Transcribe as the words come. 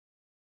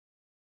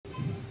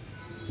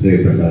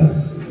പ്രിയപ്പെട്ട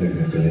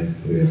സംഘങ്ങളെ,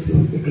 പ്രിയ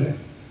സുഹൃത്തുക്കളെ,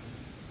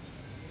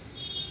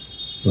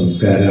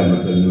 സംസ്കാര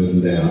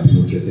മട്ടന്നൂരിൻ്റെ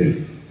ആഭിമുഖ്യത്തിൽ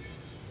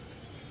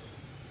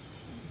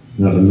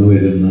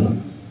നടന്നുവരുന്ന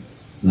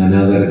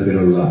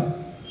നാനാതരത്തിലുള്ള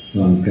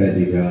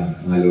സാംസ്കാരിക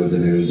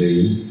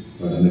ആലോചനകളുടെയും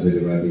പഠന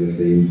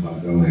പരിപാടികളുടെയും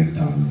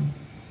ഭാഗമായിട്ടാണ്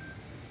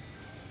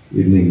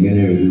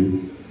ഇന്നിങ്ങനെ ഒരു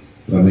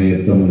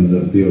പ്രമേയത്തെ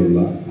മുൻനിർത്തിയുള്ള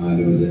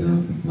ആലോചന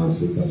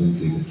ആസൂത്രണം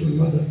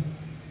ചെയ്തിട്ടുള്ളത്.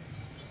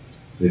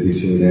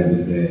 രതീഷയുടെ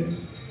അതിൻ്റെ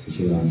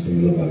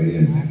വിശദാംശങ്ങൾ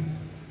പറയുകയാണ്.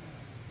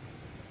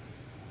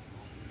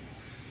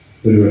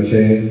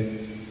 ഒരുപക്ഷെ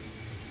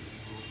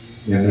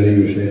ഞങ്ങൾ ഈ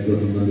വിഷയത്തെ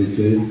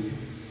സംബന്ധിച്ച്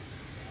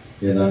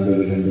ഏതാണ്ട്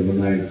ഒരു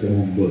 2-3 ആഴ്ച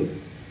മുമ്പ്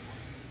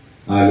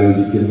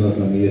ആലോചിക്കുന്ന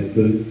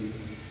സമയത്ത്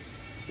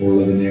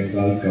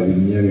ഉള്ളതിനേക്കാൾ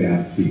കവിഞ്ഞ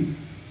വ്യാപ്തി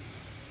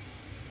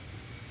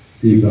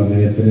ഈ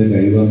പ്രമേയത്തിന്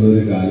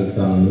കൈവന്നൊരു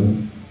കാലത്താണ്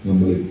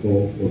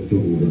നമ്മളിപ്പോൾ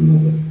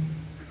ഒത്തുകൂടുന്നത്.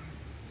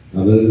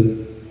 അത്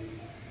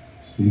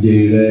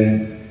ഇന്ത്യയുടെ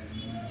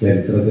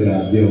ചരിത്രത്തിൽ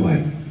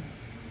ആദ്യമായി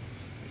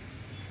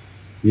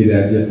ഈ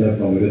രാജ്യത്തെ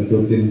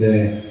പൗരത്വത്തിൻ്റെ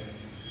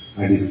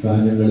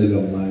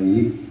അടിസ്ഥാനങ്ങളിലൊന്നായി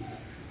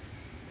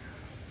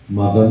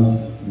മതം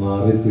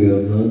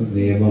മാറിത്തീർന്ന്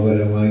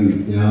നിയമപരമായി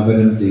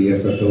വിജ്ഞാപനം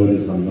ചെയ്യപ്പെട്ട ഒരു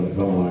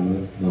സന്ദർഭമാണ്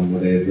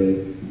നമ്മുടേത്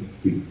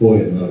ഇപ്പോൾ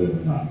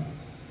എന്നതുകൊണ്ടാണ്.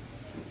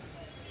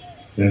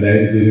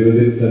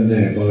 2020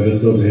 തന്നെ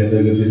പൗരത്വ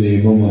ഭേദഗതി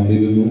നിയമം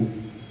വന്നിരുന്നു.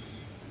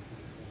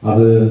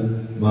 അത്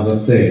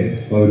മതത്തെ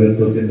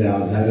പൗരത്വത്തിൻ്റെ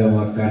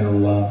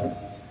ആധാരമാക്കാനുള്ള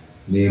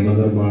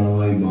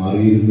നിയമനിർമ്മാണമായി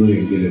മാറിയിരുന്നു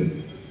എങ്കിലും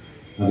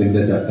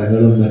അതിൻ്റെ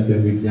ചട്ടങ്ങളും മറ്റും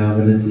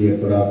വിജ്ഞാപനം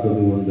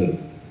ചെയ്യപ്പെടാത്തതുകൊണ്ട്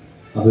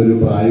അതൊരു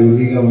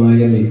പ്രായോഗികമായ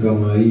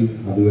നീക്കമായി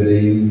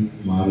അതുവരെയും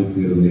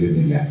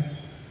മാറിത്തീർന്നിരുന്നില്ല.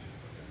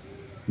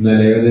 എന്നാൽ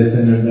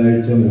ഏകദേശം 2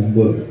 ആഴ്ച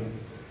മുമ്പ്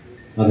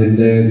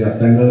അതിൻ്റെ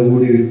ചട്ടങ്ങൾ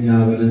കൂടി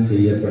വിജ്ഞാപനം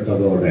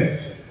ചെയ്യപ്പെട്ടതോടെ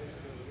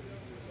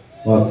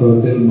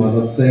വാസ്തവത്തിൽ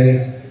മതത്തെ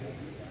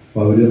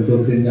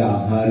പൗരത്വത്തിൻ്റെ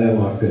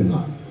ആധാരമാക്കുന്ന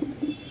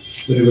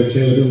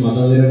ഒരുപക്ഷെ ഒരു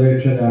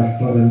മതനിരപേക്ഷ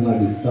രാഷ്ട്രം എന്ന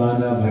അടിസ്ഥാന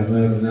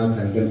ഭരണഘടനാ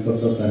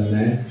സങ്കല്പത്തെ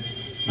തന്നെ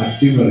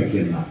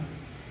അട്ടിമറിക്കുന്ന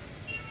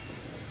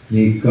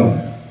നീക്കം,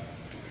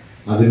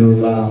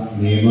 അതിനുള്ള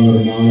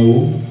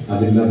നിയമനിർമ്മാണവും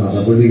അതിൻ്റെ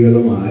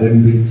നടപടികളും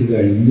ആരംഭിച്ചു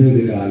കഴിഞ്ഞ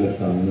ഒരു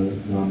കാലത്താണ്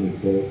നാം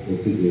ഇപ്പോൾ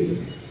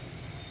ഒത്തുചേരുന്നത്.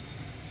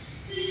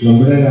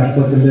 നമ്മുടെ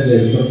രാഷ്ട്രത്തിൻ്റെ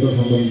ചരിത്രത്തെ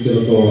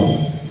സംബന്ധിച്ചിടത്തോളം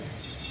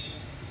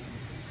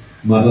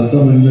മതത്തെ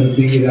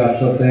മുൻനിർത്തി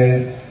രാഷ്ട്രത്തെ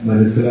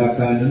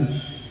മനസ്സിലാക്കാനും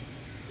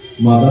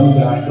മതം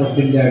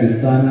രാഷ്ട്രത്തിൻ്റെ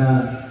അടിസ്ഥാന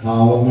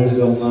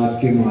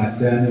ഭാവങ്ങളിലൊന്നാക്കി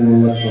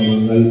മാറ്റാനുമുള്ള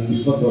ശ്രമങ്ങൾ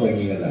ഇപ്പോൾ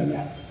തുടങ്ങിയതല്ല.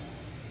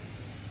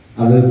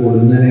 അത്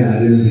പൊടുന്നനെ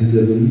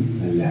ആരംഭിച്ചതും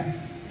അല്ല.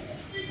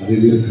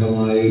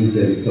 അതിദീർഘമായ ഒരു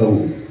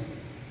ചരിത്രവും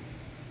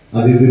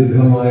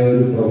അതിദീർഘമായ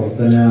ഒരു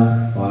പ്രവർത്തന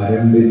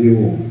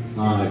പാരമ്പര്യവും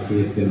ആ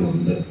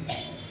ആശയത്തിനുണ്ട്.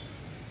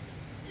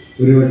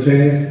 ഒരുപക്ഷെ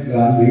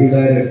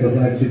ഗാന്ധിയുടെ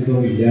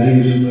രക്തസാക്ഷിത്വം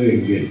ഇല്ലായിരുന്നു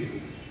എങ്കിൽ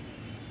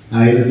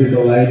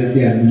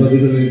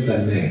 1950-കളിൽ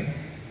തന്നെ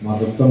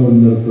മതത്തെ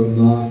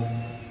മുൻനിർത്തുന്ന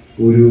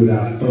ഒരു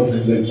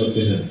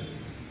രാഷ്ട്രസങ്കല്പത്തിന്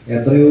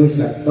എത്രയോ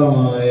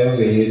ശക്തമായ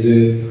വേര്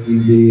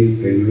ഇന്ത്യയിൽ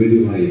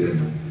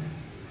കൈവരുമായിരുന്നു.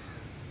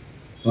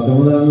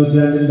 19-ാം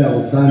നൂറ്റാണ്ടിൻ്റെ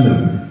അവസാനം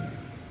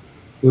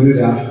ഒരു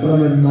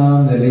രാഷ്ട്രമെന്ന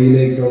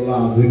നിലയിലേക്കുള്ള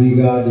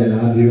ആധുനിക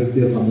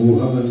ജനാധിപത്യ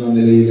സമൂഹം എന്ന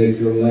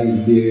നിലയിലേക്കുള്ള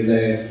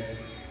ഇന്ത്യയുടെ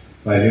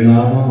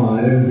പരിണാമം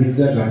ആരംഭിച്ച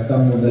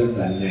ഘട്ടം മുതൽ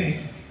തന്നെ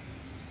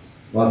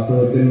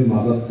വാസ്തവത്തിൽ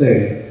മതത്തെ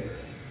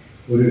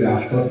ഒരു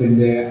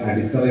രാഷ്ട്രത്തിൻ്റെ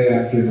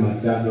അടിത്തറയാക്കി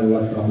മാറ്റാനുള്ള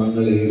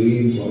ശ്രമങ്ങൾ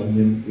ഏറിയും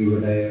കുറഞ്ഞും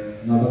ഇവിടെ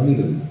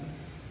നടന്നിരുന്നു.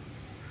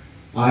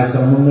 ആ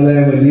ശ്രമങ്ങളെ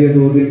വലിയ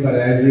തോതിൽ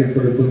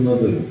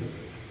പരാജയപ്പെടുത്തുന്നത്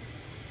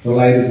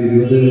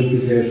 1920-കൾക്ക്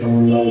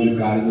ശേഷമുള്ള ഒരു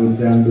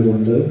കാൽനൂറ്റാണ്ട്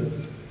കൊണ്ട്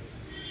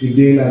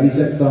ഇന്ത്യയിൽ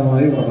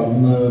അതിശക്തമായി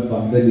വളർന്ന്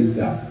പന്തലിച്ച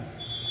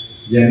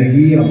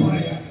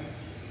ജനകീയമായ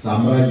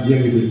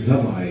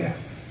സാമ്രാജ്യവിരുദ്ധമായ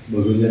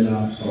ബഹുജന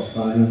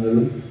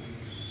പ്രസ്ഥാനങ്ങളും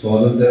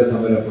സ്വാതന്ത്ര്യ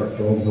സമര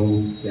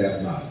പ്രക്ഷോഭവും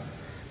ചേർന്നാണ്.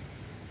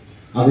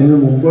 അതിനു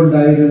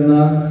മുമ്പുണ്ടായിരുന്ന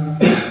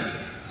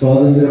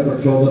സ്വാതന്ത്ര്യ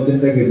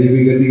പ്രക്ഷോഭത്തിൻ്റെ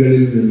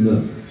ഗതിവിഗതികളിൽ നിന്ന്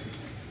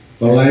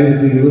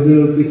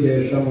 1920-കൾക്ക്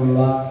ശേഷമുള്ള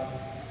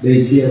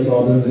ദേശീയ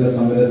സ്വാതന്ത്ര്യ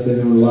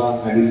സമരത്തിനുള്ള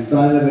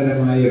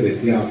അടിസ്ഥാനപരമായ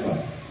വ്യത്യാസം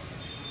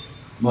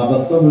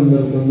മതത്തെ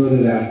മുൻനിർത്തുന്ന ഒരു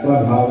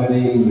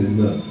രാഷ്ട്രഭാവനയിൽ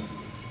നിന്ന്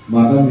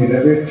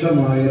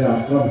മതനിരപേക്ഷമായ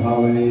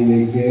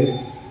രാഷ്ട്രഭാവനയിലേക്ക്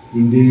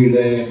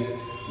ഇന്ത്യയുടെ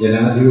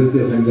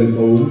ജനാധിപത്യ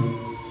സങ്കല്പവും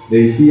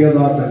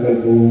ദേശീയതാ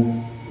സങ്കല്പവും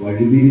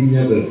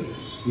വഴിതിരിഞ്ഞത്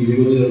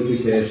 20-കൾക്ക്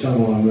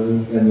ശേഷമാണ്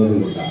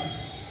എന്നതുകൊണ്ടാണ്.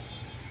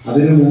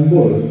 അതിനു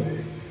മുമ്പ്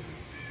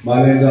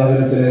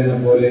ബാലഗംഗാധര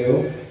പോലെയോ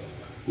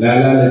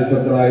ലാലാ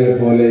ലജ്പത് റായിയെ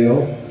പോലെയോ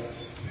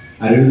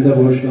അരവിന്ദ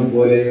ഘോഷിനെ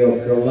പോലെയോ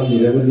ഒക്കെയുള്ള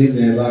നിരവധി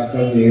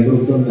നേതാക്കൾ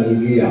നേതൃത്വം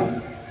നൽകിയ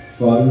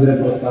സ്വാതന്ത്ര്യ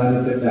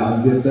പ്രസ്ഥാനത്തിൻ്റെ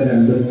ആദ്യത്തെ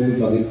 2-3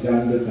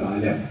 പതിറ്റാണ്ട്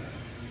കാലം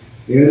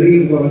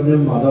ഏറിയും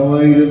കുറഞ്ഞും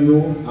മതമായിരുന്നു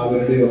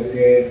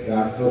അവരുടെയൊക്കെ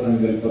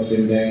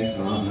രാഷ്ട്രസങ്കല്പത്തിൻ്റെ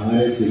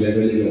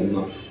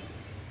ആധാരശിലകളിലൊന്ന്.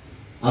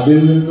 അതിൽ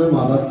നിന്ന്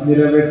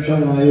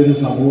മതനിരപേക്ഷമായ ഒരു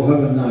സമൂഹം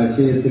എന്ന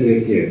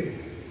ആശയത്തിലേക്ക്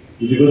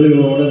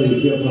 20-കളോടെ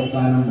ദേശീയ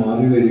പ്രസ്ഥാനം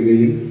മാറി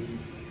വരികയും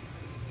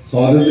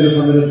സ്വാതന്ത്ര്യ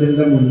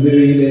സമരത്തിന്റെ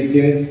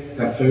മുൻനിരയിലേക്ക്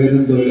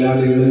കർഷകരും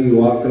തൊഴിലാളികളും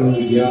യുവാക്കളും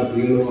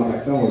വിദ്യാർത്ഥികളും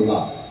അടക്കമുള്ള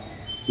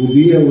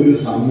പുതിയ ഒരു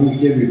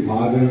സാമൂഹ്യ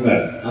വിഭാഗങ്ങൾ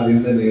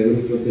അതിന്റെ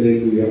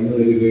നേതൃത്വത്തിലേക്ക് ഉയർന്നു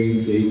വരികയും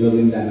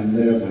ചെയ്തതിന്റെ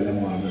അനന്തര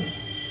ഫലമാണ്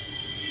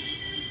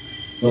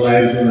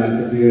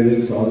 1947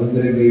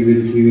 സ്വാതന്ത്ര്യം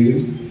കൈവരിക്കുകയും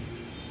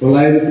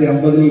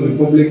 1950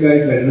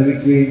 റിപ്പബ്ലിക്കായി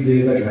പരിണമിക്കുകയും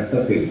ചെയ്ത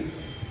ഘട്ടത്തിൽ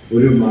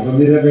ഒരു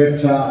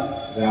മതനിരപേക്ഷ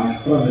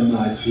രാഷ്ട്രം എന്ന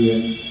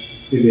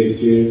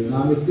ആശയത്തിലേക്ക്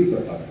നാം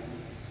എത്തിപ്പെട്ടത്.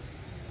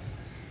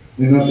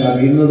 നിങ്ങൾക്ക്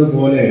അറിയുന്നത്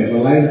പോലെ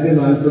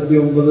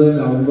 1949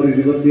 നവംബർ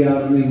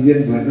 26 ഇന്ത്യൻ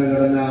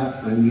ഭരണഘടന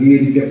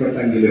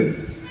അംഗീകരിക്കപ്പെട്ടെങ്കിലും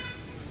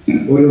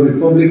ഒരു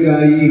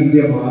റിപ്പബ്ലിക്കായി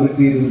ഇന്ത്യ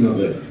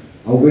മാറിത്തീരുന്നത്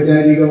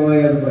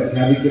ഔപചാരികമായി അത്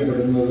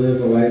പ്രഖ്യാപിക്കപ്പെടുന്നത്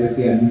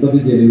 1950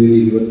 ജനുവരി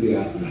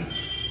 26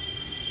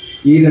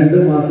 ഈ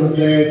 2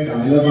 മാസത്തെ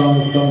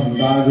കാലതാമസം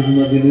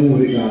ഉണ്ടാകുന്നതിനും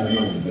ഒരു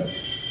കാരണമുണ്ട്.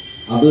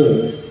 അത്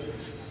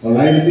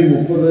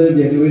 1930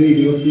 ജനുവരി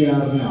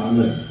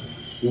 26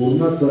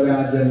 പൂർണ്ണ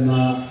സ്വരാജ് എന്ന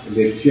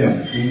ലക്ഷ്യം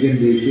ഇന്ത്യൻ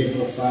ദേശീയ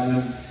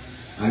പ്രസ്ഥാനം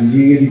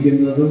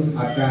അംഗീകരിക്കുന്നതും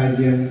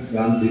അക്കാര്യം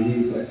ഗാന്ധിജി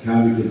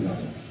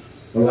പ്രഖ്യാപിക്കുന്നതും.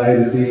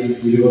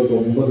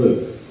 1929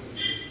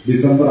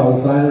 ഡിസംബർ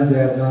അവസാനം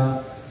ചേർന്ന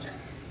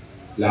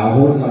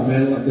ലാഹോർ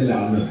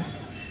സമ്മേളനത്തിലാണ്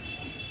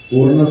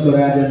പൂർണ്ണ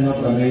സ്വരാജ് എന്ന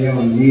പ്രമേയം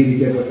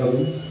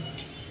അംഗീകരിക്കപ്പെട്ടതും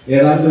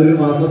ഏതാണ്ട് 1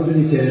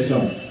 മാസത്തിന്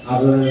ശേഷം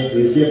അത്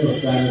ദേശീയ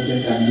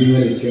പ്രസ്ഥാനത്തിന്റെ അന്തിമ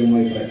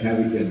ലക്ഷ്യമായി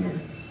പ്രഖ്യാപിക്കുന്നത്.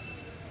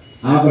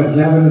 ആ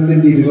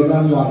പ്രഖ്യാപനത്തിന്റെ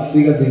 20ാം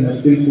വാർഷിക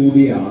ദിനത്തിൽ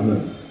കൂടിയാണ്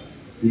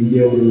ഇന്ത്യ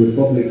ഒരു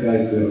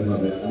റിപ്പബ്ലിക്കായി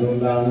തീർന്നത്.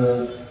 അതുകൊണ്ടാണ്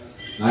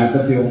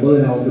 49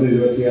 നവംബർ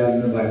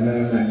 26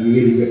 ഭരണഘടന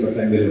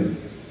അംഗീകരിക്കപ്പെട്ടെങ്കിലും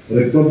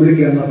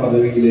റിപ്പബ്ലിക് എന്ന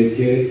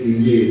പദവിയിലേക്ക്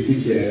ഇന്ത്യ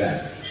എത്തിച്ചേരാൻ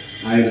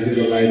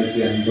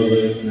 1950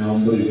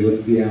 നവംബർ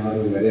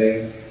 26 വരെ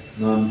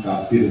നാം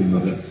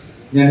കാത്തിരുന്നത്.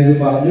 ഞാനിത്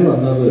പറഞ്ഞു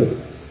വന്നത്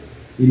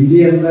ഇന്ത്യ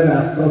എന്ന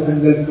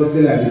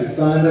രാഷ്ട്രസങ്കല്പത്തിൽ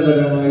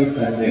അടിസ്ഥാനപരമായി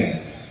തന്നെ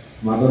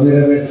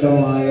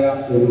മതനിരപേക്ഷമായ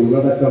ഒരു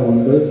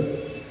ഉള്ളടക്കമുണ്ട്.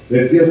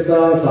 വ്യത്യസ്ത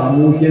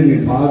സാമൂഹ്യ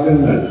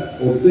വിഭാഗങ്ങൾ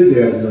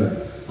ഒത്തുചേർന്ന്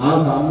ആ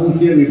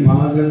സാമൂഹ്യ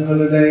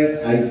വിഭാഗങ്ങളുടെ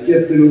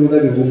ഐക്യത്തിലൂടെ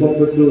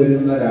രൂപപ്പെട്ടു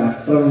വരുന്ന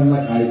രാഷ്ട്രമെന്ന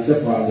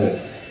കാഴ്ചപ്പാട്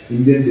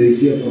ഇന്ത്യൻ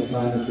ദേശീയ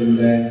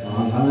പ്രസ്ഥാനത്തിന്റെ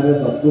ആധാര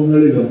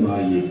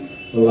തത്വങ്ങളിലൊന്നായി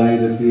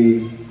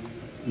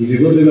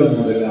 1920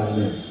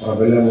 മുതലാണ്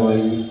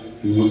പ്രബലമായി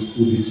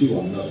ഉദിച്ചു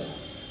വന്നത്.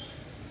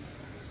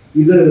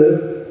 ഇത്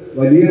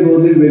വലിയ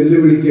തോതിൽ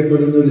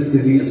വെല്ലുവിളിക്കപ്പെടുന്ന ഒരു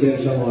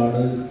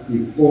സ്ഥിതിവിശേഷമാണ്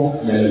ഇപ്പോ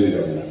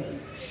നിലവിലുള്ളത്.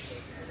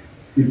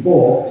 ഇപ്പോ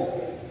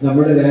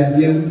നമ്മുടെ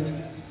രാജ്യം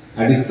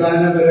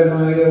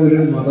അടിസ്ഥാനപരമായ ഒരു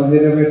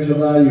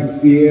മതനിരപേക്ഷത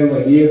യുക്തിയെ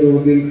വലിയ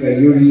തോതിൽ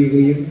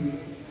കൈയൊഴിയുകയും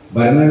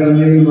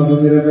ഭരണഘടനയിൽ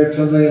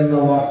മതനിരപേക്ഷത എന്ന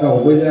വാക്ക്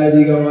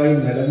ഔപചാരികമായി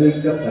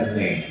നിലനിൽക്കെ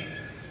തന്നെ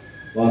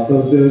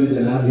വാസ്തവത്തിൽ ഒരു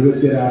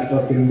ജനാധിപത്യ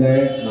രാഷ്ട്രത്തിന്റെ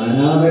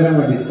നാനാതരം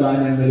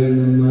അടിസ്ഥാനങ്ങളിൽ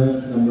നിന്ന്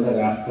നമ്മുടെ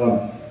രാഷ്ട്രം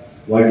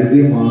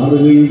വഴുതി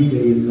മാറുകയും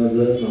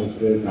ചെയ്യുന്നത്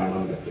നമുക്ക്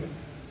കാണാൻ പറ്റും.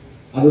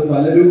 അത്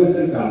പല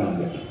രൂപത്തിൽ കാണാൻ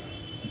പറ്റും.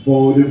 ഇപ്പോൾ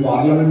ഒരു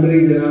പാർലമെന്ററി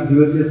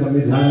ജനാധിപത്യ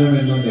സംവിധാനം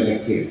എന്ന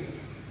നിലയ്ക്ക്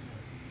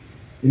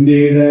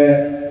ഇന്ത്യയുടെ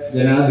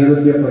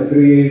ജനാധിപത്യ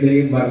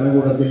പ്രക്രിയയുടെയും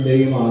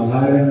ഭരണകൂടത്തിന്റെയും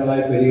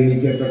ആധാരങ്ങളായി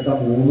പരിഗണിക്കപ്പെട്ട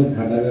 3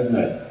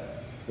 ഘടകങ്ങൾ,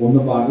 ഒന്ന്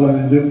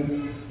പാർലമെന്റും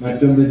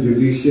മറ്റൊന്ന്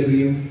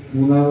ജുഡീഷ്യറിയും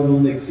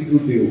മൂന്നാമതൊന്ന്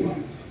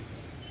എക്സിക്യൂട്ടീവുമാണ്.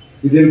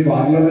 ഇതിൽ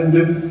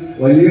പാർലമെന്റും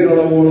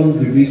വലിയൊരളവോളം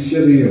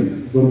ജുഡീഷ്യറിയും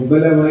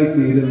ദുർബലമായി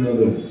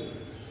തീരുന്നതും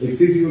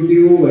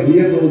എക്സിക്യൂട്ടീവ്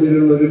വലിയ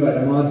തോതിലുള്ള ഒരു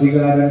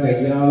പരമാധികാരം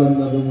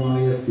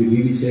കൈയാളുന്നതുമായ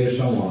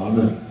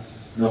സ്ഥിതിവിശേഷമാണ്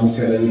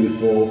നമുക്കിടയിൽ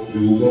ഇപ്പോൾ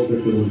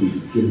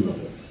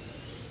രൂപപ്പെട്ടുകൊണ്ടിരിക്കുന്നത്.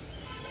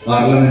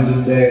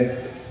 പാർലമെന്റിന്റെ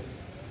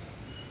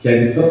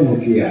ചരിത്രം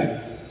നോക്കിയാൽ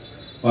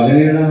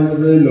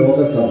 17ാമത്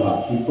ലോകസഭ,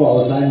 ഇപ്പോൾ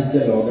അവസാനിച്ച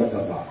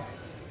ലോകസഭ,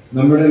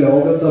 നമ്മുടെ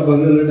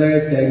ലോകസഭകളുടെ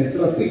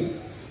ചരിത്രത്തിൽ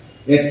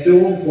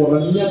ഏറ്റവും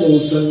കുറഞ്ഞ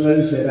ദിവസങ്ങൾ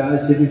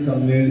ശരാശരി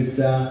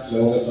സമ്മേളിച്ച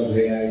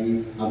ലോകസഭയായി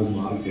അത്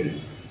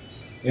മാറിക്കഴിഞ്ഞു.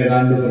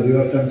 ഏതാണ്ട്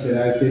പ്രതിവർഷം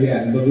ശരാശരി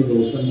 50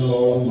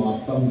 ദിവസങ്ങളോളം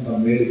മാത്രം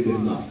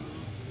സമ്മേളിക്കുന്ന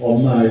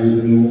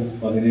ഒന്നായിരുന്നു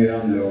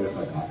 17ാം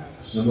ലോകസഭ.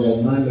 നമ്മുടെ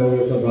 1ാം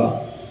ലോകസഭ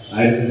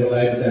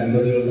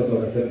 1950കളുടെ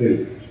തുടക്കത്തിൽ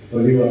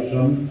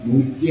പ്രതിവർഷം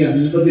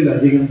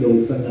 150-ലധികം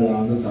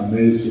ദിവസങ്ങളാണ്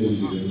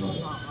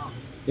സമ്മേളിച്ചുകൊണ്ടിരുന്നത്.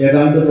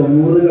 ഏതാണ്ട്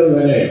 90കൾ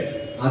വരെ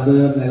അത്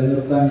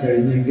നിലനിർത്താൻ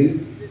കഴിഞ്ഞെങ്കിൽ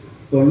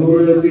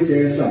 90കൾക്ക്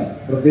ശേഷം,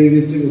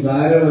 പ്രത്യേകിച്ച്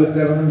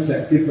ഉദാരവൽക്കരണം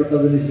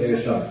ശക്തിപ്പെട്ടതിന്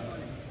ശേഷം,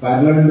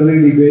 പാർലമെന്ററി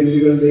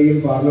ഡിബേറ്റുകളുടെയും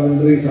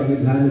പാർലമെന്ററി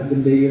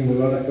സംവിധാനത്തിന്റെയും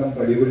ഉള്ളടക്കം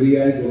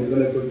പടിപടിയായി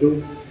ദുർബലപ്പെട്ടു.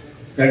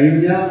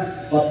 കഴിഞ്ഞ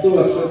 10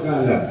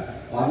 വർഷക്കാലം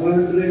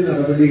പാർലമെന്ററി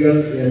നടപടികൾ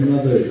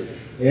എന്നത്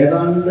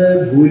ഏതാണ്ട്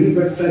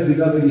ഭൂരിപക്ഷ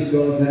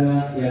ഹിതപരിശോധന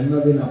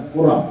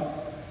എന്നതിനപ്പുറം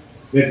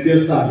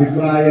വ്യത്യസ്ത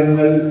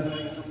അഭിപ്രായങ്ങൾ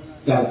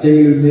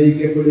ചർച്ചയിൽ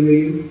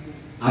ഉന്നയിക്കപ്പെടുകയും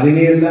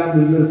അതിനെയെല്ലാം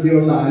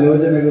മുൻനിർത്തിയുള്ള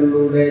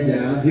ആലോചനകളിലൂടെ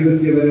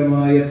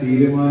ജനാധിപത്യപരമായ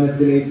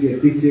തീരുമാനത്തിലേക്ക്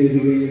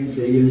എത്തിച്ചേരുകയും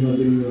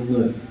ചെയ്യുന്നതിൽ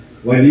നിന്ന്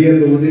വലിയ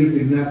തോതിൽ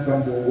പിന്നാക്കം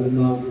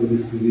പോകുന്ന ഒരു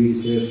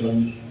സ്ഥിതിവിശേഷം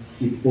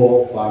ഇപ്പോ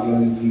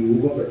പാർലമെന്റിൽ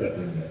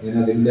രൂപപ്പെട്ടിട്ടുണ്ട്. ഞാൻ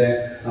അതിന്റെ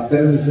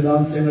അത്തരം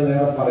വിശദാംശങ്ങൾ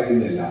ഏറെ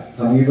പറയുന്നില്ല.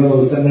 സമീപ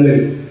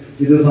ദിവസങ്ങളിൽ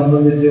ഇത്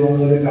സംബന്ധിച്ച്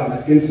ഒന്നൊരു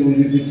കണക്കിൽ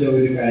സൂചിപ്പിച്ച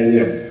ഒരു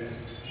കാര്യം,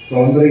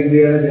 സ്വതന്ത്ര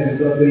ഇന്ത്യയുടെ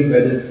ചരിത്രത്തിൽ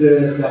ബജറ്റ്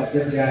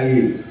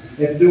ചർച്ചയ്ക്കായി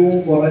ഏറ്റവും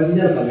കുറഞ്ഞ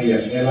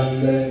സമയം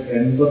ഏതാണ്ട്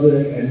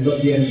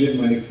 80-85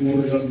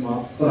 മണിക്കൂറുകൾ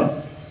മാത്രം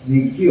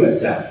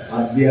നീക്കിവെച്ച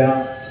ആദ്യ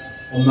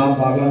ഒന്നാം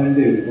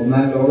പാർലമെന്റിൽ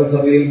ഒന്നാം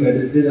ലോകസഭയിൽ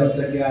ബജറ്റ്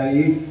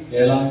ചർച്ചയ്ക്കായി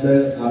ഏതാണ്ട്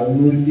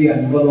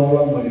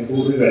 650ഓളം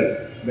മണിക്കൂറുകൾ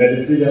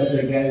ബജറ്റ്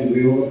ചർച്ചയ്ക്കായി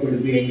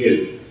ഉപയോഗപ്പെടുത്തിയെങ്കിൽ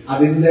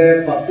അതിന്റെ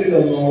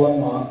 10-1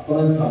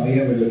 മാത്രം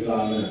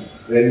സമയമെടുത്താണ്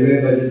റെയിൽവേ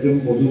ബജറ്റും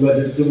പൊതു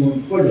ബജറ്റും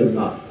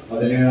ഉൾപ്പെടുന്ന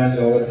 17ാം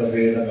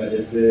ലോകസഭയുടെ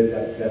ബജറ്റ്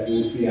ചർച്ച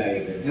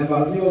പൂർത്തിയായത്. ഞാൻ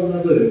പറഞ്ഞു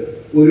വന്നത്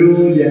ഒരു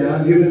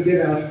ജനാധിപത്യ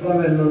രാഷ്ട്രം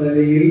എന്ന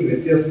നിലയിൽ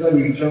വ്യത്യസ്ത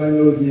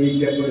വീക്ഷണങ്ങൾ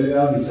ഉന്നയിക്കപ്പെടുക,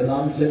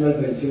 വിശദാംശങ്ങൾ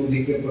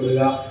പരിശോധിക്കപ്പെടുക,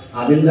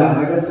 അതിന്റെ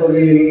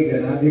ആകത്തുകയിൽ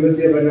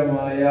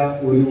ജനാധിപത്യപരമായ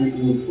ഒരു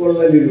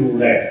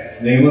ഉൾക്കൊള്ളലിലൂടെ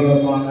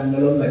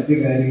നിയമനിർമ്മാണങ്ങളും മറ്റു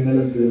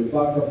കാര്യങ്ങളും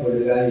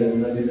തീർപ്പാക്കപ്പെടുക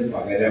എന്നതിന്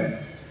പകരം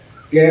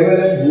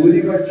കേവലം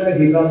ഭൂരിപക്ഷ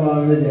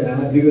ഹിതമാണ്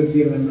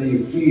ജനാധിപത്യം എന്ന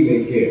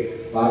യുക്തിയിലേക്ക്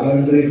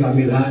പാർലമെന്ററി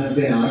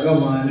സംവിധാനത്തെ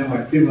ആകമാനം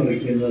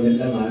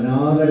അട്ടിമറിക്കുന്നതിന്റെ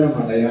നാനാതരം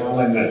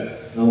അടയാളങ്ങൾ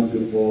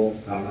നമുക്കിപ്പോ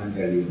കാണാൻ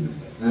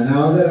കഴിയുന്നുണ്ട്.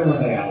 നാനാതരം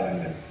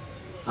അടയാളങ്ങൾ.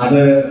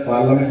 അത്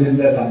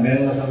പാർലമെന്റിന്റെ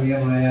സമ്മേളന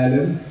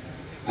സമയമായാലും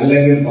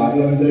അല്ലെങ്കിൽ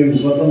പാർലമെന്ററി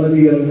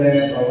ഉപസമിതികളുടെ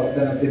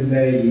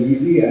പ്രവർത്തനത്തിന്റെ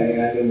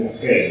രീതിയായാലും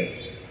ഒക്കെ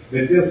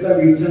വ്യത്യസ്ത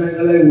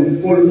വീക്ഷണങ്ങളെ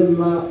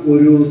ഉൾക്കൊള്ളുന്ന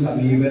ഒരു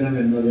സമീപനം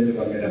എന്നതിന്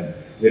പകരം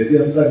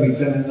വ്യത്യസ്ത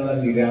വീക്ഷണങ്ങളെ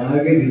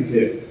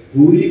നിരാകരിച്ച്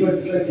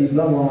ഭൂരിപക്ഷ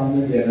ഹിതമാണ്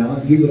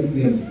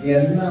ജനാധിപത്യം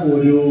എന്ന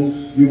ഒരു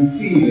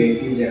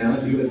യുക്തിയിലേക്ക്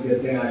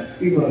ജനാധിപത്യത്തെ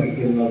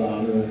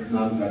അട്ടിമറിക്കുന്നതാണ്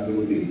നാം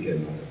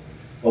കണ്ടുകൊണ്ടിരിക്കുന്നത്.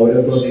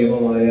 പൗരത്വ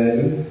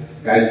നിയമമായാലും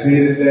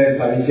കാശ്മീരിന്റെ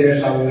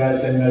സവിശേഷ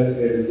അവകാശങ്ങൾ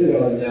എടുത്തു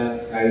കളഞ്ഞ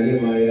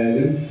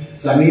കാര്യമായാലും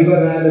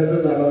സമീപകാലത്ത്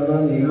നടന്ന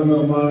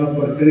നിയമനിർമ്മാണ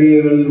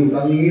പ്രക്രിയകളിൽ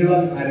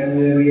ഉടനീളം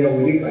അരങ്ങേറിയ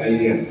ഒരു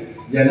കാര്യം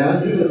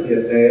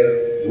ജനാധിപത്യത്തെ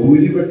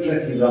ഭൂരിപക്ഷ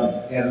ഹിതം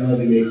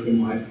എന്നതിലേക്ക്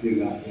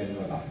മാറ്റുക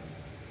എന്നതാണ്.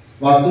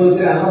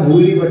 വാസ്തവത്തിൽ ആ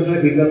ഭൂരിപക്ഷ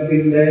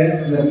ഹിതത്തിന്റെ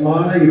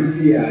നിർമ്മാണ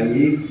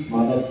യുക്തിയായി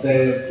മതത്തെ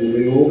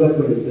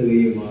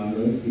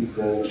ഉപയോഗപ്പെടുത്തുകയുമാണ്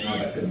ഇപ്പോൾ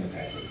നടക്കുന്ന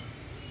കാര്യം.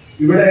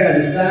 ഇവിടെ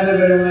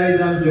അടിസ്ഥാനപരമായി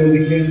നാം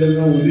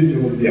ചോദിക്കേണ്ടുന്ന ഒരു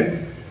ചോദ്യം,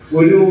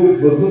 ഒരു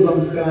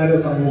ബഹുസംസ്കാര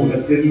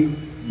സമൂഹത്തിൽ,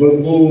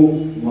 ബഹു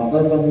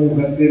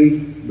മതസമൂഹത്തിൽ,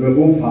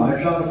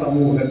 ബഹുഭാഷാ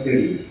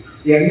സമൂഹത്തിൽ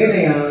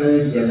എങ്ങനെയാണ്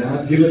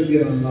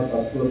ജനാധിപത്യം എന്ന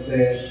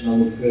തത്വത്തെ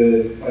നമുക്ക്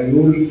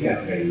പ്രയോഗിക്കാൻ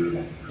കഴിയുക?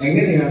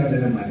 എങ്ങനെയാണ്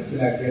അതിനെ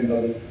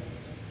മനസ്സിലാക്കേണ്ടത്?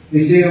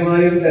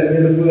 നിശ്ചയമായും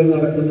തെരഞ്ഞെടുപ്പുകൾ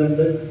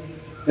നടക്കുന്നുണ്ട്.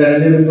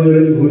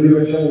 തെരഞ്ഞെടുപ്പുകളിൽ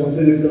ഭൂരിപക്ഷം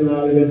വോട്ട് കിട്ടുന്ന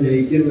ആളുകൾ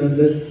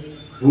ജയിക്കുന്നുണ്ട്.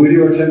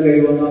 ഭൂരിപക്ഷം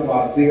കൈവന്ന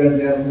പാർട്ടികൾ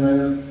ചേർന്ന്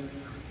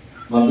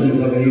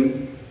മന്ത്രിസഭയും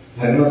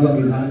ഭരണ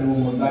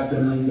സംവിധാനവും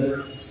ഉണ്ടാക്കുന്നുണ്ട്.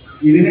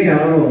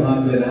 ഇതിനെയാണോ നാം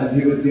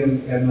ജനാധിപത്യം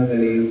എന്ന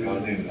നിലയിൽ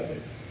കാണേണ്ടത്?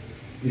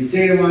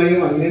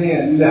 നിശ്ചയമായും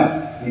അങ്ങനെയല്ല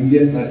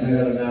ഇന്ത്യൻ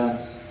ഭരണഘടന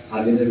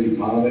അതിനെ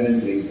വിഭാവനം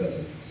ചെയ്തത്.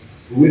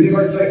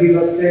 ഭൂരിപക്ഷ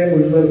ഹിതത്തെ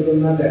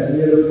മുൻനിർത്തുന്ന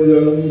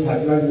തെരഞ്ഞെടുപ്പുകളും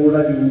ഭരണകൂട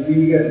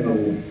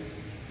രൂപീകരണവും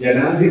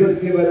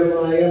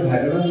ജനാധിപത്യപരമായ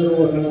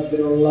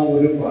ഭരണനിർവഹണത്തിനുള്ള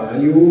ഒരു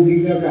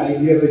പ്രായോഗിക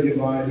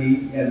കാര്യപരിപാടി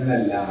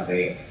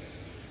എന്നല്ലാതെ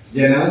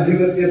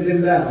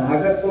ജനാധിപത്യത്തിന്റെ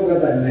ആകത്തുക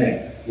തന്നെ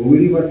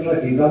ഭൂരിപക്ഷ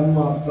ഹിതം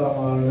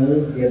മാത്രമാണ്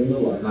എന്ന്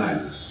വന്നാൽ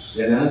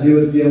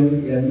ജനാധിപത്യം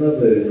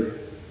എന്നത്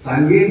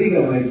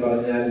സാങ്കേതികമായി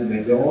പറഞ്ഞാൽ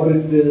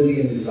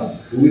മെജോറിറ്റേറിയനിസം,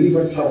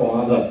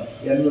 ഭൂരിപക്ഷവാദം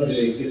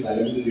എന്നതിലേക്ക്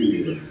തലകുത്തി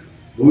വീഴും.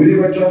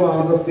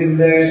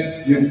 ഭൂരിപക്ഷവാദത്തിന്റെ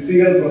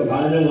യുക്തികൾ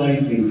പ്രധാനമായി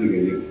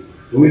തീരുകയും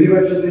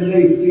ഭൂരിപക്ഷത്തിന്റെ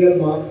യുക്തികൾ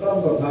മാത്രം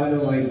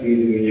പ്രധാനമായി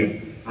തീരുകയും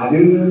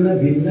അതിൽ നിന്ന്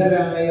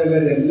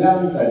ഭിന്നരായവരെല്ലാം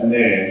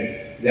തന്നെ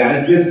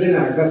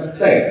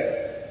രാജ്യത്തിനകത്തെ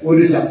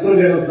ഒരു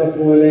ശത്രുഗണത്തെ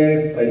പോലെ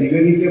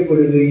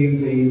പരിഗണിക്കപ്പെടുകയും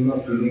ചെയ്യുന്ന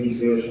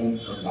സ്ഥിതിവിശേഷം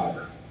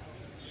ഉണ്ടാകും.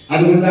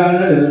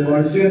 അതുകൊണ്ടാണ്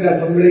കോൺസ്റ്റിറ്റ്യൂന്റ്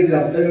അസംബ്ലി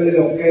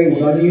ചർച്ചകളിലൊക്കെ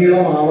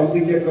ഉടനീളം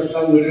ആവർത്തിക്കപ്പെട്ട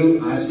ഒരു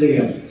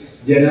ആശയം,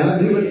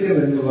 ജനാധിപത്യം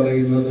എന്ന്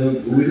പറയുന്നത്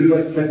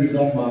ഭൂരിപക്ഷ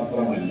ഹിതം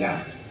മാത്രമല്ല.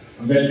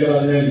 അംബേദ്കർ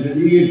അതിനെ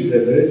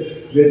വിശദീകരിച്ചത്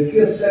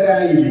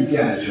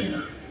വ്യത്യസ്തരായിരിക്കാനും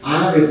ആ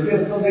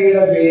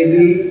വ്യത്യസ്തതയുടെ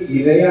പേരിൽ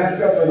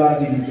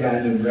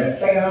ഇരയാക്കപ്പെടാതിരിക്കാനും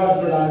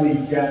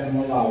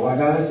വേട്ടയാടപ്പെടാതിരിക്കാനുമുള്ള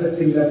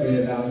അവകാശത്തിന്റെ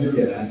പേരാണ്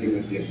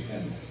ജനാധിപത്യം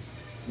എന്ന്.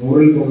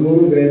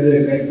 100-90 പേര്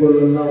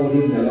കൈക്കൊള്ളുന്ന ഒരു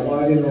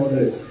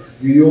നിലപാടിനോട്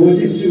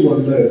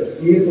വിയോജിച്ചുകൊണ്ട്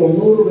ഈ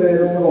 90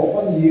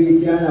 പേരോടൊപ്പം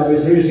ജീവിക്കാൻ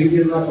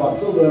അവശേഷിക്കുന്ന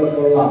 10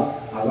 പേർക്കുള്ള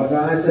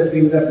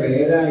അവകാശത്തിന്റെ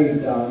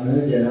പേരായിട്ടാണ്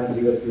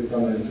ജനാധിപത്യത്തെ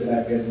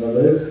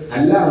മനസ്സിലാക്കേണ്ടത്.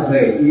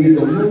 അല്ലാതെ ഈ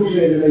 90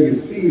 പേരുടെ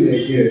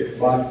യുക്തിയിലേക്ക്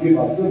ബാക്കി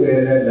 10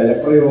 പേരെ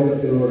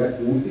ബലപ്രയോഗത്തിലൂടെ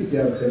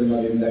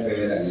കൂട്ടിച്ചേർക്കുന്നതിന്റെ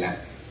പേരല്ല.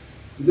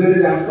 ഇതൊരു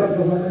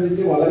രാഷ്ട്രത്തെ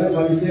സംബന്ധിച്ച് വളരെ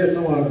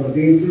സവിശേഷമാണ്,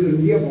 പ്രത്യേകിച്ച്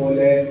ഇന്ത്യ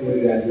പോലെ ഒരു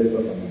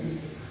രാജ്യത്തെ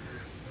സംബന്ധിച്ച്.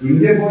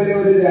 ഇന്ത്യ പോലെ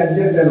ഒരു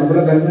രാജ്യത്തെ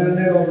നമ്മുടെ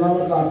ഭരണഘടനയുടെ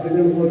 1ാമത്തെ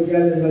ആർട്ടിക്കിൾ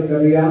നോക്കിയാൽ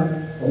നിങ്ങൾക്കറിയാം,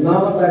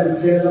 1ാമത്തെ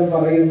അനുച്ഛേദം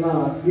പറയുന്ന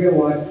ആദ്യ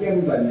വാക്യം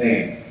തന്നെ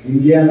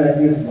India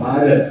that is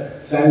Bharat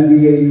shall be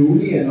a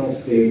union of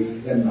states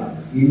എന്നാണ്.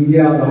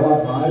 ഇന്ത്യ അഥവാ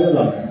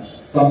ഭാരതം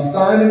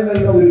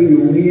സംസ്ഥാനങ്ങളുടെ ഒരു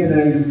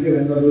യൂണിയനായിരിക്കും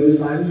എന്നത് ഒരു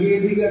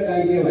സാങ്കേതിക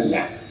കാര്യമല്ല.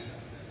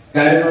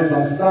 കാരണം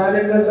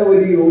സംസ്ഥാനങ്ങളുടെ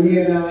ഒരു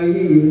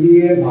യൂണിയനായി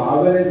ഇന്ത്യയെ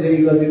ഭാവന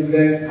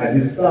ചെയ്തതിന്റെ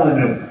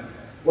അടിസ്ഥാനം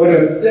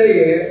ഒരൊറ്റ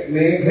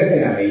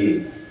മേഖലയായി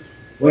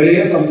ഒരേ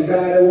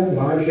സംസ്കാരവും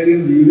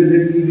ഭാഷയും ജീവിത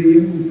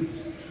രീതിയും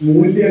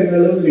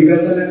മൂല്യങ്ങളും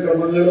വികസന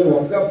ക്രമങ്ങളും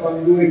ഒക്കെ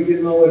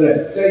പങ്കുവയ്ക്കുന്ന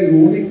ഒരൊറ്റ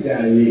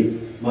യൂണിറ്റായി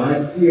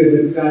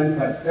മാറ്റിയെടുക്കാൻ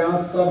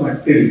പറ്റാത്ത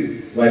മട്ടിൽ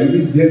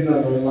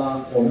വൈവിധ്യങ്ങളുള്ള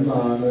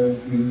ഒന്നാണ്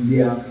ഇന്ത്യ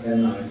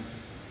എന്നാണ്.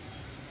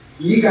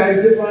 ഈ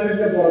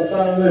കാഴ്ചപ്പാടിന്റെ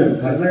പുറത്താണ്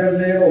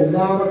ഭരണഘടനയുടെ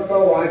ഒന്നാമത്തെ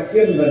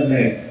വാക്യം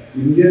തന്നെ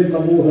ഇന്ത്യൻ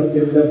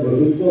സമൂഹത്തിന്റെ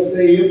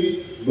ബഹുത്വത്തെയും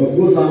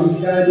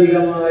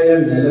ബഹുസാംസ്കാരികമായ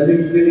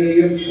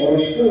നിലനിൽപ്പിനെയും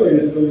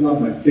ഉറപ്പുവരുത്തുന്ന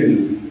മട്ടിൽ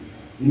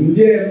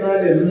ഇന്ത്യ എന്നാൽ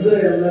എന്ത്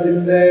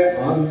എന്നതിന്റെ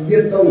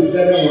ആദ്യത്തെ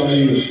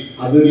ഉത്തരമായി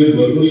അതൊരു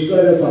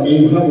ബഹുസ്വര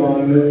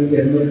സമൂഹമാണ്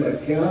എന്ന്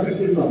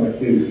പ്രഖ്യാപിക്കുന്ന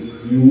മട്ടിൽ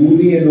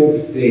യൂണിയൻ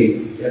ഓഫ്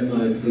സ്റ്റേറ്റ്സ് എന്ന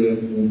ആശയം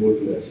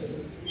മുമ്പോട്ട് വെച്ചത്.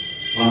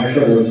 ഭാഷ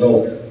കൊണ്ടോ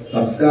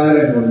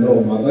സംസ്കാരം കൊണ്ടോ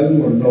മതം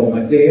കൊണ്ടോ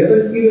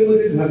മറ്റേതെങ്കിലും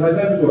ഒരു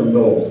ഘടകം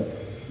കൊണ്ടോ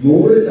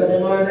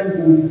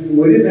 100%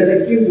 ഒരു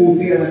നിലയ്ക്കും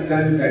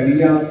കൂട്ടിയിണക്കാൻ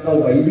കഴിയാത്ത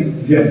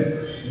വൈവിധ്യം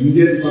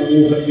ഇന്ത്യൻ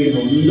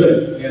സമൂഹത്തിനുണ്ട്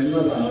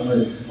എന്നതാണ്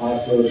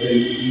വാസ്തവത്തിൽ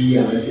ഈ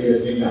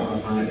ആശയത്തിന്റെ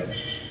ആധാരം.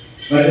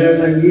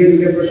 ഭരണഘടന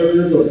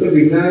അംഗീകരിക്കപ്പെട്ടതിന് തൊട്ട്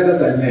പിന്നാലെ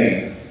തന്നെ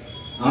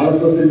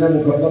RSSന്റെ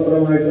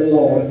മുഖപത്രമായിട്ടുള്ള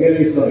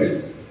ഓർഗനൈസറിൽ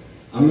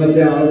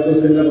അന്നത്തെ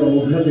RSSന്റെ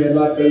പ്രമുഖ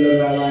നേതാക്കളിൽ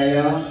ഒരാളായ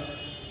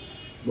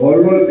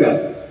ഗോൾവൽക്കർ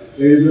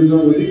എഴുതുന്ന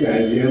ഒരു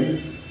കാര്യം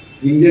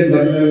ഇന്ത്യൻ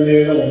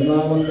ഭരണഘടനയുടെ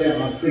ഒന്നാമത്തെ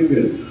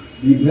ആർട്ടിക്കിൾ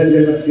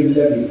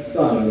വിഭജനത്തിന്റെ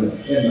വിത്താണ്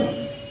എന്നാണ്.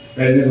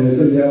 കഴിഞ്ഞ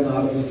ദിവസം ചേർന്ന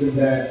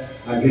RSSന്റെ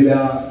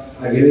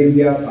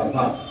അഖിലേന്ത്യാ സഭ,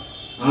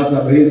 ആ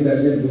സഭയിൽ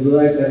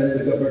പുതുതായി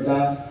തെരഞ്ഞെടുക്കപ്പെട്ട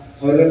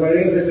അവരുടെ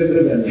പഴയ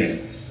സെക്രട്ടറി തന്നെ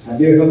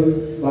അദ്ദേഹം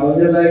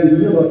പറഞ്ഞതായി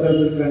ഇന്ന്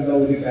പത്രത്തിൽ കണ്ട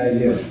ഒരു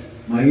കാര്യം,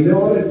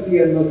 മൈനോറിറ്റി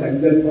എന്ന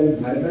സങ്കല്പം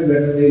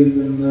ഭരണഘടനയിൽ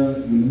നിന്ന്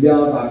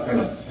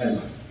ഇല്ലാതാക്കണം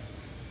എന്നാണ്.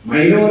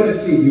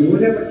 മൈനോറിറ്റി,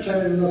 ന്യൂനപക്ഷം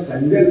എന്ന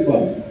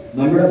സങ്കല്പം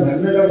നമ്മുടെ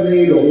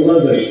ഭരണഘടനയിൽ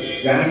ഉള്ളത്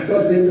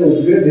രാഷ്ട്രത്തിന്റെ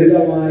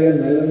ഉദ്ഗ്രഥിതമായ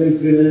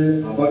നിലനിൽപ്പിന്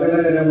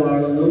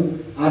അപകടകരമാണെന്നും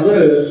അത്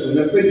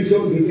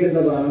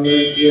പുനഃപരിശോധിക്കേണ്ടതാണ്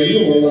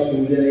എന്നുമുള്ള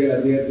സൂചനയിൽ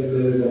അദ്ദേഹത്തിന്റെ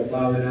ഒരു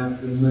പ്രസ്താവന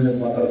ഇന്ന്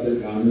പത്രത്തിൽ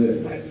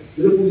കാണുകയുണ്ടായി.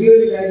 ഇത്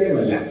പുതിയൊരു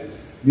കാര്യമല്ല.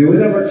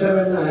 ന്യൂനപക്ഷം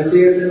എന്ന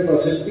ആശയത്തിന്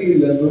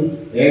പ്രസക്തിയില്ലെന്നും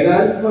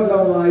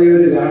ഏകാത്മകമായ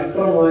ഒരു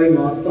രാഷ്ട്രമായി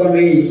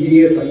മാത്രമേ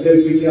ഇന്ത്യയെ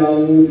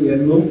സങ്കല്പിക്കാവൂ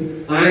എന്നും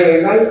ആ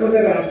ഏകാത്മക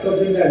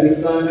രാഷ്ട്രത്തിന്റെ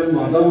അടിസ്ഥാനം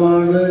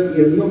മതമാണ്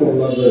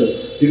എന്നുമുള്ളത്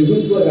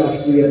ഹിന്ദുത്വ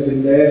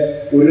രാഷ്ട്രീയത്തിന്റെ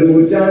ഒരു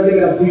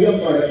നൂറ്റാണ്ടിലധികം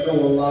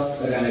പഴക്കമുള്ള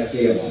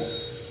ഒരാശയമാണ്.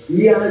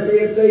 ഈ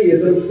ആശയത്തെ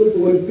എതിർത്ത്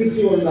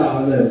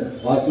തോൽപ്പിച്ചുകൊണ്ടാണ്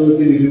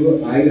വാസ്തവത്തിൽ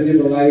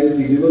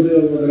 1920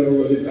 മുതലുള്ള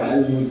ഒരു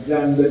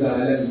നൂറ്റാണ്ട്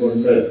കാലം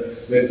കൊണ്ട്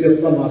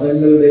വ്യത്യസ്ത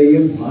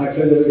മതങ്ങളുടെയും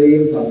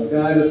ഭാഷകളുടെയും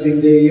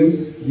സംസ്കാരത്തിന്റെയും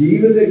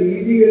ജീവിത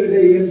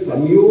രീതികളുടെയും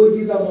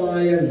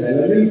സംയോജിതമായ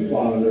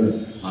നിലനിൽപ്പാണ്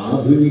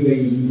ആധുനിക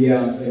ഇന്ത്യ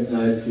എന്ന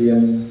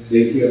ആശയം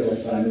ദേശീയ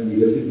പ്രസ്ഥാനം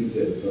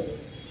വികസിപ്പിച്ചെടുത്തത്.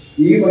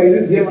 ഈ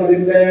വൈരുദ്ധ്യം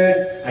അതിന്റെ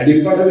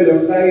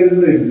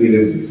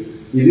അടിപ്പടവിലുണ്ടായിരുന്നുവെങ്കിലും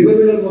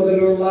 20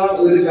 മുതലുള്ള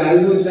ഒരു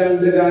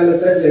നൂറ്റാണ്ട്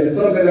കാലത്തെ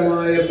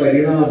ചരിത്രപരമായ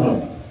പരിണാമം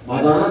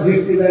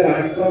മതാധിഷ്ഠിത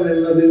രാഷ്ട്രം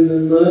എന്നതിൽ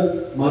നിന്ന്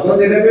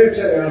മതനിരപേക്ഷ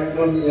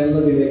രാഷ്ട്രം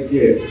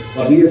എന്നതിലേക്ക്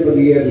പതിയെ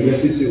പതിയെ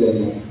വികസിച്ചു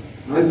വന്നു.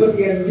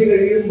 45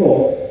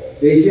 കഴിയുമ്പോൾ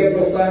ദേശീയ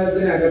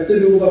പ്രസ്ഥാനത്തിനകത്ത്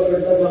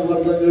രൂപപ്പെട്ട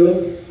സമ്മർദ്ദങ്ങളും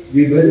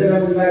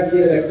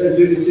വിഭജനമുണ്ടാക്കിയ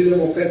രക്തചൊരിച്ചിലും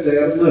ഒക്കെ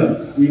ചേർന്ന്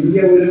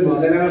ഇന്ത്യ ഒരു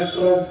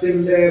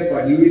മതരാഷ്ട്രത്തിന്റെ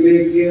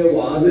പടിയിലേക്ക്,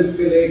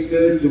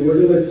 വാതിൽക്കലേക്ക്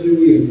ചുവടുവച്ചു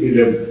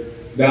എങ്കിലും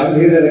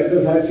ഗാന്ധിയുടെ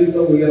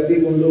രക്തസാക്ഷിത്വം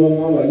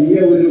ഉയർത്തിക്കൊണ്ടുവന്ന വലിയ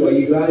ഒരു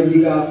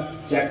വൈകാരിക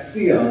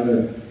ശക്തിയാണ്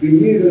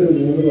പിന്നീട് ഒരു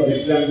 3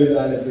 പതിറ്റാണ്ട്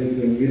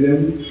കാലത്തേക്കെങ്കിലും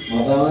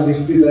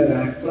മതാധിഷ്ഠിത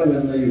രാഷ്ട്രം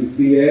എന്ന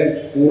യുക്തിയെ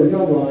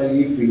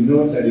പൂർണ്ണമായി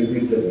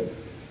പിന്നോട്ടടിപ്പിച്ചത്.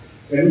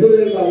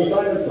 80കളുടെ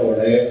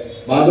അവസാനത്തോടെ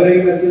ബാബറി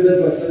മസ്ജിദ്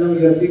പ്രശ്നം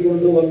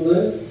ഉയർത്തിക്കൊണ്ടുവന്ന്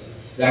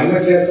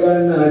രാമക്ഷേത്രം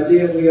എന്ന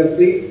ആശയം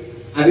ഉയർത്തി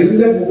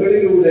അതിന്റെ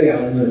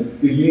മുകളിലൂടെയാണ്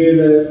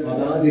പിന്നീട്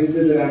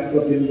മതാധിഷ്ഠിത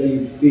രാഷ്ട്രത്തിന്റെ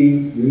യുക്തി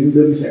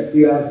വീണ്ടും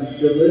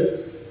ശക്തിയാർജിച്ചത്.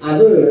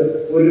 അത്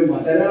ഒരു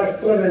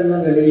മതരാഷ്ട്രം എന്ന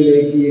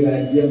നിലയിലേക്ക് ഈ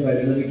രാജ്യം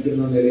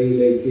പരിണമിക്കുന്ന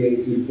നിലയിലേക്ക്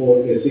ഇപ്പോൾ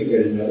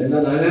എത്തിക്കഴിഞ്ഞു. അതിന്റെ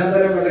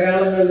നാനാതരം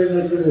അടയാളങ്ങൾ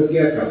നിങ്ങൾക്ക്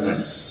നോക്കിയാൽ കാണാം.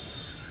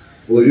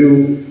 ഒരു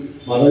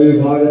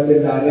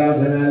മതവിഭാഗത്തിന്റെ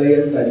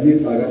ആരാധനാലയം തല്ലി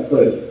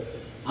തകർത്ത്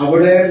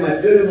അവിടെ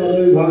മറ്റൊരു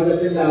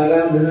മതവിഭാഗത്തിന്റെ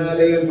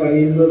ആരാധനാലയം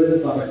പണിയുന്നതിന്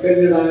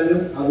തറക്കല്ലിടാനും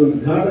അത്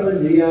ഉദ്ഘാടനം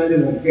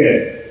ചെയ്യാനും ഒക്കെ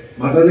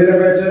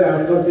മതനിരപേക്ഷ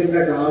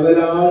രാഷ്ട്രത്തിന്റെ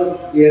കാവലാൾ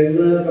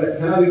എന്ന്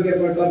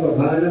പ്രഖ്യാപിക്കപ്പെട്ട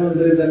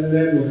പ്രധാനമന്ത്രി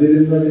തന്നെ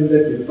മുതിരുന്നതിന്റെ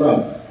ചിത്രം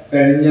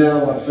കഴിഞ്ഞ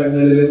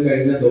വർഷങ്ങളിലും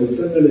കഴിഞ്ഞ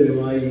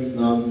ദിവസങ്ങളിലുമായി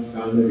നാം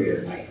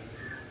കാണുകയുണ്ടായി.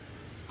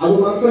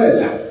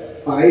 അതുമാത്രമല്ല,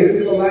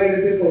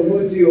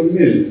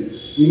 1991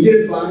 ഇന്ത്യൻ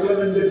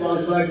പാർലമെന്റ്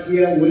പാസാക്കിയ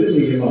ഒരു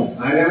നിയമം,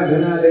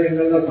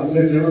 ആരാധനാലയങ്ങളുടെ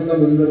സംരക്ഷണത്തെ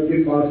മുൻനിർത്തി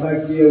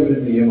പാസാക്കിയ ഒരു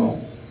നിയമം,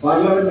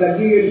 പാർലമെന്റ്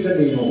അംഗീകരിച്ച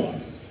നിയമമാണ്.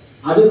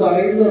 അത്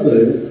പറയുന്നത്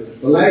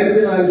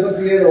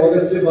 1947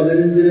 ഓഗസ്റ്റ്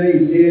 15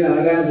 ഇന്ത്യയിൽ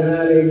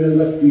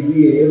ആരാധനാലയങ്ങളുടെ സ്ഥിതി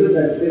ഏത്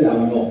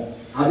തരത്തിലാണോ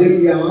അതിൽ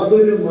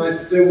യാതൊരു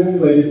മാറ്റവും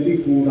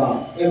വരുത്തിക്കൂടാ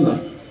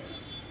എന്നാണ്.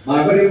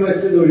 ബാബറി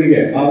മസ്ജിദ് ഒഴികെ,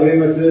 ബാബറി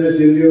മസ്ജിദിനെ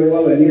ചൊല്ലിയുള്ള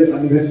വലിയ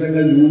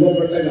സംഘർഷങ്ങൾ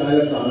രൂപപ്പെട്ട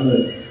കാലത്താണ്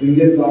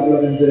ഇന്ത്യൻ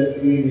പാർലമെന്റ്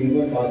ഈ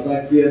നിയമം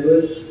പാസാക്കിയത്.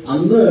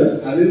 അന്ന്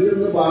അതിൽ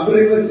നിന്ന്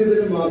ബാബറി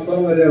മസ്ജിദിന്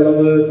മാത്രം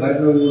ഒരളവ്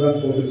ഭരണകൂടം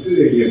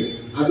കൊടുക്കുകയും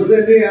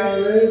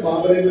അതുതന്നെയാണ്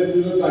ബാബറി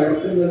മസ്ജിദ്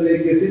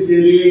തകർക്കുന്നതിലേക്ക്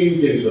എത്തിച്ചേരുകയും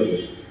ചെയ്തത്.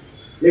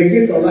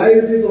 എങ്കിൽ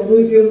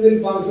 1991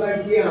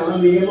 പാസാക്കിയ ആ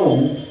നിയമം,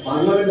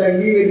 പാർലമെന്റ്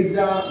അംഗീകരിച്ച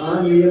ആ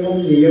നിയമം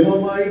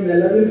നിയമമായി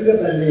നിലനിൽക്കുക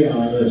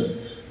തന്നെയാണ്.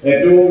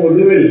 ഏറ്റവും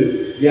ഒടുവിൽ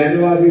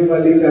ജ്ഞാനവാദി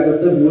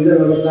പള്ളിക്കകത്ത് പൂജ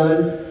നടത്താൻ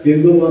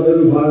ഹിന്ദു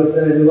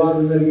മതവിഭാഗത്തിന്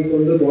അനുവാദം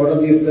നൽകിക്കൊണ്ട്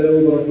കോടതി ഉത്തരവ്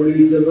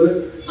പുറപ്പെടുവിച്ചത്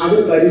അത്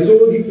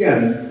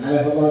പരിശോധിക്കാൻ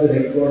അലഹബാദ്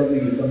ഹൈക്കോടതി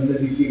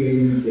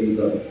വിസമ്മതിക്കുകയും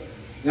ചെയ്തത്.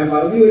 ഞാൻ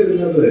പറഞ്ഞു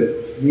വരുന്നത്,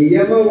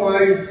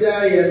 നിയമവാഴ്ച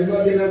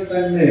എന്നതിനെ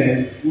തന്നെ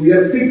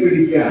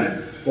ഉയർത്തിപ്പിടിക്കാൻ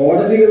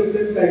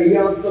കോടതികൾക്കും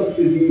കഴിയാത്ത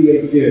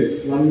സ്ഥിതിയിലേക്ക്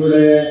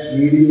നമ്മുടെ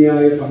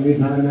നീതിന്യായ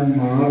സംവിധാനം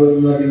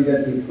മാറുന്നതിന്റെ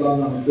ചിത്രം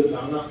നമുക്ക്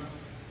കാണാം.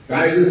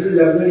 ഫാഷിസ്റ്റ്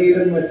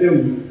ജർമ്മനിയിലും മറ്റും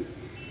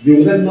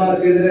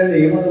ജൂതന്മാർക്കെതിരെ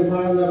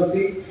നിയമനിർമ്മാണം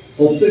നടത്തി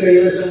സ്വത്ത്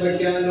കൈവശം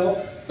വയ്ക്കാനോ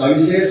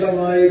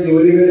സവിശേഷമായ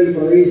ജോലികളിൽ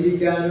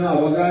പ്രവേശിക്കാനോ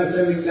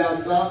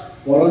അവകാശമില്ലാത്ത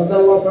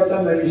പുറന്തള്ളപ്പെട്ട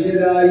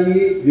മനുഷ്യരായി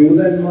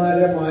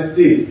ജൂതന്മാരെ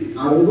മാറ്റി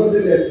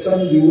 60 ലക്ഷം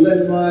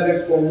ജൂതന്മാരെ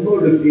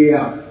കൊന്നൊടുക്കിയ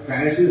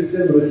ഫാഷിസ്റ്റ്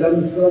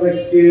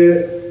നൃശംസതയ്ക്ക്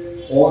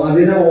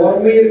അതിനെ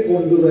ഓർമ്മയിൽ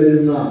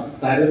കൊണ്ടുവരുന്ന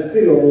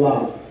തരത്തിലുള്ള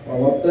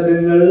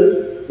പ്രവർത്തനങ്ങൾ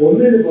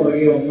ഒന്നിനു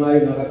പുറകെ ഒന്നായി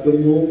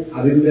നടക്കുന്നു.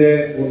 അതിന്റെ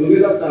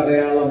ഒടുവിലത്തെ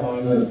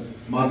അടയാളമാണ്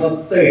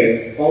മതത്തെ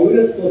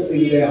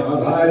പൗരത്വത്തിന്റെ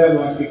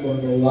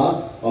ആധാരമാക്കിക്കൊണ്ടുള്ള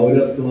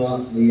പൗരത്വ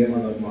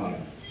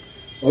നിയമനിർമ്മാണം.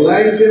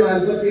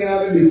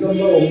 946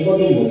 ഡിസംബർ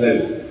 9 മുതൽ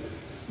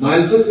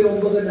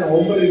 49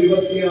 നവംബർ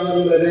 26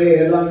 വരെ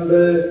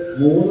ഏതാണ്ട്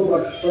 3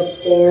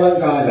 വർഷത്തോളം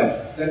കാലം,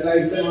 2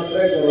 ആഴ്ച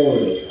മാത്രമേ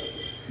കുറവുള്ളൂ,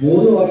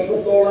 3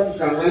 വർഷത്തോളം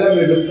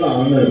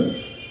കാലമെടുത്താണ്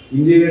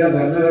ഇന്ത്യയുടെ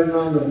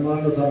ഭരണഘടനാ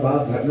നിർമ്മാണ സഭ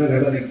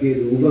ഭരണഘടനയ്ക്ക്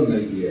രൂപം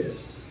നൽകിയത്.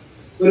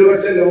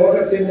 ഒരുപക്ഷെ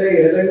ലോകത്തിന്റെ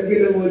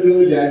ഏതെങ്കിലും ഒരു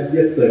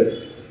രാജ്യത്ത്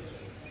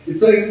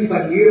ഇത്രയും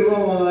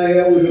സങ്കീർണമായ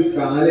ഒരു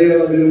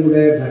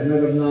കാലയളവിലൂടെ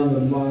ഭരണഘടനാ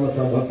നിർമ്മാണ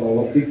സഭ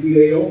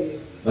പ്രവർത്തിക്കുകയോ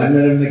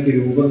ഭരണഘടനയ്ക്ക്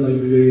രൂപം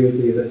നൽകുകയോ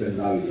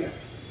ചെയ്തിട്ടുണ്ടാവില്ല.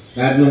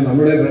 കാരണം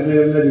നമ്മുടെ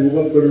ഭരണഘടന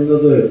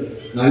രൂപപ്പെടുന്നത്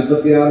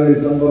 46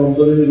 ഡിസംബർ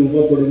 9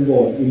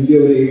 രൂപപ്പെടുമ്പോൾ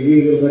ഇന്ത്യ ഒരു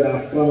ഏകീകൃത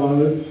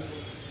രാഷ്ട്രമാണ്.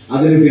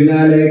 അതിന്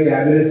പിന്നാലെ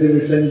ക്യാബിനറ്റ്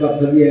മിഷൻ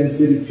പദ്ധതി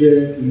അനുസരിച്ച്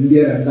ഇന്ത്യ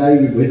 2ആയി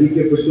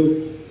വിഭജിക്കപ്പെട്ടു.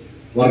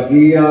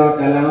 വർഗീയ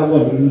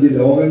കലാപം, ഇന്ത്യ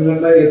ലോകം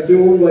കണ്ട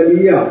ഏറ്റവും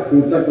വലിയ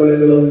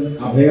കൂട്ടക്കൊലകളും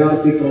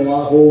അഭയാർത്ഥി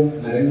പ്രവാഹവും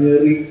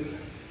അരങ്ങേറി.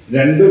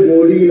 2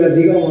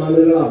 കോടിയിലധികം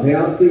ആളുകൾ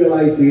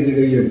അഭയാർത്ഥികളായി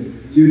തീരുകയും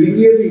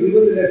ചുരുങ്ങിയത്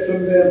 20 ലക്ഷം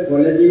പേർ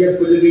കൊല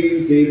ചെയ്യപ്പെടുകയും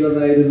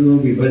ചെയ്തതായിരുന്നു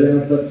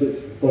വിഭജനത്തെ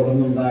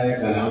തുടർന്നുണ്ടായ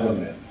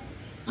കലാപങ്ങൾ.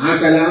 ആ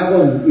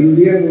കലാപം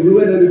ഇന്ത്യ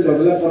മുഴുവൻ ഒരു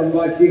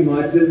ചുടലപ്പറമ്പാക്കി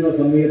മാറ്റുന്ന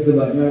സമയത്ത്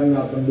ഭരണഘടനാ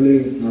അസംബ്ലി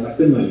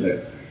നടക്കുന്നുണ്ട്.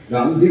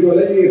 ഗാന്ധി കൊല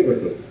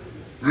ചെയ്യപ്പെട്ടു.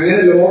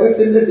 അങ്ങനെ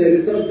ലോകത്തിന്റെ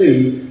ചരിത്രത്തിൽ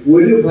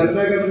ഒരു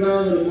ഭരണഘടനാ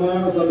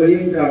നിർമ്മാണ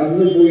സഭയും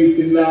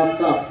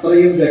കടന്നുപോയിട്ടില്ലാത്ത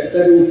അത്രയും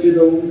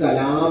രക്തരൂക്ഷിതവും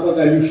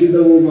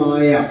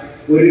കലാപകലുഷിതവുമായ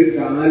ഒരു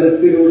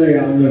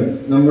കാലത്തിലൂടെയാണ്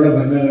നമ്മുടെ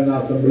ഭരണഘടനാ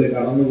അസംബ്ലി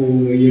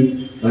കടന്നുപോവുകയും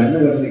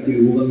ഭരണഘടനയ്ക്ക്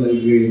രൂപം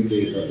നൽകുകയും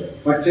ചെയ്തത്.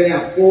 പക്ഷേ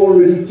അപ്പോൾ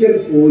ഒരിക്കൽ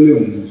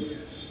പോലും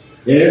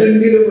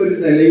ഏതെങ്കിലും ഒരു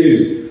നിലയിൽ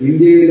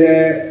ഇന്ത്യയിലെ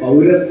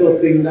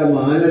പൗരത്വത്തിന്റെ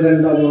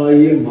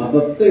മാനദണ്ഡമായി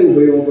മതത്തെ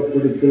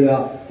ഉപയോഗപ്പെടുത്തുക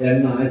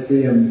എന്ന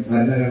ആശയം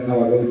ഭരണഘടന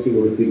വകവെച്ചു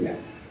കൊടുത്തില്ല.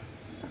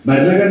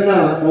 ഭരണഘടന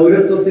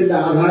പൗരത്വത്തിന്റെ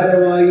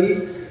ആധാരമായി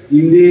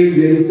ഇന്ത്യയിൽ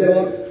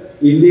ജനിച്ചവർ,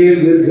 ഇന്ത്യയിൽ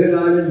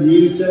ദീർഘകാലം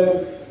ജീവിച്ചവർ,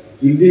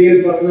 ഇന്ത്യയിൽ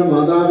പറഞ്ഞ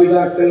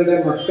മാതാപിതാക്കളുടെ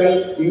മക്കൾ,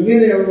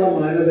 ഇങ്ങനെയുള്ള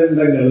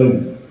മാനദണ്ഡങ്ങളും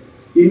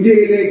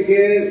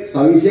ഇന്ത്യയിലേക്ക്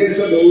സവിശേഷ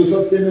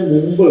ദിവസത്തിന്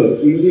മുമ്പ്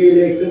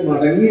ഇന്ത്യയിലേക്ക്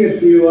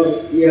മടങ്ങിയെത്തിയവർ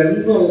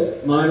എന്ന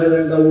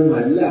മാനദണ്ഡവും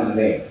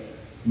അല്ലാതെ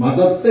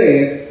മതത്തെ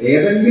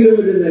ഏതെങ്കിലും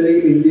ഒരു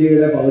നിലയിൽ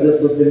ഇന്ത്യയുടെ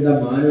പൗരത്വത്തിന്റെ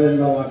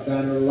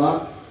മാനദണ്ഡമാക്കാനുള്ള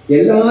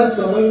എല്ലാ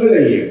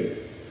ശ്രമങ്ങളെയും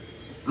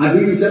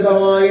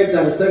അതിവിശദമായ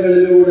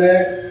ചർച്ചകളിലൂടെ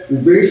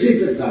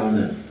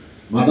ഉപേക്ഷിച്ചിട്ടാണ്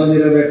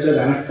മതനിരപേക്ഷ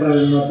രാഷ്ട്രം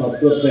എന്ന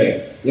തത്വത്തെ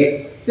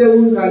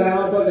ഏറ്റവും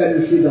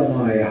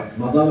കലാപകലുഷിതമായ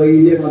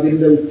മതവൈര്യം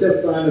അതിന്റെ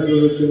ഉച്ചസ്ഥാനത്ത്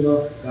നിൽക്കുന്ന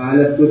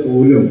കാലത്ത്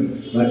പോലും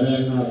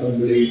ഭരണഘടനാ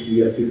അസംബ്ലി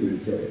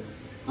ഉയർത്തിപ്പിടിച്ചത്.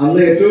 അന്ന്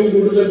ഏറ്റവും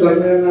കൂടുതൽ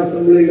ഭരണഘടനാ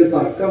അസംബ്ലിയിൽ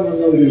തർക്കം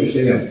വന്ന ഒരു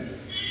വിഷയം,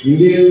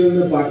 ഇന്ത്യയിൽ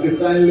നിന്ന്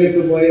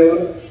പാകിസ്ഥാനിലേക്ക് പോയവർ,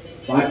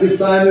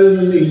 പാകിസ്ഥാനിൽ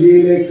നിന്ന്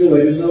ഇന്ത്യയിലേക്ക്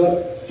വരുന്നവർ,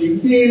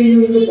 ഇന്ത്യയിൽ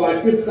നിന്ന്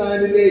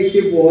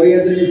പാകിസ്ഥാനിലേക്ക്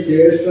പോയതിന്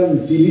ശേഷം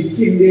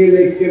തിരിച്ച്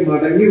ഇന്ത്യയിലേക്ക്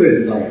മടങ്ങി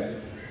വരുന്നവർ,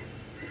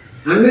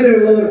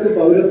 അങ്ങനെയുള്ളവർക്ക്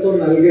പൗരത്വം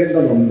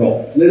നൽകേണ്ടതുണ്ടോ?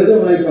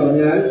 ലളിതമായി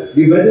പറഞ്ഞാൽ,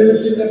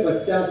 വിഭജനത്തിന്റെ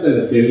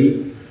പശ്ചാത്തലത്തിൽ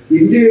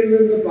ഇന്ത്യയിൽ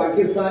നിന്ന്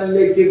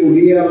പാകിസ്ഥാനിലേക്ക്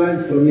കുടിയേറാൻ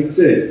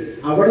ശ്രമിച്ച്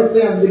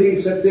അവിടുത്തെ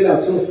അന്തരീക്ഷത്തിൽ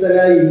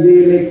അസ്വസ്ഥരായി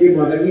ഇന്ത്യയിലേക്ക്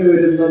മടങ്ങി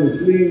വരുന്ന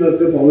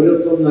മുസ്ലിങ്ങൾക്ക്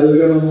പൗരത്വം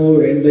നൽകണമോ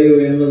വേണ്ടയോ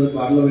എന്നത്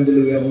പാർലമെന്റിൽ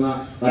ഉയർന്ന,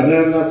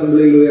 ഭരണഘടനാ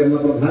അസംബ്ലിയിൽ ഉയർന്ന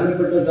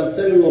പ്രധാനപ്പെട്ട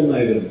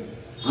ചർച്ചകളിലൊന്നായിരുന്നു.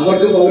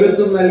 അവർക്ക്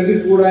പൗരത്വം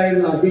നൽകിക്കൂടാ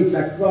എന്ന്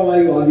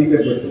അതിശക്തമായി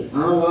വാദിക്കപ്പെട്ടു.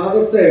 ആ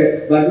വാദത്തെ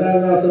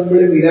ഭരണഘടനാ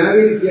അസംബ്ലി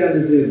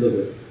നിരാകരിക്കുകയാണ്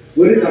ചെയ്തത്.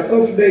 ഒരു കട്ട്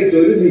ഓഫ് ഡേറ്റ്,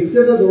 ഒരു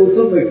നിശ്ചിത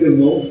ദിവസം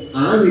വെക്കുന്നു.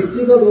 ആ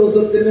നിശ്ചിത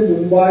ദിവസത്തിന്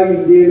മുമ്പായി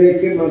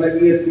ഇന്ത്യയിലേക്ക്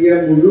മടങ്ങിയെത്തിയ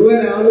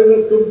മുഴുവൻ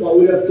ആളുകൾക്കും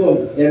പൗരത്വം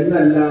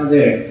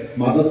എന്നല്ലാതെ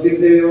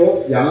മതത്തിന്റെയോ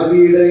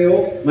ജാതിയുടെയോ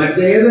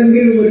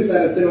മറ്റേതെങ്കിലും ഒരു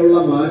തരത്തിലുള്ള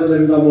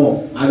മാനദണ്ഡമോ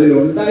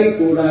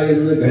അതിലുണ്ടായിക്കൂടാ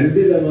എന്ന്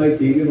ഖണ്ഡിതമായി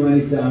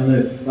തീരുമാനിച്ചാണ്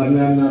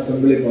ഭരണഘടനാ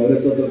അസംബ്ലി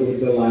പൗരത്വത്തെ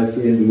കുറിച്ചുള്ള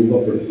ആശയം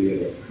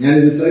രൂപപ്പെടുത്തിയത്. ഞാൻ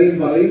ഇത്രയും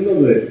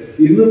പറയുന്നത്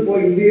ഇന്നിപ്പോ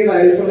ഇന്ത്യയുടെ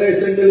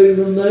അയൽപ്രദേശങ്ങളിൽ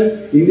നിന്ന്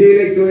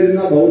ഇന്ത്യയിലേക്ക്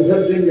വരുന്ന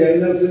ബൗദ്ധർക്കും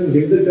ജൈനർക്കും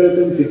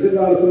ഹിന്ദുക്കൾക്കും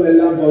സിഖുകാർക്കും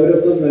എല്ലാം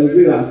പൗരത്വം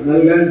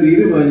നൽകാൻ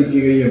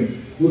തീരുമാനിക്കുകയും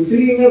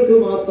മുസ്ലിങ്ങൾക്ക്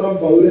മാത്രം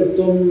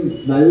പൗരത്വം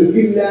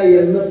നൽകില്ല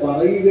എന്ന്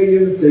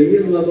പറയുകയും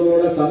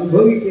ചെയ്യുന്നതോടെ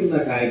സംഭവിക്കുന്ന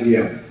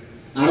കാര്യം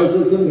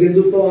RSSും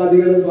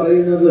ഹിന്ദുത്വവാദികളും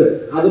പറയുന്നത്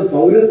അത്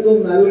പൗരത്വം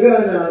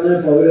നൽകാനാണ്,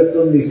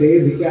 പൗരത്വം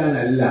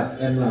നിഷേധിക്കാനല്ല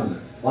എന്നാണ്.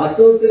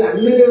 വാസ്തവത്തിൽ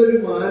അങ്ങനെ ഒരു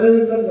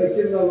മാനദണ്ഡം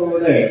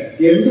വയ്ക്കുന്നതോടെ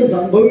എന്ത്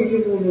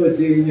സംഭവിക്കുന്നു എന്ന്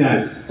വെച്ച് കഴിഞ്ഞാൽ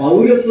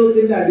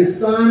പൗരത്വത്തിന്റെ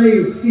അടിസ്ഥാന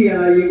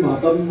യുക്തിയായി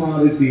മതം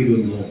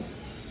മാറിത്തീരുന്നു.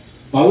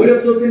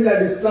 പൗരത്വത്തിന്റെ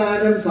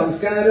അടിസ്ഥാനം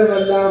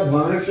സംസ്കാരമല്ല,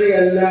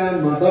 ഭാഷയല്ല,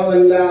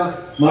 മതമല്ല,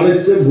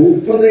 മറിച്ച്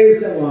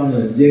ഭൂപ്രദേശമാണ്,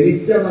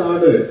 ജനിച്ച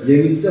നാട്,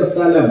 ജനിച്ച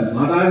സ്ഥലം,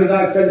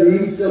 മാതാപിതാക്കൾ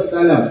ജീവിച്ച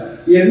സ്ഥലം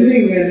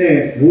എന്നിങ്ങനെ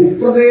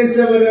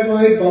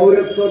ഭൂപ്രദേശപരമായി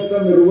പൗരത്വത്തെ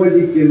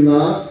നിർവചിക്കുന്ന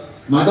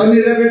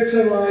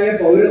മതനിരപേക്ഷമായ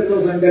പൗരത്വ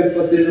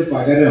സങ്കല്പത്തിന്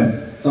പകരം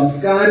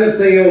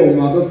സംസ്കാരത്തെയോ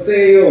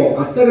മതത്തെയോ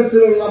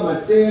അത്തരത്തിലുള്ള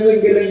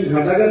മറ്റേതെങ്കിലും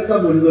ഘടകത്തെ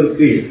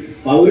മുൻനിർത്തി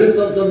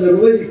പൗരത്വത്തെ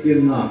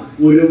നിർവചിക്കുന്ന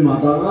ഒരു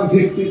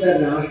മതാധിഷ്ഠിത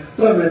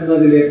രാഷ്ട്രം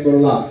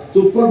എന്നതിലേക്കുള്ള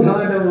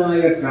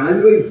സുപ്രധാനമായ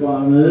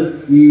കാൽവയ്പാണ്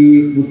ഈ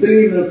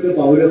മുസ്ലിങ്ങൾക്ക്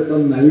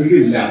പൗരത്വം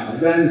നൽകില്ല.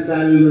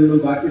 അഫ്ഗാനിസ്ഥാനിൽ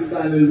നിന്നും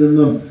പാകിസ്ഥാനിൽ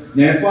നിന്നും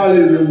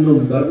നേപ്പാളിൽ നിന്നും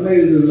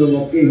ബർമയിൽ നിന്നും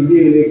ഒക്കെ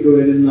ഇന്ത്യയിലേക്ക്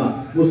വരുന്ന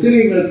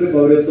മുസ്ലിങ്ങൾക്ക്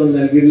പൗരത്വം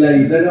നൽകില്ല,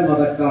 ഇതര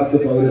മതക്കാർക്ക്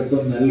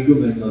പൗരത്വം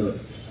നൽകുമെന്നത്.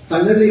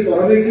 സംഗതി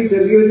പുറമേക്ക്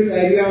ചെറിയൊരു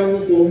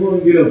കാര്യമാണെന്ന്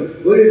തോന്നുമെങ്കിലും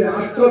ഒരു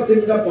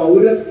രാഷ്ട്രത്തിന്റെ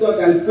പൗരത്വ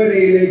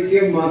കൽപ്പനയിലേക്ക്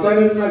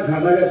മതമെന്ന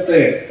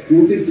ഘടകത്തെ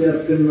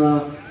കൂട്ടിച്ചേർക്കുന്ന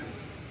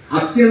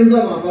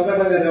അത്യന്തം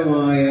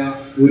അപകടകരമായ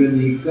ഒരു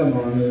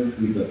നീക്കമാണ്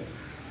ഇത്.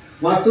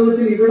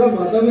 വാസ്തവത്തിൽ ഇവിടെ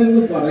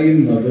മതമെന്ന്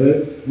പറയുന്നത്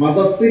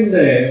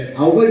മതത്തിന്റെ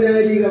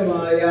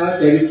ഔപചാരികമായ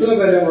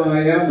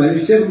ചരിത്രപരമായ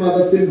മനുഷ്യർ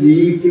മതത്തിൽ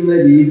ജീവിക്കുന്ന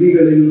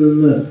രീതികളിൽ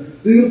നിന്ന്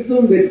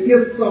തീർത്തും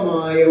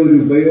വ്യത്യസ്തമായ ഒരു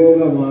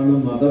ഉപയോഗമാണ്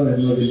മതം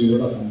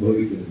എന്നതിലൂടെ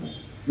സംഭവിക്കുന്നത്.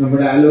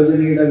 നമ്മുടെ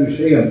ആലോചനയുടെ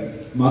വിഷയം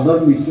മതം,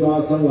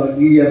 വിശ്വാസം,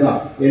 വർഗീയത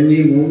എന്നീ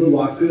 3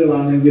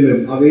 വാക്കുകളാണെങ്കിലും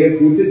അവയെ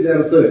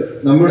കൂട്ടിച്ചേർത്ത്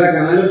നമ്മുടെ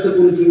കാലത്തെ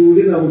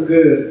കുറിച്ചുകൂടി നമുക്ക്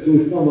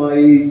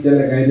സൂക്ഷ്മമായി ചില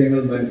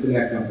കാര്യങ്ങൾ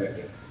മനസ്സിലാക്കാൻ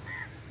പറ്റും.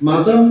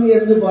 മതം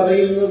എന്ന്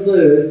പറയുന്നത്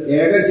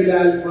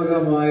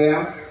ഏകശിലാത്മകമായ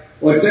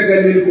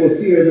ഒറ്റക്കല്ലിൽ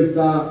കൊത്തിയെടുത്ത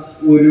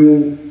ഒരു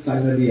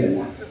സംഗതിയല്ല.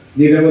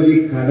 നിരവധി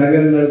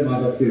ഘടകങ്ങൾ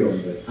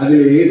മതത്തിലുണ്ട്. അതിൽ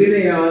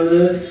ഏതിനെയാണ്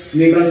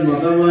നിങ്ങൾ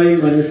മതമായി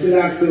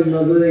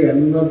മനസ്സിലാക്കുന്നത്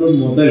എന്നത്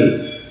മുതൽ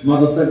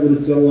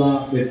മതത്തെക്കുറിച്ചുള്ള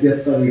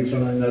വ്യത്യസ്ത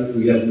വീക്ഷണങ്ങൾ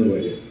ഉയർന്നു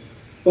വരും.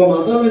 ഇപ്പൊ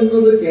മതം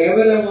എന്നത്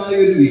കേവലമായ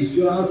ഒരു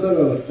വിശ്വാസ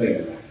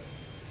വ്യവസ്ഥയല്ല.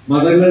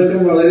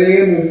 മതങ്ങൾക്കും വളരെ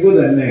മുമ്പ്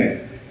തന്നെ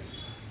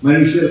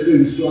മനുഷ്യർക്ക്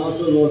വിശ്വാസ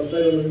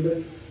വ്യവസ്ഥകളുണ്ട്.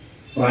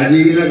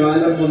 പ്രാചീന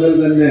കാലം മുതൽ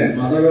തന്നെ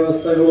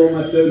മതവ്യവസ്ഥകളോ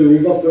മറ്റോ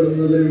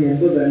രൂപപ്പെടുന്നതിന്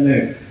മുമ്പ് തന്നെ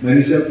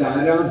മനുഷ്യർക്ക്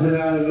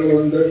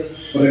ആരാധനകളുണ്ട്.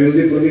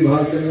 പ്രകൃതി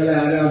പ്രതിഭാസങ്ങളെ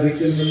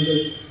ആരാധിക്കുന്നുണ്ട്,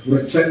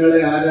 വൃക്ഷങ്ങളെ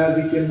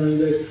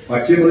ആരാധിക്കുന്നുണ്ട്,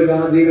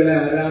 പക്ഷിമൃഗാദികളെ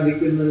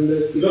ആരാധിക്കുന്നുണ്ട്.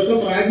 ഇതൊക്കെ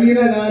പ്രാചീന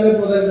കാലം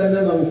മുതൽ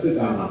തന്നെ നമുക്ക്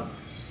കാണാം.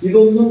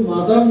 ഇതൊന്നും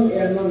മതം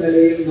എന്ന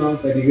നിലയിൽ നാം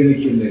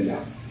പരിഗണിക്കുന്നില്ല.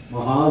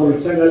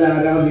 മഹാവൃക്ഷങ്ങളെ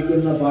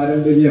ആരാധിക്കുന്ന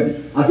പാരമ്പര്യം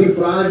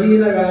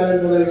അതിപ്രാചീന കാലം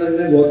മുതൽ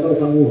തന്നെ ഗോത്ര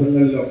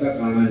സമൂഹങ്ങളിലൊക്കെ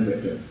കാണാൻ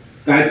പറ്റും.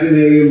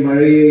 കാറ്റിനെയും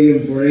മഴയെയും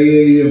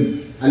പുഴയെയും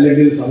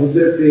അല്ലെങ്കിൽ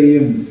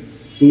സമുദ്രത്തെയും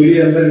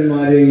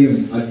സൂര്യചന്ദ്രന്മാരെയും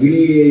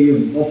അഗ്നിയെയും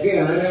ഒക്കെ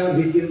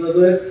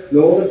ആരാധിക്കുന്നത്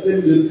ലോകത്തിൽ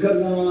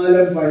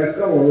ദീർഘകാലം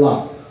പഴക്കമുള്ള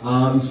ആ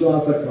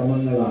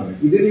വിശ്വാസക്രമങ്ങളാണ്.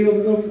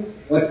 ഇതിനെയൊന്നും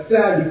ഒറ്റ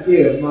അടിക്ക്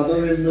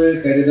മതമെന്ന്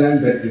കരുതാൻ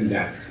പറ്റില്ല.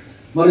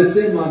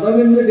 മറിച്ച്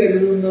മതമെന്ന്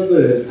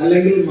കരുതുന്നത്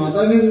അല്ലെങ്കിൽ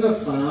മതമെന്ന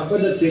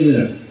സ്ഥാപനത്തിന്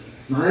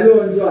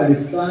 4-5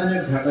 അടിസ്ഥാന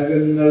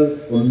ഘടകങ്ങൾ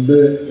ഉണ്ട്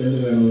എന്ന്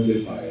വേണമെങ്കിൽ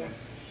പറയാം.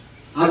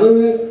 അത്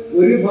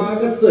ഒരു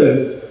ഭാഗത്ത്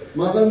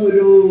മതം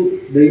ഒരു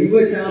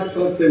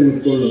ദൈവശാസ്ത്രത്തെ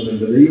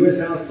ഉൾക്കൊള്ളുന്നുണ്ട്.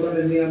 ദൈവശാസ്ത്രം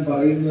എന്ന് ഞാൻ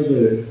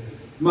പറയുന്നത്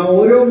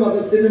ഓരോ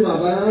മതത്തിനും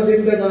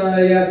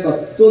അതാതിൻ്റെതായ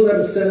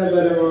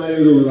തത്വദർശനപരമായ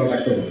ഒരു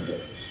ഉള്ളടക്കമുണ്ട്.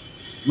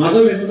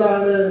 മതം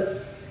എന്താണ്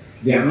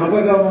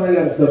വ്യാപകമായ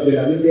അർത്ഥത്തിൽ,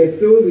 അതിന്റെ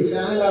ഏറ്റവും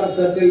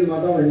വിശാലാർത്ഥത്തിൽ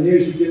മതം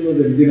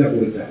അന്വേഷിക്കുന്നത് എന്തിനെ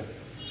കുറിച്ചാണ്?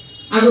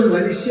 അത്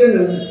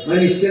മനുഷ്യനും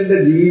മനുഷ്യന്റെ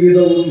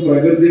ജീവിതവും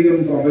പ്രകൃതിയും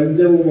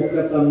പ്രപഞ്ചവും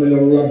ഒക്കെ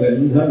തമ്മിലുള്ള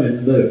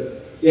ബന്ധമെന്ത്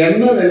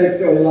എന്ന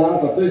നിലയ്ക്കുള്ള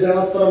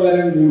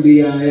തത്വശാസ്ത്രപരം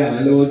കൂടിയായ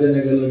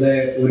ആലോചനകളുടെ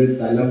ഒരു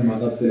തലം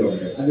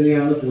മതത്തിലുണ്ട്.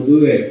 അതിനെയാണ്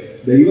പൊതുവെ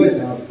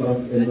ദൈവശാസ്ത്രം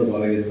എന്ന്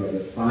പറയുന്നത്.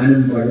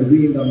 താനും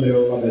പ്രകൃതിയും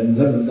തമ്മിലുള്ള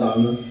ബന്ധം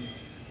എന്താണ്,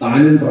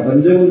 താനും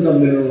പ്രപഞ്ചവും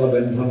തമ്മിലുള്ള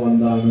ബന്ധം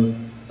എന്താണ്,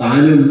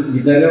 താനും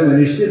ഇതര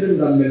മനുഷ്യരും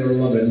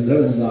തമ്മിലുള്ള ബന്ധം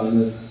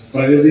എന്താണ്,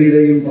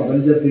 പ്രകൃതിയുടെയും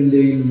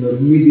പ്രപഞ്ചത്തിന്റെയും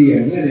നിർമ്മിതി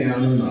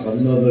എങ്ങനെയാണ്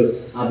നടന്നത്,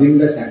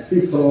 അതിന്റെ ശക്തി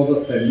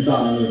സ്രോതസ്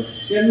എന്താണ്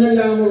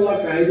എന്നെല്ലാമുള്ള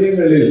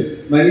കാര്യങ്ങളിൽ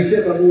മനുഷ്യ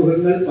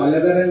സമൂഹങ്ങൾ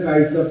പലതരം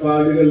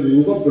കാഴ്ചപ്പാടുകൾ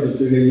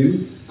രൂപപ്പെടുത്തുകയും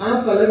ആ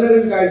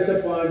പലതരം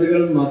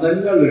കാഴ്ചപ്പാടുകൾ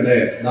മതങ്ങളുടെ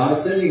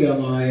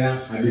ദാർശനികമായ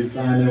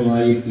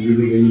അടിസ്ഥാനമായി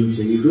തീരുകയും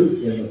ചെയ്തു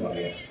എന്ന്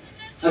പറയാം.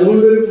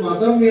 അതുകൊണ്ടൊരു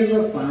മതം എന്ന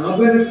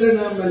സ്ഥാപനത്തെ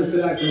നാം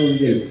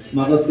മനസ്സിലാക്കണമെങ്കിൽ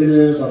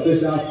മതത്തിന്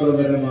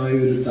തത്വശാസ്ത്രപരമായ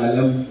ഒരു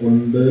തലം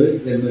ഉണ്ട്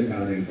എന്ന്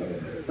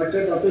കാണേണ്ടതുണ്ട്. പക്ഷെ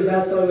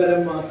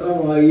തത്വശാസ്ത്രപരം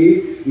മാത്രമായി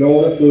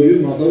ലോകത്തൊരു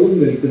മതവും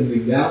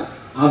നിൽക്കുന്നില്ല.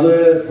 അത്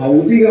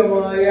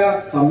ഭൗതികമായ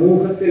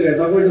സമൂഹത്തിൽ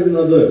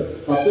ഇടപെടുന്നത്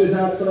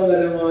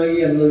തത്വശാസ്ത്രപരമായി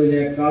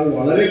എന്നതിനേക്കാൾ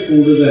വളരെ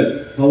കൂടുതൽ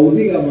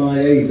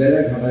ഭൗതികമായ ഇതര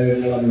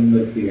ഘടകങ്ങളെ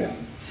മുൻനിർത്തിയാണ്.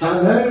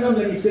 സാധാരണ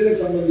മനുഷ്യരെ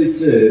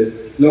സംബന്ധിച്ച്,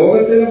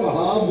 ലോകത്തിലെ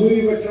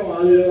മഹാഭൂരിപക്ഷം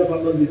ആളുകളെ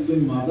സംബന്ധിച്ചും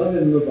മതം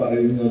എന്ന്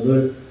പറയുന്നത്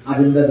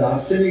അതിന്റെ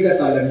ദാർശനിക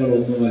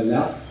തലങ്ങളൊന്നുമല്ല,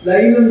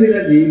 ദൈനംദിന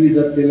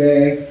ജീവിതത്തിലെ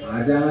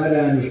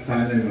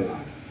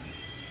ആചാരാനുഷ്ഠാനങ്ങളാണ്.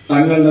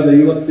 തങ്ങളുടെ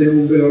ദൈവത്തിന്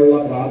മുമ്പിലുള്ള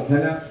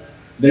പ്രാർത്ഥന,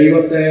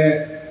 ദൈവത്തെ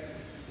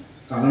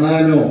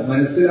കാണാനോ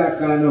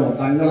മനസ്സിലാക്കാനോ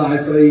തങ്ങൾ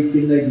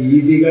ആശ്രയിക്കുന്ന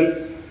രീതികൾ,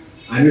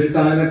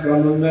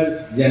 അനുഷ്ഠാനക്രമങ്ങൾ,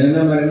 ജനന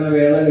മരണ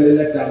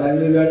വേളകളിലെ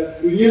ചടങ്ങുകൾ,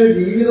 ഇങ്ങനെ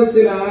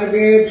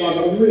ജീവിതത്തിലാകെ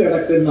പടർന്നു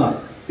കിടക്കുന്ന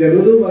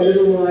ചെറുതും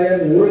വലുതുമായ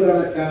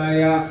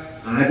നൂറുകണക്കായ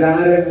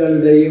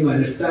ആചാരങ്ങളുടെയും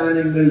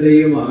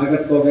അനുഷ്ഠാനങ്ങളുടെയും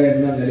ആകത്തുക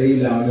എന്ന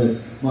നിലയിലാണ്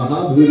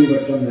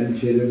മഹാഭൂരിപക്ഷം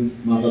മനുഷ്യരും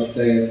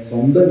മതത്തെ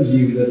സ്വന്തം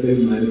ജീവിതത്തിൽ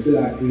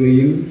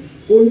മനസ്സിലാക്കുകയും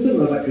കൊണ്ടു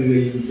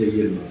നടക്കുകയും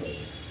ചെയ്യുന്നത്.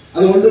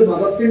 അതുകൊണ്ട്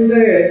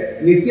മതത്തിന്റെ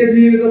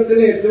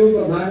നിത്യജീവിതത്തിലെ ഏറ്റവും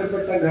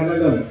പ്രധാനപ്പെട്ട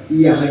ഘടകം ഈ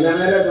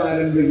ആചാര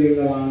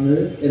പാരമ്പര്യങ്ങളാണ്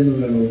എന്ന്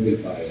വേണമെങ്കിൽ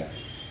പറയാം.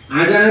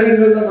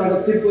 ആചാരങ്ങളുടെ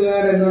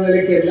നടത്തിപ്പുകാർ എന്ന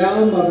നിലയ്ക്ക് എല്ലാ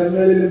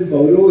മതങ്ങളിലും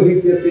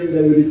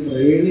പൗരോഹിത്യത്തിന്റെ ഒരു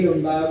ശ്രേണി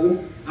ഉണ്ടാകും.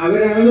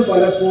 അവരാണ്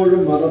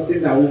പലപ്പോഴും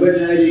മതത്തിന്റെ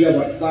ഔപചാരിക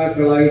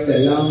വക്താക്കളായിട്ട്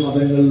എല്ലാ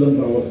മതങ്ങളിലും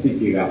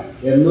പ്രവർത്തിക്കുക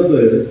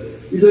എന്നത്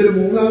ഇതൊരു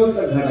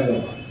മൂന്നാമത്തെ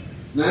ഘടകമാണ്.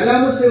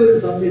 നാലാമത്തെ ഒരു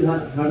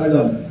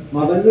ഘടകം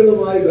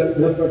മതങ്ങളുമായി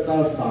ബന്ധപ്പെട്ട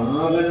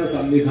സ്ഥാപന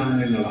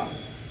സംവിധാനങ്ങളാണ്.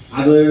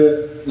 അത്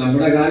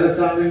നമ്മുടെ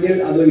കാലത്താണെങ്കിൽ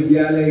അത്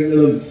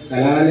വിദ്യാലയങ്ങളും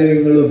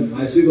കലാലയങ്ങളും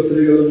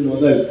ആശുപത്രികളും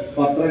മുതൽ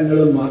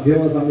പത്രങ്ങളും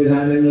മാധ്യമ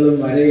സംവിധാനങ്ങളും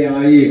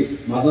വരെയായി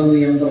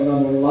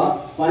മതനിയന്ത്രണമുള്ള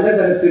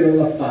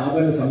പലതരത്തിലുള്ള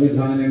സ്ഥാപന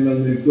സംവിധാനങ്ങൾ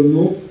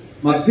നിൽക്കുന്നു.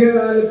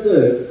 മധ്യകാലത്ത്,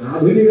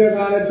 ആധുനിക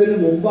കാലത്തിന്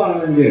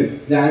മുമ്പാണെങ്കിൽ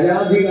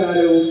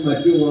രാജാധികാരവും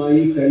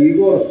മറ്റുമായി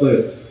കൈകോർത്ത്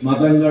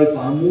മതങ്ങൾ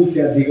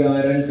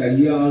സാമൂഹ്യാധികാരം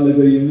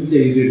കൈയാളുകയും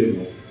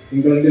ചെയ്തിരുന്നു.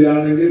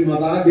 ഇംഗ്ലണ്ടിലാണെങ്കിൽ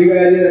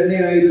മതാധികാരി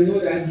തന്നെയായിരുന്നു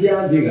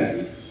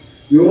രാജ്യാധികാരി.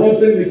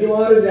 യൂറോപ്യൻ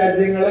മിക്കവാറും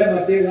രാജ്യങ്ങളെ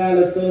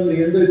മധ്യകാലത്ത്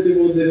നിയന്ത്രിച്ചു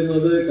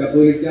പോന്നിരുന്നത്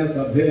കത്തോലിക്ക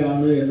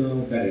സഭയാണ് എന്ന്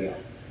നമുക്കറിയാം.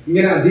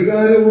 ഇങ്ങനെ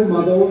അധികാരവും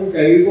മതവും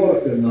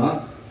കൈകോർക്കുന്ന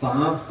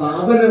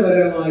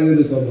സ്ഥാപനപരമായ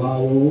ഒരു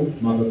സ്വഭാവവും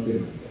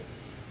മതത്തിനുണ്ട്.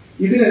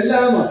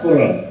 ഇതിനെല്ലാം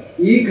അപ്പുറം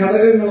ഈ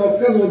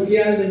ഘടകങ്ങളൊക്കെ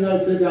നോക്കിയാൽ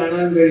നിങ്ങൾക്ക്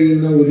കാണാൻ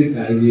കഴിയുന്ന ഒരു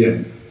കാര്യം,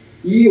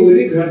 ഈ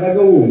ഒരു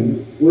ഘടകവും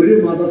ഒരു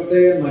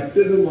മതത്തെ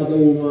മറ്റൊരു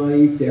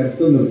മതവുമായി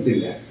ചേർത്ത്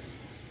നിർത്തില്ല.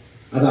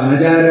 അത്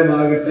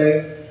ആചാരമാകട്ടെ,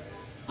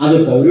 അത്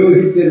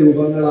പൗരോഹിത്യ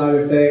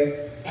രൂപങ്ങളാകട്ടെ,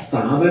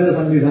 സ്ഥാപന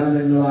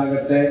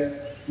സംവിധാനങ്ങളാകട്ടെ,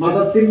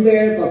 മതത്തിന്റെ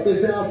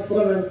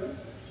തത്വശാസ്ത്രം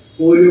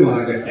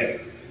പോലുമാകട്ടെ,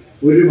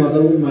 ഒരു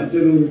മതവും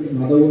മറ്റൊരു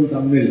മതവും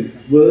തമ്മിൽ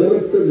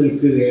വേറിട്ട്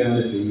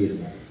നിൽക്കുകയാണ്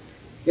ചെയ്യുന്നത്.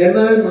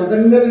 എന്നാൽ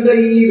മതങ്ങളുടെ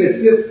ഈ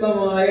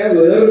വ്യത്യസ്തമായ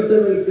വേറിട്ട്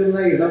നിൽക്കുന്ന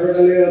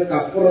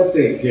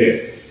ഇടപെടലുകൾക്കപ്പുറത്തേക്ക്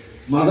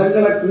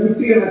മതങ്ങളെ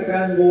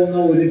കൂട്ടിയിണക്കാൻ പോകുന്ന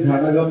ഒരു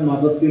ഘടകം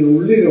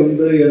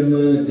മതത്തിനുള്ളിലുണ്ട്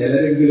എന്ന്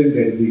ചിലരെങ്കിലും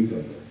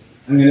കരുതിയിട്ടുണ്ട്.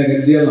 അങ്ങനെ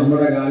കരുതിയ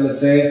നമ്മുടെ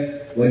കാലത്തെ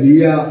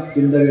വലിയ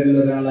ചിന്തകരിൽ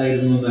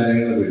ഒരാളായിരുന്നു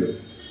നാരായണ ഗുരു.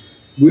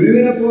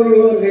 ഗുരുവിനെ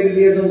പോലുള്ളവർ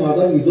കരുതിയത്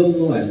മതം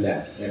ഇതൊന്നുമല്ല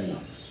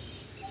എന്നാണ്.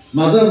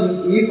 മതം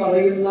ഈ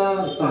പറയുന്ന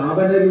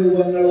സ്ഥാപന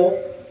രൂപങ്ങളോ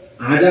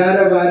ആചാര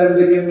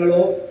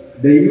പാരമ്പര്യങ്ങളോ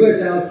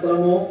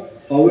ദൈവശാസ്ത്രമോ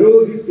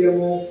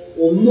പൗരോഹിത്യമോ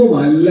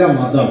ഒന്നുമല്ല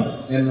മതം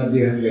എന്ന്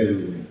അദ്ദേഹം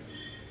കരുതുന്നു.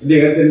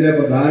 അദ്ദേഹത്തിന്റെ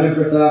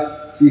പ്രധാനപ്പെട്ട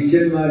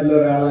ശിഷ്യന്മാരിൽ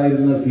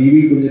ഒരാളായിരുന്ന CV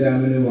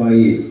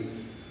കുഞ്ഞിരാമനുമായി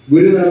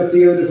ഗുരു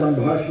നടത്തിയ ഒരു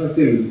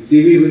സംഭാഷണത്തിൽ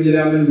CV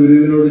കുഞ്ഞിരാമൻ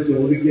ഗുരുവിനോട്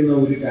ചോദിക്കുന്ന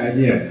ഒരു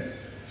കാര്യം,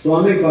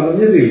 സ്വാമി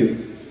പറഞ്ഞതിൽ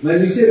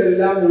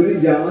മനുഷ്യരെല്ലാം ഒരു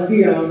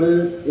ജാതിയാണ്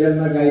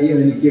എന്ന കാര്യം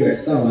എനിക്ക്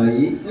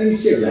വ്യക്തമായി.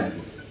 മനുഷ്യജാതി,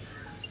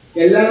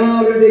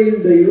 എല്ലാവരുടെയും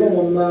ദൈവം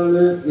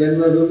ഒന്നാണ്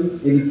എന്നതും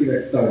എനിക്ക്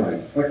വ്യക്തമായി.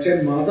 പക്ഷെ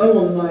മതം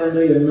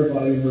ഒന്നാണ് എന്ന്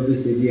പറയുന്നത്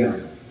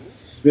ശരിയാണ്.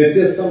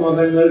 വ്യത്യസ്ത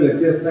മതങ്ങൾ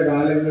വ്യത്യസ്ത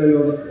കാലങ്ങളിൽ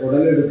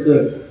ഉടലെടുത്ത്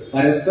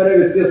പരസ്പര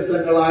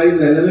വ്യത്യസ്തങ്ങളായി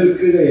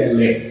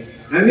നിലനിൽക്കുകയല്ലേ?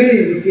 അങ്ങനെ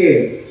ഇരിക്കെ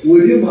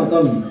ഒരു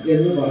മതം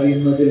എന്ന്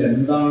പറയുന്നതിൽ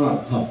എന്താണ്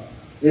അർത്ഥം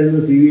എന്ന്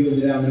CV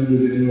കുഞ്ഞിരാമൻ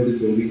ഗുരുവിനോട്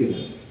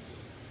ചോദിക്കുന്നു.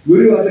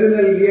 ഗുരു അതിന്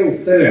നൽകിയ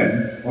ഉത്തരം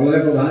വളരെ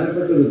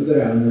പ്രധാനപ്പെട്ട ഒരു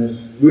ഉത്തരമാണ്.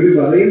 ഗുരു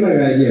പറയുന്ന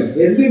കാര്യം,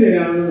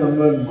 എന്തിനെയാണ്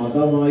നമ്മൾ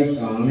മതമായി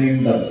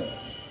കാണേണ്ടത്?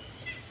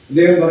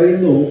 അദ്ദേഹം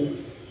പറയുന്നു,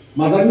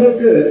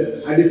 മതങ്ങൾക്ക്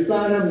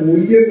അടിസ്ഥാന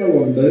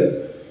മൂല്യങ്ങളുണ്ട്,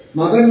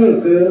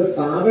 മതങ്ങൾക്ക്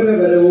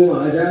സ്ഥാപനപരവും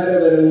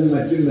ആചാരപരവും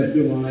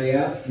മറ്റുമായ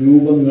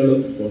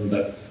രൂപങ്ങളും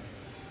ഉണ്ട്.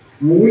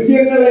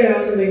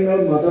 മൂല്യങ്ങളെയാണ് നിങ്ങൾ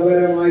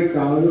മതപരമായി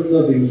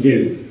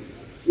കാണുന്നതെങ്കിൽ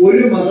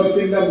ഒരു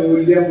മതത്തിന്റെ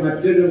മൂല്യം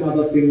മറ്റൊരു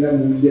മതത്തിന്റെ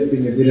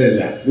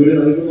മൂല്യത്തിനെതിരല്ല. ഗുരു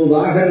നൽകുന്ന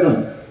ഉദാഹരണം,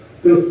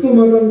 ക്രിസ്തു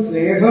മതം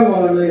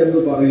സ്നേഹമാണ് എന്ന്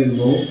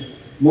പറയുന്നു,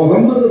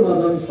 മുഹമ്മദ്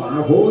മതം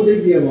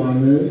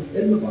സാഹോദര്യമാണ്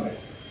എന്ന്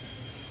പറയും.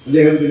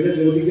 അദ്ദേഹം പിന്നെ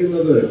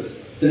ചോദിക്കുന്നത്,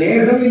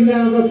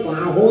 സ്നേഹമില്ലാതെ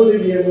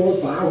സാഹോദര്യമോ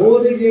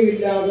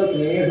സാഹോദര്യമില്ലാതെ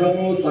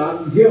സ്നേഹമോ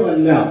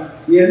സാധ്യമല്ല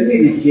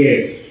എന്നിരിക്കെ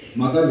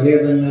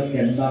മതഭേദങ്ങൾക്ക്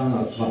എന്താണ്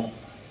അർത്ഥം?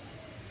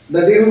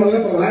 അദ്ദേഹം വളരെ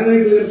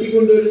പ്രധാനമായിട്ട്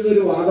ഉയർത്തിക്കൊണ്ടുവരുന്ന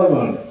ഒരു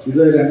വാദമാണ്.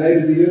 ഇത്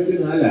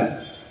 2024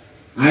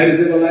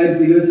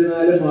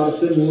 1924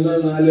 മാർച്ച്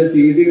 3-4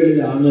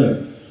 തീയതികളിലാണ്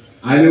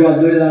ആലുവ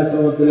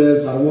അദ്വൈതാശ്രമത്തില്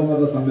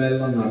സർവമത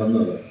സമ്മേളനം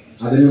നടന്നത്.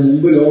 അതിനു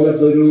മുമ്പ്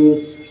ലോകത്തൊരു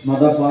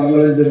മത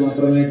പാർലമെന്റ്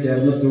മാത്രമേ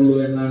ചേർന്നിട്ടുള്ളൂ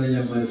എന്നാണ്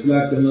ഞാൻ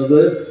മനസ്സിലാക്കുന്നത്.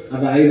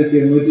 അത്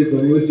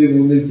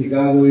 1893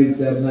 ചിക്കാഗോയിൽ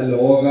ചേർന്ന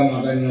ലോക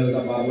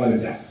മതങ്ങളുടെ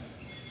പാർലമെന്റാണ്.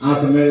 ആ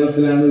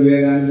സമ്മേളനത്തിലാണ്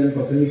വിവേകാനന്ദൻ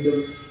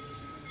പ്രസംഗിച്ചത്.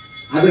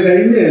 അത്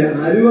കഴിഞ്ഞ്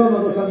ആലുവ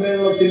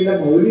മതസമ്മേളനത്തിന്റെ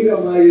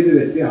മൗലികമായ ഒരു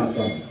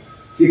വ്യത്യാസം,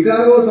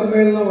 ചിക്കാഗോ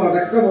സമ്മേളനം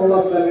അടക്കമുള്ള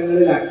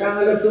സ്ഥലങ്ങളിൽ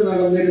അക്കാലത്ത്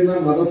നടന്നിരുന്ന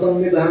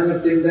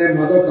മതസംവിധാനത്തിന്റെ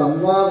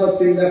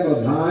മതസംവാദത്തിന്റെ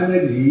പ്രധാന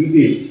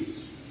രീതി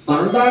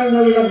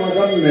തങ്ങളുടെ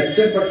മതം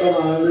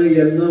മെച്ചപ്പെട്ടതാണ്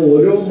എന്ന്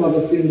ഓരോ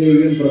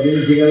മതത്തിന്റെയും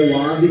പ്രതിനിധികൾ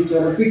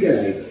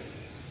വാദിച്ചുറപ്പിക്കലായിരുന്നു.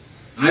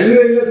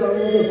 ആലുവയിലെ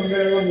സർവമത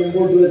സമ്മേളനം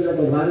മുമ്പോട്ട് വെച്ച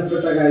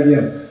പ്രധാനപ്പെട്ട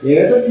കാര്യം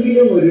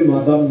ഏതെങ്കിലും ഒരു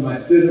മതം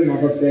മറ്റൊരു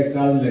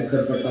മതത്തെക്കാൾ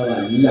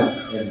മെച്ചപ്പെട്ടതല്ല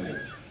എന്നായി.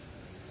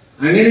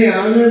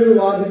 അങ്ങനെയാണ് എന്ന്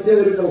വാദിച്ച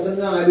ഒരു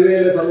പ്രസംഗം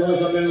ആലുവയിലെ സർവമത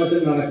സമ്മേളനത്തിൽ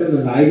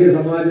നടക്കുന്നുണ്ട്. ഐക്യ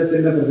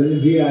സമാജത്തിന്റെ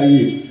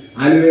പ്രതിനിധിയായി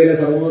ആലുവയിലെ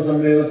സർവമത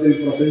സമ്മേളനത്തിൽ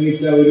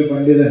പ്രസംഗിച്ച ഒരു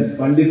പണ്ഡിതൻ,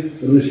 പണ്ഡിറ്റ്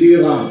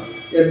ഋഷിറാം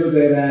എന്നു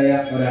പേരായ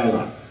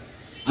ഒരാളാണ്.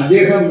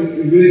 അദ്ദേഹം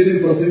ഇംഗ്ലീഷിൽ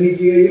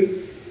പ്രസംഗിക്കുകയും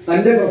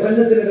തന്റെ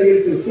പ്രസംഗത്തിനിടയിൽ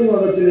ക്രിസ്തു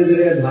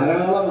മതത്തിനെതിരെ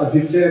ധാരാളം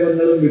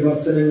അധിക്ഷേപങ്ങളും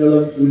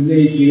വിമർശനങ്ങളും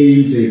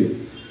ഉന്നയിക്കുകയും ചെയ്തു.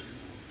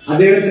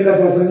 അദ്ദേഹത്തിന്റെ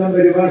പ്രസംഗം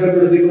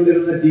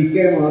പരിഭാഷപ്പെടുത്തിക്കൊണ്ടിരുന്ന TK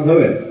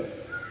മാധവൻ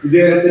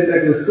ഇദ്ദേഹത്തിന്റെ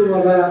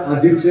ക്രിസ്തുമത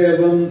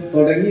അധിക്ഷേപം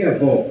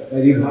തുടങ്ങിയപ്പോ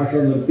പരിഭാഷ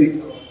നിർത്തി.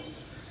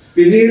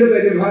 പിന്നീട്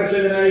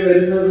പരിഭാഷകനായി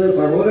വരുന്നത്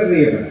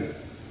സഹോദരനയ്യപ്പനാണ്.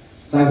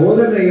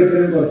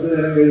 സഹോദരനയ്യപ്പനും കുറച്ചു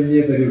നേരം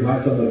കഴിഞ്ഞ്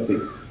പരിഭാഷ നിർത്തി.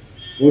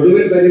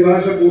 ഒടുവിൽ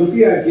പരിഭാഷ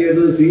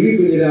പൂർത്തിയാക്കിയത് CV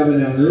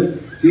കുഞ്ഞിരാമനാണ്.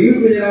 CV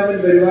കുഞ്ഞിരാമൻ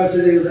പരിഭാഷ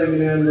ചെയ്തത്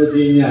എങ്ങനെയാണെന്ന് വെച്ച്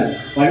കഴിഞ്ഞാൽ,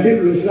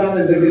 പണ്ഡിറ്റ് ഋഷിറാം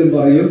എന്തെങ്കിലും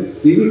പറയും,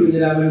 CV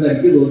കുഞ്ഞിരാമൻ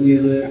തനിക്ക്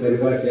തോന്നിയത്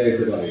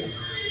പരിഭാഷയായിട്ട് പറയും.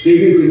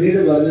 CV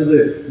പിന്നീട് പറഞ്ഞത്,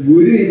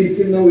 ഗുരു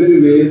ഇരിക്കുന്ന ഒരു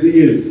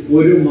വേദിയിൽ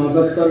ഒരു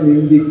മതത്തെ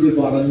നിന്ദിച്ച്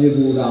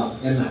പറഞ്ഞുകൂടാ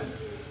എന്നാണ്.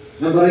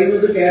 ഞാൻ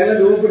പറയുന്നത് കേരളം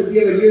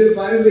രൂപപ്പെടുത്തിയ വലിയൊരു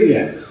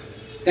പാരമ്പര്യമാണ്.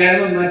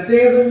 കാരണം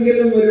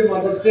മറ്റേതെങ്കിലും ഒരു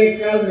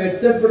മതത്തെക്കാൾ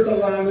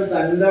മെച്ചപ്പെട്ടതാണ്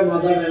തന്റെ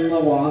മതം എന്ന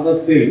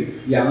വാദത്തിൽ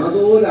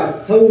യാതൊരു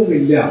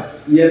അർത്ഥവുമില്ല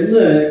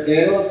എന്ന്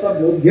കേരളത്തെ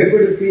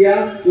ബോധ്യപ്പെടുത്തിയ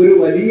ഒരു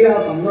വലിയ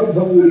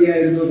സന്ദർഭം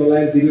കൂടിയായിരുന്നു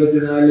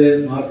 1924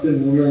 മാർച്ച്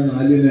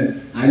 3-4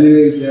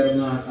 ആലുവയിൽ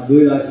ചേർന്ന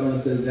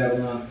അദ്വൈതാശ്രമത്തിൽ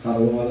ചേർന്ന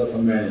സർവമത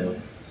സമ്മേളനം.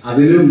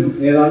 അതിനും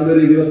ഏതാണ്ട്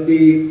ഒരു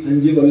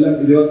 27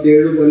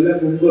 കൊല്ലം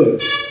മുമ്പ്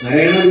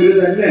നാരായണഗുരു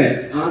തന്നെ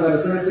ആ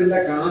ദർശനത്തിന്റെ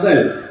കാതൽ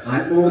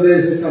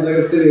ആത്മോപദേശ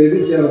ശതകത്തിൽ എഴുതി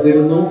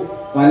ചേർത്തിരുന്നു.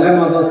 പല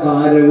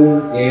മതസാരവും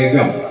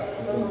ഏകം.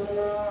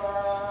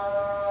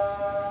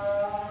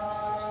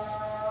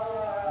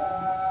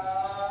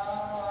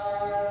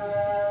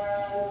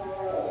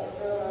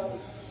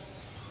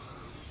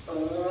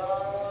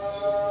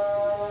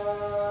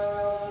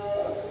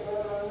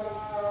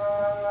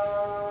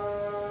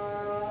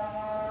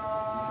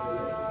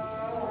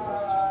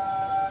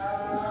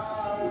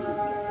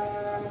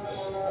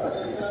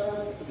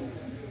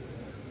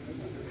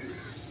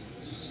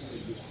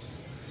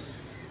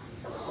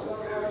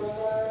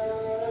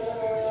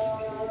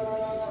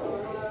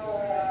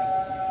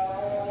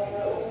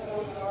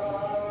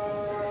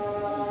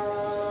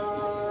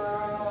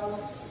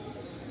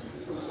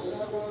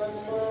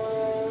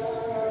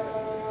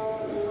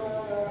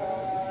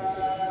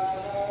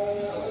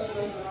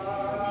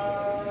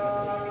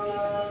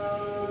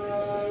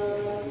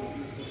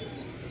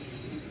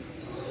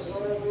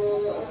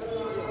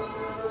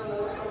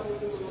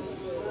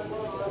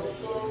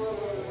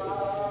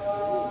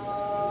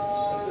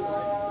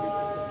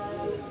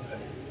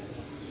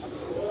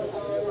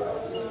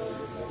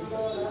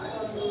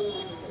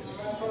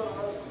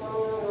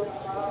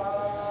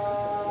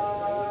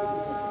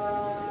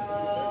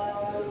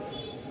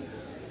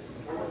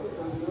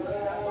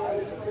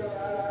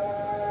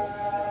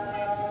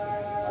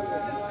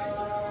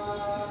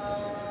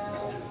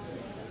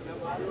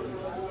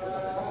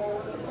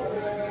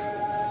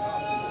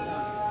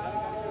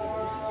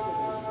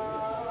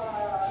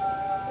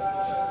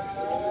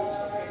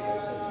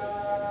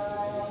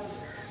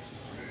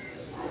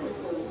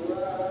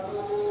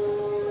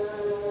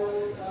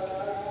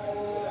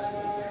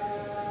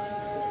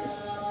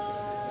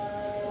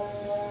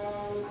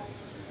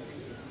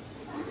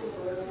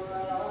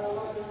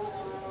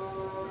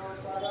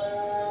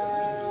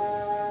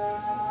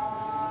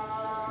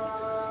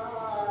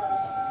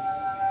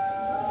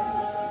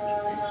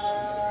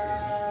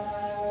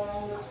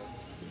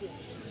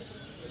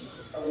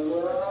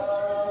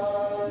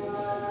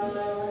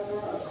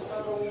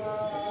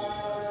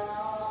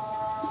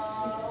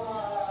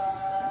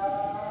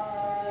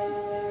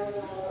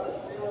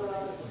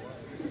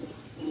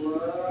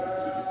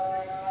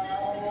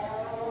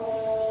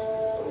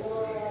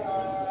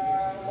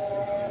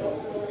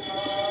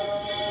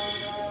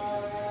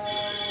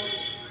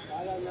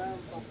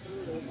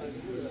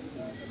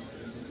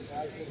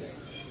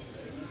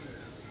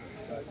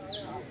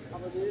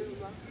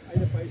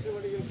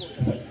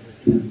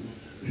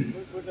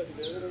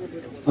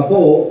 അപ്പോ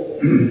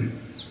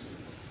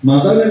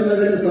മതം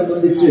എന്നതിനെ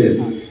സംബന്ധിച്ച്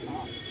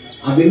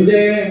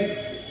അതിന്റെ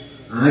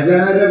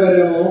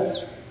ആചാരപരമോ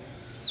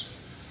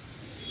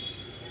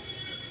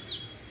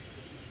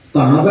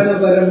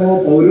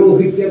സ്ഥാപനപരമോ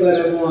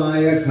പൗരോഹിത്യപരമോ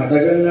ആയ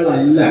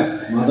ഘടകങ്ങളല്ല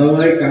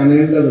മതമായി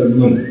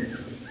കാണേണ്ടതെന്നും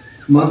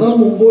മതം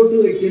മുമ്പോട്ട്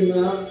വയ്ക്കുന്ന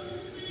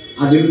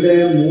അതിൻ്റെ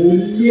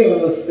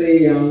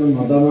മൂല്യവ്യവസ്ഥയെയാണ്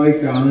മതമായി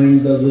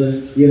കാണേണ്ടത്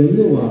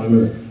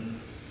എന്നുമാണ്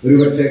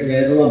ഒരുപക്ഷെ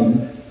കേരളം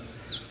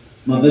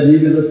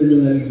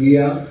മതജീവിതത്തിന് നൽകിയ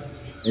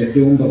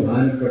ഏറ്റവും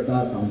പ്രധാനപ്പെട്ട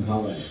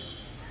സംഭാവന.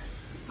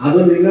 അത്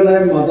നിങ്ങളെ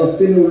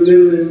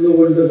മതത്തിനുള്ളിൽ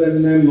നിന്നുകൊണ്ട്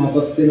തന്നെ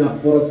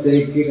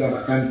മതത്തിനപ്പുറത്തേക്ക്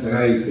കടക്കാൻ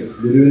സഹായിക്കും.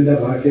 ഗുരുവിന്റെ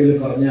ഭാഷയിൽ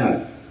പറഞ്ഞാൽ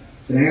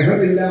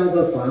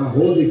സ്നേഹമില്ലാതെ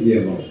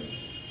സാഹോദര്യമോ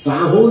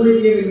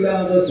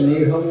സാഹോദര്യമില്ലാതെ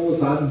സ്നേഹമോ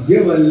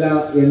സാധ്യമല്ല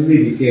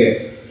എന്നിരിക്കെ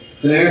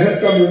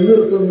സ്നേഹത്തെ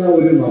മുൻനിർത്തുന്ന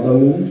ഒരു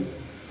മതവും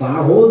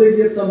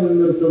സാഹോദര്യത്തെ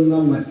മുൻനിർത്തുന്ന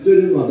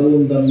മറ്റൊരു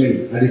മതവും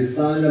തമ്മിൽ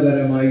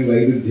അടിസ്ഥാനപരമായി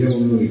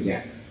വൈരുദ്ധ്യമൊന്നുമില്ല.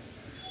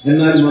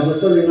 എന്നാൽ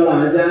മതത്തെ നിങ്ങൾ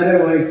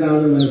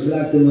ആചാരമായിട്ടാണ്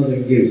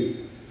മനസ്സിലാക്കുന്നതെങ്കിൽ,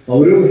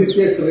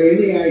 പൗരോഹിത്യ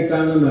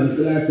ശ്രേണിയായിട്ടാണ്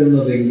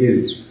മനസ്സിലാക്കുന്നതെങ്കിൽ,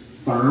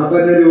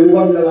 സ്ഥാപന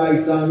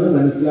രൂപങ്ങളായിട്ടാണ്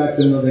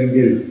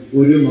മനസ്സിലാക്കുന്നതെങ്കിൽ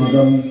ഒരു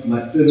മതം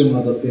മറ്റൊരു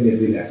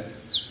മതത്തിനെതിരാണ്.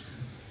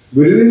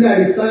 ഗുരുവിന്റെ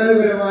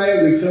അടിസ്ഥാനപരമായ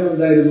വീക്ഷണം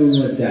എന്തായിരുന്നു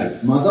എന്ന് വെച്ചാൽ,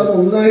 മതം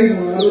ഒന്നായി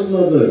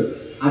മാറുന്നത്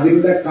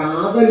അതിന്റെ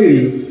കാതലിൽ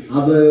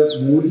അത്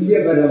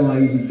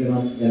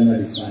മൂല്യപരമായിരിക്കണം എന്ന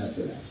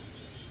അടിസ്ഥാനത്തിലാണ്.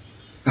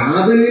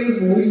 കാതലിൽ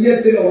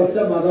മൂല്യത്തിൽ ഉറച്ച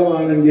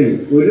മതമാണെങ്കിൽ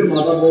ഒരു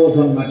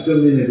മതബോധം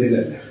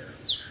മറ്റൊന്നിനെതിരല്ല.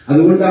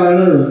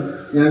 അതുകൊണ്ടാണ്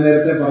ഞാൻ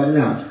നേരത്തെ പറഞ്ഞ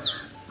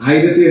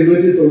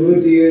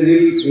 1897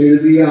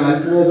 എഴുതിയ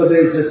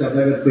ആത്മോപദേശ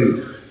ശതകത്തിൽ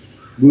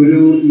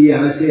ഗുരു ഈ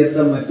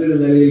ആശയത്തെ മറ്റൊരു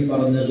നിലയിൽ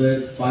പറഞ്ഞത്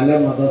പല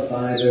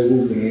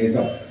മതസാരവും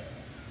ഏകം.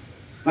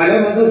 പല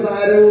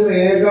മതസാരവും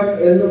ഏകം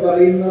എന്ന്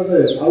പറയുന്നത്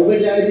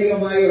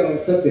ഔപചാരികമായ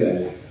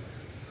അർത്ഥത്തിലല്ല.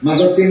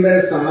 മതത്തിന്റെ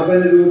സ്ഥാപന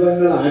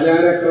രൂപങ്ങൾ,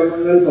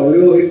 ആചാരക്രമങ്ങൾ,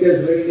 പൗരോഹിത്യ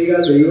ശ്രേണികൾ,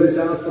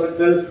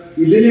 ദൈവശാസ്ത്രങ്ങൾ,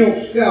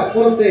 ഇതിനെയൊക്കെ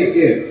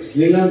അപ്പുറത്തേക്ക്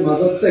നിങ്ങൾ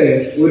മതത്തെ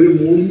ഒരു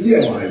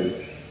മൂല്യമായി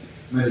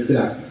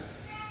മനസ്സിലാക്കണം.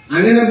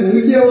 അങ്ങനെ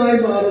മൂല്യമായി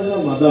മാറുന്ന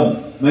മതം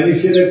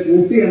മനുഷ്യരെ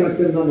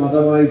കൂട്ടിയിണക്കുന്ന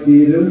മതമായി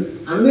തീരും.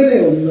 അങ്ങനെ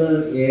ഒന്ന്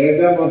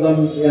ഏകമതം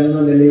എന്ന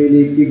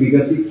നിലയിലേക്ക്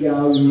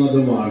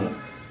വികസിക്കാവുന്നതുമാണ്.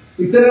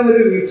 ഇത്തരം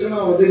ഒരു വീക്ഷണം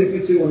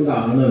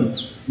അവതരിപ്പിച്ചുകൊണ്ടാണ്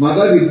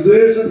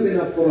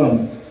മതവിദ്വേഷത്തിനപ്പുറം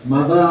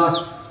മത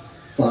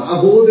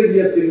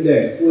സാഹോദര്യത്തിന്റെ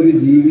ഒരു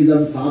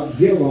ജീവിതം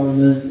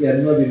സാധ്യമാണ്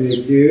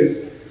എന്നതിലേക്ക്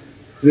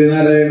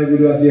ശ്രീനാരായണ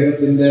ഗുരു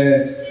അദ്ദേഹത്തിന്റെ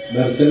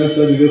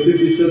ദർശനത്തെ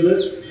വികസിപ്പിച്ചത്.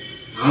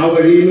 ആ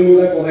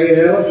വഴിയിലൂടെ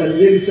കുറേയേറെ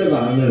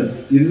സഞ്ചരിച്ചതാണ്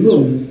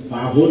ഇന്നും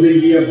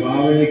സാഹോദര്യ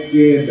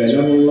ഭാവനയ്ക്ക്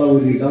ബലമുള്ള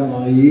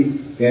ഒരിടമായി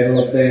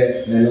കേരളത്തെ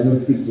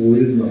നിലനിർത്തി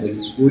പോരുന്നത്,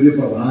 ഒരു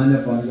പ്രധാന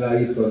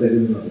പങ്കായി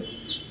തുടരുന്നത്.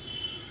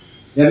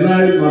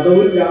 എന്നാൽ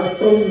മതവും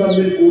രാഷ്ട്രവും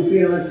തമ്മിൽ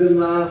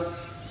കൂട്ടിയിണക്കുന്ന,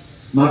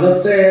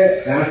 മതത്തെ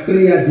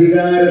രാഷ്ട്രീയ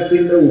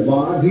അധികാരത്തിന്റെ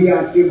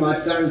ഉപാധിയാക്കി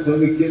മാറ്റാൻ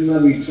ശ്രമിക്കുന്ന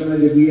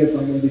വീക്ഷണഗതിയെ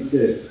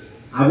സംബന്ധിച്ച്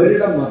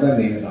അവരുടെ മതം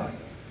ഏതാണ്?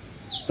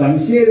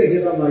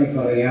 സംശയരഹിതമായി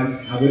പറയാം,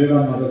 അവരുടെ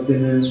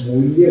മതത്തിന്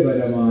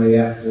മൂല്യപരമായ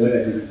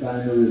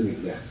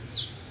ഒരടിസ്ഥാനവുമില്ല.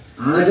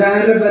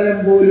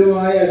 ആചാരപരം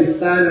പോലുമായ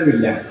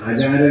അടിസ്ഥാനമില്ല.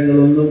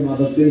 ആചാരങ്ങളൊന്നും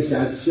മതത്തിൽ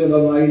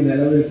ശാശ്വതമായി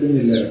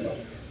നിലനിൽക്കുന്നില്ല കേട്ടോ.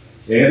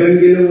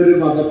 ഏതെങ്കിലും ഒരു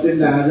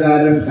മതത്തിന്റെ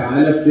ആചാരം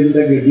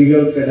കാലത്തിന്റെ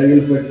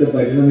ഗതികൾക്കിടയിൽപ്പെട്ട്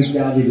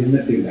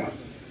പരിണമിക്കാതിരുന്നിട്ടില്ല.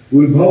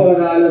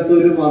 ഉത്ഭവകാലത്ത്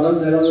ഒരു മതം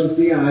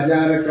നിലനിർത്തിയ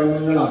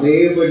ആചാരക്രമങ്ങൾ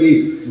അതേപടി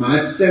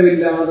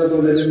മാറ്റമില്ലാതെ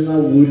തുടരുന്ന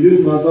ഒരു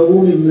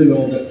മതവും ഇന്ന്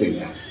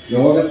ലോകത്തില്ല.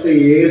 ലോകത്തെ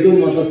ഏതു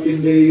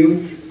മതത്തിന്റെയും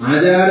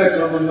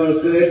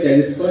ആചാരക്രമങ്ങൾക്ക്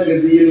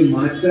ചരിത്രഗതിയിൽ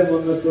മാറ്റം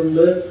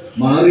വന്നിട്ടുണ്ട്.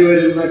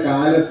 മാറിവരുന്ന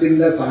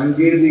കാലത്തിന്റെ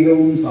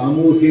സാങ്കേതികവും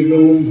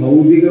സാമൂഹികവും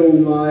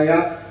ഭൗതികവുമായ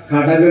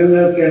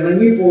ഘടകങ്ങൾക്ക്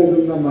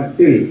ഇണങ്ങിപ്പോകുന്ന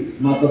മട്ടിൽ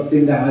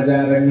മതത്തിന്റെ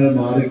ആചാരങ്ങൾ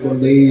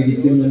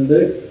മാറിക്കൊണ്ടേയിരിക്കുന്നുണ്ട്.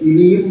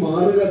 ഇനിയും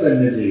മാറുക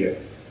തന്നെ ചെയ്യും.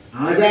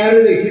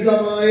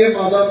 ആചാരരഹിതമായ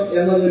മതം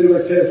എന്നതൊരു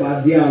പക്ഷേ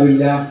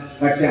സാധ്യമാവില്ല.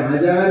 പക്ഷെ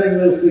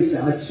ആചാരങ്ങൾക്ക്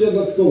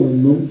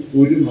ശാശ്വതത്വമൊന്നും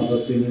ഒരു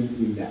മതത്തിനും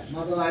ഇല്ല.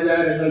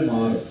 മതാചാരങ്ങൾ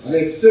മാറും. അത്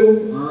ഏറ്റവും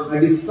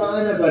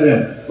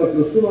അടിസ്ഥാനപരം. ഇപ്പൊ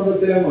ക്രിസ്തു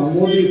മതത്തിലെ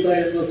മാമോദീസ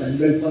എന്ന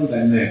സങ്കല്പം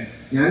തന്നെ,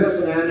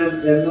 ജ്ഞാനസ്നാനം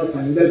എന്ന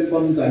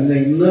സങ്കല്പം തന്നെ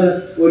ഇന്ന്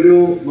ഒരു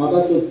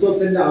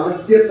മതസ്വത്വത്തിന്റെ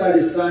ആദ്യത്തെ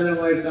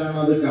അടിസ്ഥാനമായിട്ടാണ്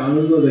അത്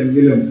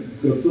കാണുന്നതെങ്കിലും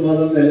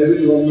ക്രിസ്തുമതം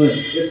നിലവിൽ വന്ന്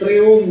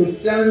എത്രയോ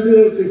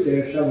നൂറ്റാണ്ടുകൾക്ക്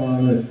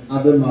ശേഷമാണ്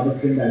അത്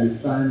മതത്തിന്റെ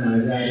അടിസ്ഥാന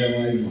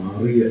ആചാരമായി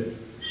മാറിയത്.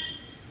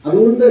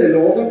 അതുകൊണ്ട്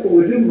ലോകത്ത്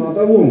ഒരു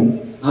മതവും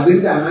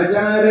അതിന്റെ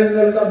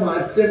ആചാരങ്ങളുടെ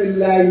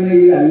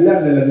മാറ്റമില്ലായ്മയിലല്ല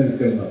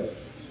നിലനിൽക്കുന്നത്.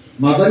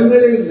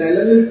 മതങ്ങളിൽ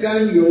നിലനിൽക്കാൻ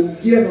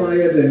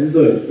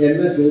യോഗ്യമായതെന്ത്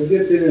എന്ന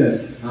ചോദ്യത്തിന്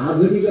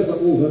ആധുനിക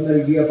സമൂഹം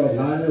നൽകിയ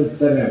പ്രധാന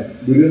ഉത്തരം,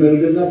 ഗുരു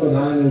നൽകുന്ന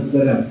പ്രധാന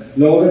ഉത്തരം,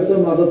 ലോകത്ത്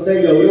മതത്തെ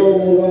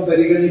ഗൗരവപൂർവ്വം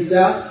പരിഗണിച്ച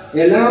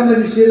എല്ലാ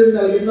മനുഷ്യരും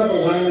നൽകുന്ന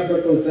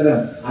പ്രധാനപ്പെട്ട ഉത്തരം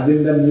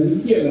അതിന്റെ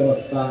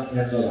മൂല്യവ്യവസ്ഥ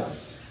എന്നതാണ്.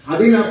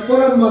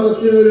 അതിനപ്പുറം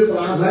മതത്തിനൊരു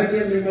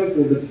പ്രാധാന്യം നിങ്ങൾ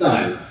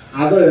കൊടുത്താൽ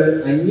അത്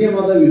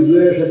അന്യമത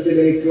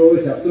വിദ്വേഷത്തിലേക്കോ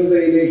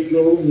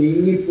ശത്രുതയിലേക്കോ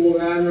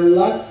നീങ്ങിപ്പോകാനുള്ള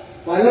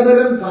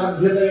പലതരം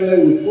സാധ്യതകളെ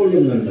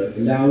ഉൾക്കൊള്ളുന്നുണ്ട്.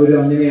 എല്ലാവരും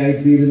അങ്ങനെ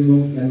ആയിത്തീരുന്നു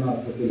എന്ന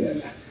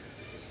അർത്ഥത്തിലല്ല.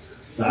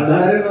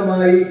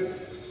 സാധാരണമായി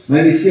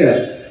മനുഷ്യർ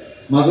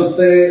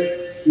മതത്തെ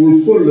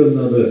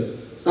ഉൾക്കൊള്ളുന്നത്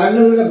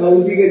തങ്ങളുടെ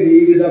ഭൗതിക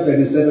ജീവിത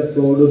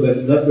പരിസരത്തോട്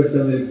ബന്ധപ്പെട്ട്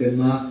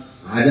നിൽക്കുന്ന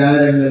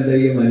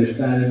ആചാരങ്ങളുടെയും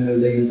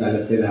അനുഷ്ഠാനങ്ങളുടെയും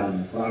തലത്തിലാണ്.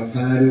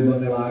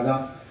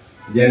 പ്രാർത്ഥനാരൂപങ്ങളാകാം,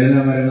 ജനന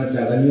മരണ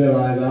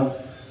ചടങ്ങുകളാകാം,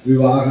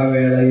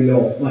 വിവാഹവേളയിലോ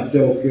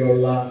മറ്റോ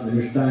ഒക്കെയുള്ള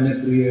അനുഷ്ഠാന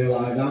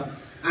ക്രിയകളാകാം.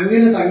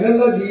 അങ്ങനെ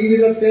തങ്ങളുടെ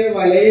ജീവിതത്തെ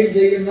വലയം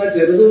ചെയ്യുന്ന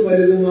ചെറുതും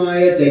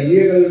വലുതുമായ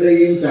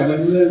ചര്യകളുടെയും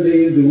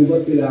ചടങ്ങുകളുടെയും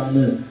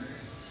രൂപത്തിലാണ്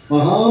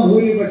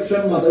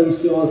മഹാഭൂരിപക്ഷം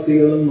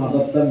മതവിശ്വാസികളും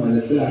മതത്തെ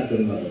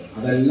മനസ്സിലാക്കുന്നത്.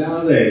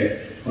 അതല്ലാതെ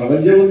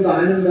പ്രപഞ്ചവും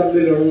താനും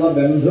തമ്മിലുള്ള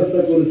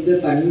ബന്ധത്തെക്കുറിച്ച്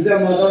തന്റെ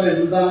മതം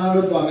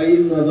എന്താണ്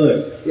പറയുന്നത്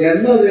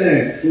എന്നതിനെ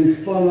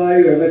സൂക്ഷ്മമായി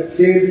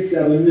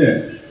വ്യവച്ഛേദിച്ചറിഞ്ഞ്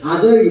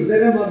അത്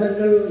ഇതര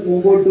മതങ്ങൾ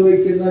മുമ്പോട്ട്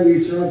വയ്ക്കുന്ന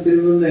വീക്ഷണത്തിൽ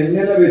നിന്ന്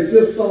എങ്ങനെ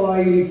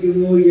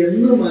വ്യത്യസ്തമായിരിക്കുന്നു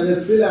എന്ന്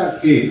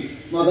മനസ്സിലാക്കി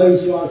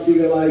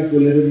മതവിശ്വാസികളായി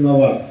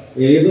പുലരുന്നവർ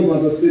ഏതു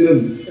മതത്തിലും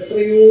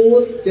എത്രയോ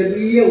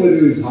ചെറിയ ഒരു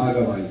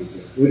വിഭാഗമായിരിക്കും.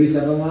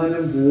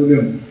 1%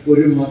 പോലും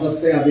ഒരു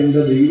മതത്തെ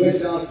അതിന്റെ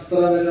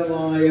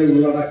ദൈവശാസ്ത്രപരമായ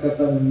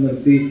ഉള്ളടക്കത്തെ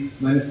മുൻനിർത്തി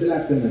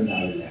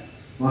മനസ്സിലാക്കുന്നുണ്ടാവില്ല.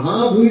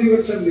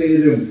 മഹാഭൂരിപക്ഷം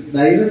പേരും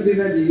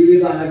ദൈനംദിന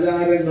ജീവിത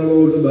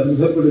ആചാരങ്ങളോട്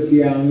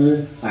ബന്ധപ്പെടുത്തിയാണ്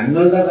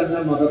തങ്ങളുടെ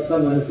തന്നെ മതത്തെ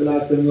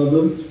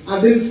മനസ്സിലാക്കുന്നതും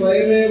അതിൽ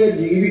സ്വയമേവ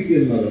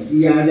ജീവിക്കുന്നതും.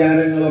 ഈ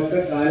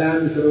ആചാരങ്ങളൊക്കെ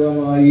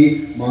കാലാനുസൃതമായി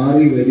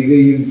മാറി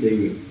വരികയും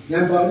ചെയ്യും.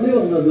 ഞാൻ പറഞ്ഞു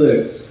വന്നത്,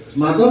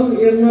 മതം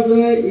എന്നത്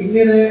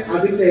ഇങ്ങനെ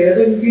അതിന്റെ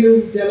ഏതെങ്കിലും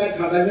ചില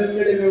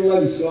ഘടകങ്ങളിലുള്ള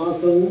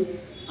വിശ്വാസവും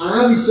ആ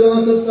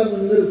വിശ്വാസത്തെ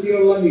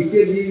മുൻനിർത്തിയുള്ള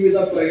നിത്യജീവിത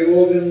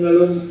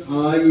പ്രയോഗങ്ങളും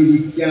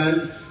ആയിരിക്കാൻ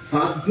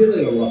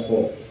സാധ്യതയുള്ളപ്പോ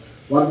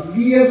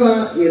വർഗീയത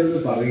എന്ന്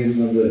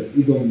പറയുന്നത്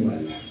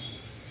ഇതൊന്നുമല്ല.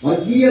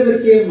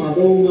 വർഗീയതയ്ക്ക്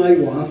മതവുമായി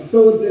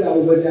വാസ്തവത്തിൽ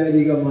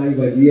ഔപചാരികമായി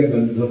വലിയ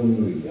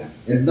ബന്ധമൊന്നുമില്ല.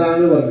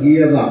 എന്താണ്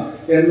വർഗീയത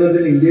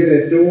എന്നതിന് ഇന്ത്യയിൽ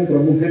ഏറ്റവും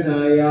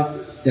പ്രമുഖനായ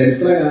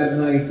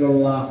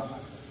ചരിത്രകാരനായിട്ടുള്ള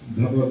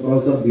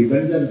പ്രൊഫസർ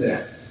ബിപിൻ ചന്ദ്ര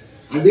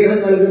അദ്ദേഹം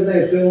നൽകുന്ന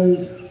ഏറ്റവും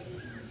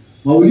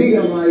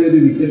മൗലികമായ ഒരു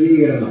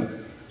വിശദീകരണം,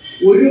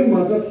 ഒരു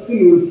മതത്തിൽ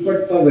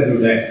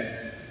ഉൾപ്പെട്ടവരുടെ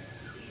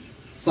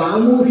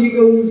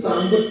സാമൂഹികവും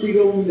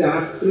സാമ്പത്തികവും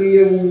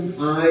രാഷ്ട്രീയവും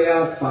ആയ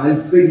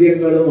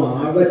താല്പര്യങ്ങളും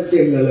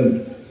ആവശ്യങ്ങളും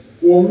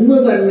ഒന്ന്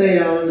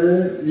തന്നെയാണ്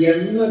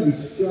എന്ന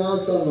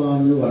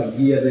വിശ്വാസമാണ്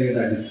വർഗീയതയുടെ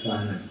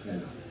അടിസ്ഥാനം.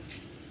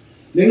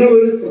 നിങ്ങൾ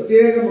ഒരു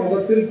പ്രത്യേക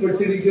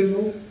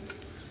മതത്തിൽപ്പെട്ടിരിക്കുന്നു,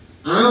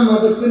 ആ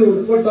മതത്തിൽ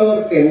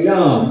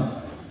ഉൾപ്പെട്ടവർക്കെല്ലാം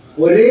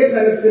ഒരേ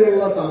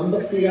തരത്തിലുള്ള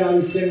സാമ്പത്തിക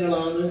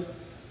ആവശ്യങ്ങളാണ്,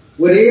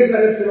 ഒരേ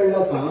തരത്തിലുള്ള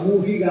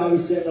സാമൂഹിക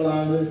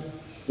ആവശ്യങ്ങളാണ്,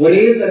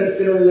 ഒരേ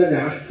തരത്തിലുള്ള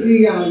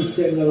രാഷ്ട്രീയ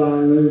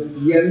ആവശ്യങ്ങളാണ്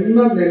എന്ന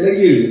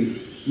നിലയിൽ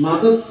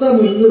മതത്തെ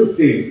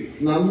മുൻനിർത്തി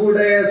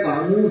നമ്മുടെ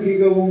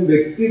സാമൂഹികവും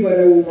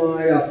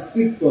വ്യക്തിപരവുമായ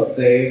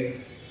അസ്തിത്വത്തെ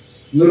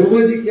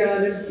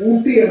നിർവചിക്കാനും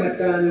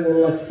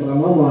കൂട്ടിയിണക്കാനുമുള്ള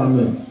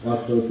ശ്രമമാണ്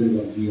വാസ്തവത്തിൽ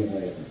വർഗീയത.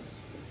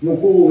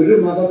 നമുക്ക് ഒരു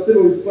മതത്തിൽ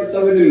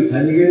ഉൾപ്പെട്ടവരിൽ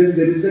ധനികരും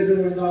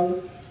ദരിദ്രരും ഉണ്ടാവും,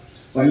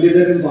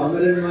 പണ്ഡിതരും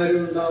പാമരന്മാരും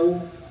ഉണ്ടാവും,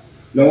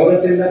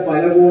 ലോകത്തിന്റെ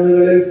പല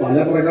കോണുകളിൽ പല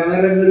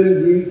പ്രകാരങ്ങളിൽ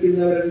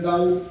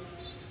ജീവിക്കുന്നവരുണ്ടാവും.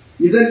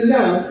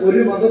 ഇതെല്ലാം ഒരു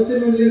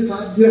മതത്തിനുള്ളിൽ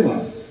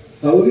സാധ്യമാണ്.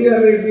 സൗദി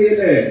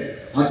അറേബ്യയിലെ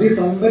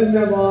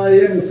അതിസമ്പന്നമായ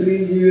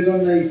മുസ്ലിം ജീവിതം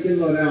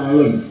നയിക്കുന്ന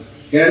ഒരാളും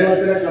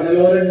കേരളത്തിലെ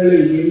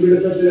കടലോരങ്ങളിൽ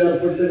മീൻപിടുത്തത്തിൽ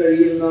ഏർപ്പെട്ട്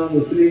കഴിയുന്ന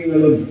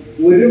മുസ്ലിങ്ങളും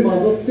ഒരു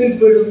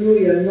മതത്തിൽപ്പെടുന്നു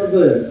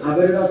എന്നത്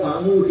അവരുടെ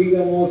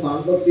സാമൂഹികമോ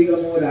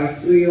സാമ്പത്തികമോ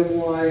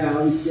രാഷ്ട്രീയമോ ആയ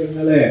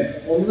ആവശ്യങ്ങളെ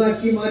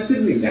ഒന്നാക്കി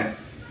മാറ്റുന്നില്ല.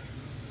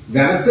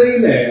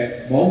 ഗാസയിലെ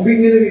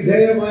ബോംബിങ്ങിന്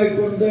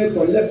വിധേയമായിക്കൊണ്ട്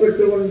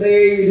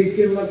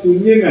കൊല്ലപ്പെട്ടുകൊണ്ടേയിരിക്കുന്ന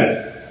കുഞ്ഞുങ്ങൾ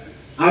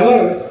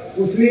അവർ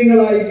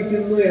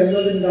മുസ്ലിങ്ങളായിരിക്കുന്നു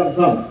എന്നതിന്റെ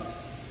അർത്ഥം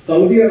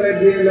സൗദി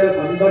അറേബ്യയിലെ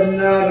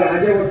സമ്പന്ന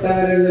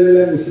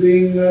രാജകൊട്ടാരങ്ങളിലെ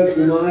മുസ്ലിങ്ങൾ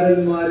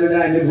കുമാരന്മാരുടെ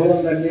അനുഭവം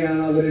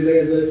തന്നെയാണ്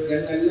അവരുടേത്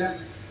എന്നല്ല.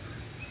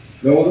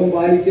 ലോകം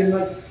പാലിക്കുന്ന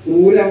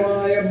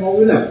ക്രൂരമായ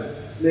മൗനം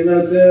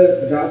നിങ്ങൾക്ക്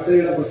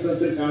ഗാസയുടെ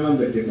പ്രശ്നത്തിൽ കാണാൻ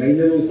പറ്റും.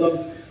 കഴിഞ്ഞ ദിവസം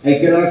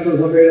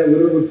ഐക്യരാഷ്ട്രസഭയുടെ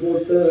ഒരു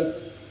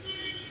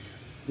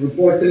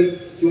റിപ്പോർട്ടിൽ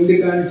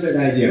ചൂണ്ടിക്കാണിച്ച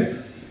കാര്യം,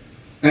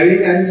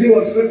 കഴിഞ്ഞ 5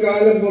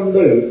 വർഷക്കാലം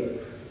കൊണ്ട്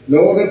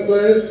ലോകത്ത്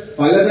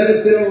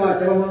പലതരത്തിലുള്ള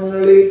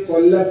അക്രമങ്ങളിൽ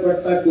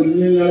കൊല്ലപ്പെട്ട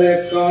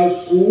കുഞ്ഞുങ്ങളെക്കാൾ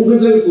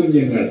കൂടുതൽ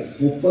കുഞ്ഞുങ്ങൾ,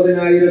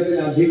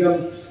 30,000-ലധികം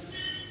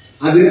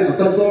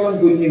അത്രത്തോളം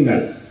കുഞ്ഞുങ്ങൾ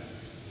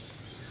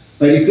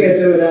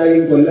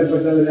പരിക്കേറ്റവരായും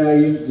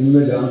കൊല്ലപ്പെട്ടവരായും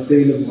ഇന്ന്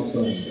ഗാസയിലും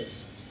മാത്രമുണ്ട്.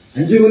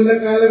 5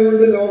 കൊല്ലക്കാലം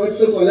കൊണ്ട്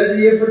ലോകത്ത് കൊല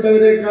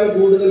ചെയ്യപ്പെട്ടവരെക്കാൾ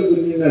കൂടുതൽ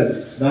കുഞ്ഞുങ്ങൾ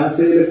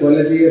ഗാസയിൽ കൊല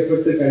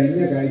ചെയ്യപ്പെട്ട്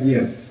കഴിഞ്ഞ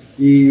കാര്യം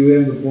ഈ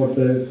UN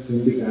റിപ്പോർട്ട്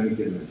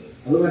ചൂണ്ടിക്കാണിക്കുന്നുണ്ട്.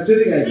 അത്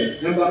മറ്റൊരു കാര്യം.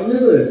 ഞാൻ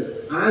പറഞ്ഞത്,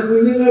 ആ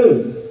കുഞ്ഞുങ്ങളും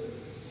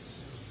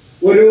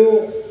ഒരു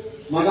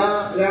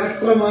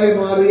മതരാഷ്ട്രമായി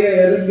മാറിയ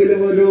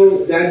ഏതെങ്കിലും ഒരു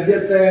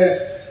രാജ്യത്തെ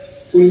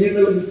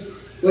കുഞ്ഞുങ്ങളും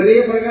ഒരേ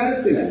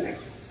പ്രകാരത്തിലല്ല.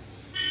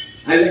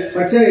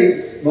 പക്ഷേ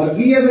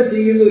വർഗീയത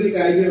ചെയ്യുന്ന ഒരു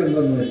കാര്യം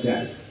എന്തെന്ന്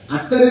വെച്ചാൽ,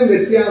 അത്തരം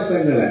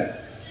വ്യത്യാസങ്ങളെ,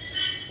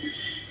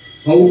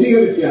 ഭൗതിക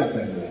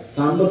വ്യത്യാസങ്ങളെ,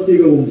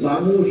 സാമ്പത്തികവും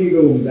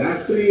സാമൂഹികവും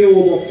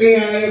രാഷ്ട്രീയവും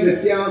ഒക്കെയായ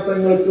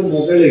വ്യത്യാസങ്ങൾക്ക്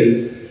മുകളിൽ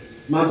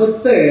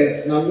മതത്തെ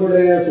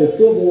നമ്മുടെ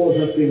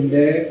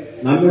സ്വത്വബോധത്തിന്റെ,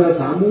 നമ്മുടെ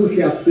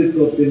സാമൂഹ്യ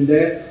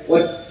അസ്തിത്വത്തിന്റെ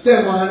ഒറ്റ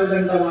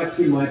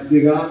മാനദണ്ഡമാക്കി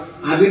മാറ്റുക.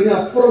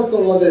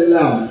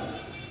 അതിനപ്പുറത്തുള്ളതെല്ലാം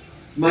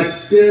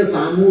മറ്റ്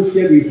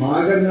സാമൂഹ്യ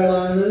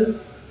വിഭാഗങ്ങളാണ്,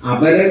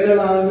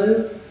 അപരങ്ങളാണ്,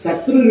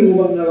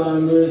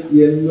 ശത്രുരൂപങ്ങളാണ്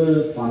എന്ന്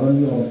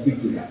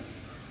പറഞ്ഞുറപ്പിക്കുക.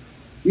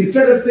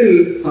 ഇത്തരത്തിൽ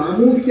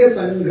സാമൂഹ്യ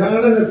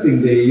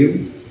സംഘാടനത്തിന്റെയും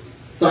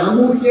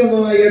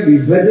സാമൂഹ്യമായ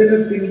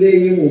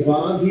വിഭജനത്തിന്റെയും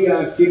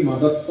ഉപാധിയാക്കി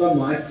മതത്തെ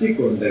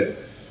മാറ്റിക്കൊണ്ട്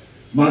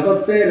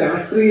മതത്തെ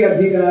രാഷ്ട്രീയ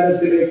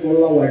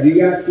അധികാരത്തിലേക്കുള്ള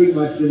വഴിയാക്കി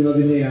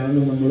മാറ്റുന്നതിനെയാണ്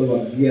നമ്മൾ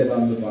വർഗീയത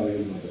എന്ന്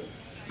പറയുന്നത്.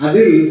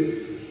 അതിൽ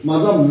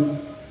മതം,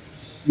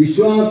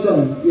 വിശ്വാസം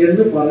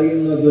എന്ന്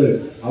പറയുന്നത്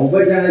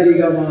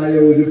ഔപചാരികമായ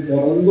ഒരു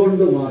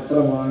പുറംകൊണ്ട്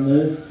മാത്രമാണ്.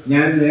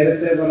 ഞാൻ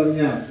നേരത്തെ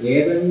പറഞ്ഞ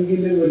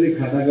ഏതെങ്കിലും ഒരു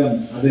ഘടകം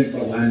അതിൽ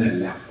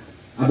പ്രധാനമല്ല.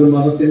 അത്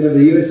മതത്തിന്റെ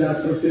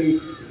ദൈവശാസ്ത്രത്തിൽ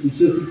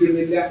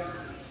വിശ്വസിക്കുന്നില്ല.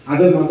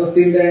 അത്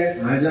മതത്തിന്റെ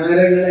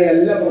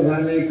ആചാരങ്ങളെയല്ല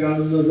പ്രധാനമായി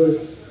കാണുന്നത്.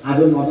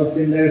 അത്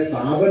മതത്തിന്റെ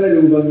സ്ഥാപന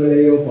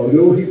രൂപങ്ങളെയോ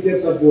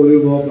പൗരോഹിത്യത്തെ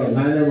പോലുമോ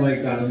പ്രധാനമായി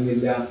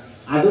കാണുന്നില്ല.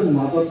 അത്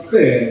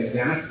മതത്തെ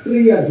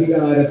രാഷ്ട്രീയ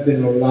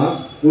അധികാരത്തിനുള്ള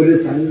ഒരു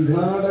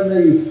സംഘാടന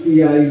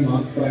യുക്തിയായി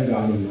മാത്രം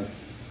കാണുന്നു.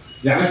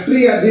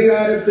 രാഷ്ട്രീയ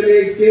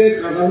അധികാരത്തിലേക്ക്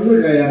കടന്നു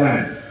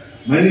കയറാൻ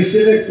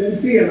മനുഷ്യരെ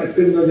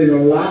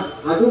കൂട്ടിയിണക്കുന്നതിനുള്ള,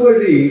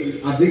 അതുവഴി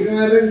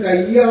അധികാരം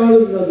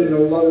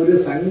കൈയാളുന്നതിനുള്ള ഒരു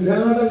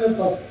സംഘാടന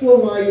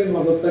തത്വമായി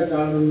മതത്തെ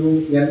കാണുന്നു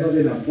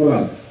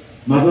എന്നതിനപ്പുറം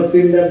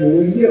മതത്തിന്റെ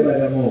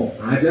മൂല്യപരമോ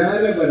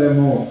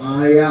ആചാരപരമോ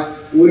ആയ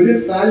ഒരു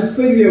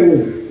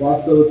താല്പര്യവും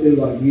വാസ്തവത്തിൽ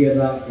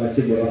വർഗീയത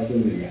വച്ചു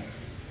പുലർത്തുന്നില്ല.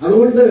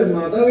 അതുകൊണ്ട്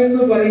മതം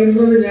എന്ന്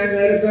പറയുന്നത് ഞാൻ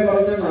നേരത്തെ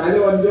പറഞ്ഞ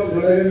 4-5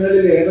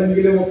 ഘടകങ്ങളിൽ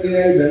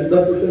ഏതെങ്കിലുമൊക്കെയായി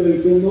ബന്ധപ്പെട്ട്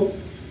നിൽക്കുന്നു.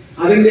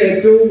 അതിന്റെ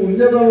ഏറ്റവും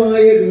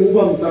ഉന്നതമായ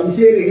രൂപം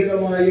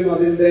സംശയരഹിതമായും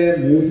അതിന്റെ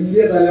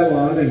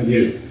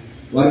മൂല്യതലമാണെങ്കിൽ,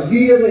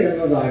 വർഗീയത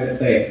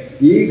എന്നതാകട്ടെ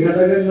ഈ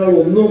ഘടകങ്ങൾ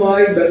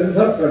ഒന്നുമായി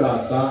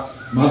ബന്ധപ്പെടാത്ത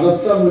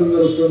മതത്തെ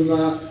മുൻനിർത്തുന്ന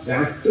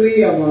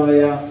രാഷ്ട്രീയമായ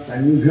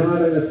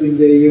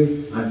സംഘാടനത്തിന്റെയും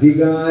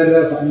അധികാര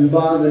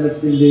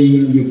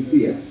സമ്പാദനത്തിന്റെയും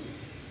യുക്തിയാണ്.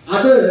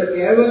 അത്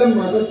കേവലം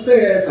മതത്തെ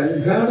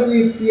സംഘാടന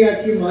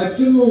യുക്തിയാക്കി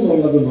മാറ്റുന്നു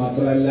എന്നുള്ളത്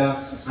മാത്രമല്ല,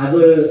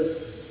 അത്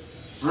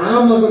ആ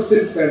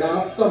മതത്തിൽ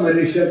പെടാത്ത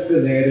മനുഷ്യർക്ക്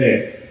നേരെ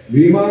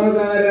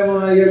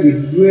ഭീമാകാരമായ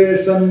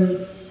വിദ്വേഷം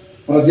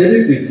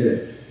പ്രചരിപ്പിച്ച്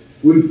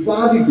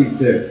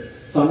ഉൽപ്പാദിപ്പിച്ച്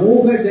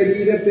സമൂഹ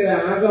ശരീരത്തെ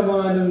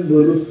ആകമാനം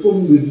വെറുപ്പും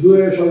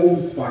വിദ്വേഷവും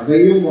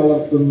പകയും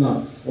വളർത്തുന്ന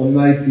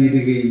ഒന്നായി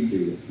തീരുകയും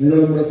ചെയ്യും. നിങ്ങൾ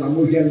നമ്മുടെ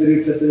സാമൂഹ്യ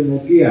അന്തരീക്ഷത്തിൽ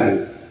നോക്കിയാൽ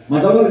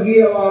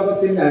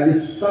മതവർഗീയവാദത്തിന്റെ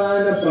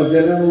അടിസ്ഥാന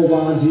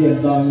പ്രചരണോപാധി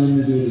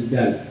എന്താണെന്ന്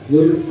ചോദിച്ചാൽ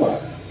വെറുപ്പാണ്.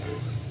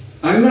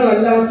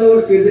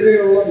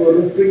 തങ്ങളല്ലാത്തവർക്കെതിരെയുള്ള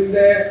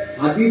വെറുപ്പിന്റെ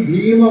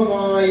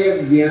അതിഭീമമായ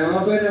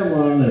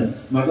വ്യാപനമാണ്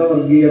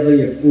മതവർഗീയത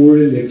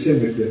എപ്പോഴും ലക്ഷ്യം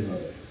വെക്കുന്നത്.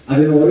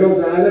 അതിന് ഓരോ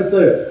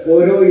കാലത്ത്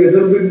ഓരോ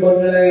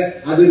എതിർബിംബങ്ങളെ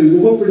അത്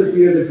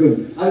രൂപപ്പെടുത്തിയെടുക്കും.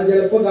 അത്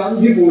ചിലപ്പോൾ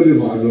ഗാന്ധി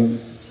പോലുമാകും.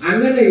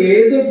 അങ്ങനെ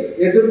ഏത്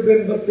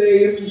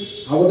എതിർബിംബത്തെയും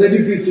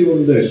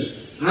അവതരിപ്പിച്ചുകൊണ്ട്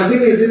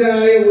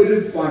അതിനെതിരായ ഒരു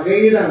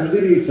പകയുടെ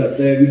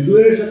അന്തരീക്ഷത്തെ,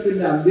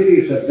 വിദ്വേഷത്തിന്റെ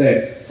അന്തരീക്ഷത്തെ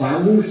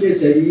സാമൂഹ്യ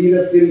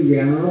ശരീരത്തിൽ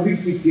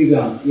വ്യാപിപ്പിക്കുക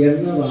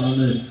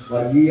എന്നതാണ്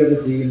വർഗീയത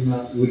ചെയ്യുന്ന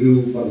ഒരു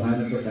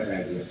പ്രധാനപ്പെട്ട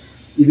കാര്യം.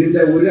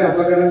 ഇതിന്റെ ഒരു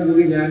അപകടം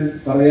കൂടി ഞാൻ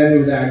പറയാൻ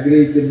ഇവിടെ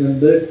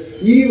ആഗ്രഹിക്കുന്നുണ്ട്.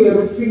 ഈ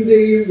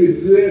വെറുപ്പിന്റെയും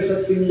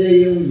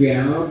വിദ്വേഷത്തിന്റെയും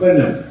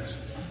വ്യാപനം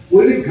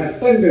ഒരു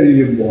ഘട്ടം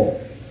കഴിയുമ്പോൾ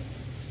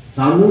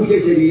സാമൂഹ്യ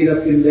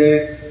ശരീരത്തിന്റെ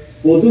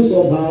പൊതു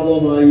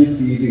സ്വഭാവമായി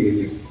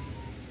തീരുകയും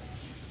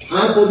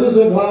ആ പൊതു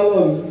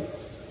സ്വഭാവം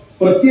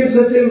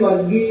പ്രത്യക്ഷത്തിൽ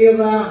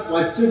വർഗീയത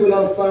വച്ചു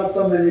പുലർത്താത്ത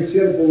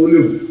മനുഷ്യർ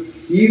പോലും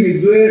ഈ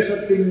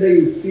വിദ്വേഷത്തിന്റെ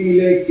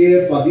യുക്തിയിലേക്ക്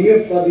പതിയെ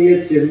പതിയെ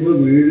ചെന്ന്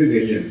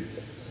വീഴുകയും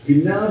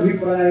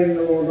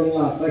ഭിന്നാഭിപ്രായങ്ങളോടുള്ള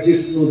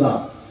അസഹിഷ്ണുത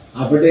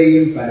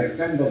അവിടെയും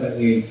പരക്കാൻ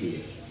തുടങ്ങുകയും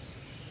ചെയ്യും.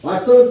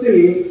 വാസ്തവത്തിൽ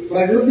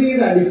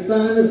പ്രകൃതിയുടെ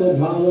അടിസ്ഥാന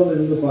സ്വഭാവം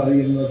എന്ന്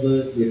പറയുന്നത്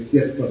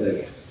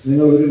വ്യത്യസ്തതയാണ്.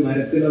 നിങ്ങൾ ഒരു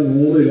മരത്തിലെ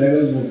 100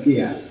 ഇലകൾ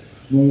നോക്കിയാൽ,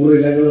 100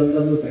 ഇലകൾ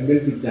ഉണ്ടെന്ന്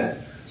സങ്കല്പിച്ചാൽ,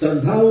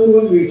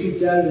 ശ്രദ്ധാപൂർവം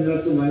വീക്ഷിച്ചാൽ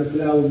നിങ്ങൾക്ക്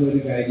മനസ്സിലാവുന്ന ഒരു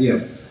കാര്യം,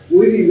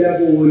 ഒരു ഇല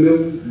പോലും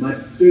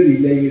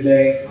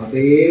മറ്റൊരിലയുടെ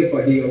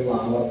അതേപടിയുള്ള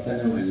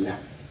ആവർത്തനമല്ല.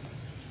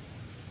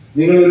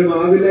 നിങ്ങൾ ഒരു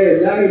മാവിലെ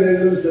എല്ലാ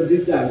ഇലകളും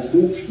ശ്രദ്ധിച്ചാൽ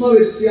സൂക്ഷ്മ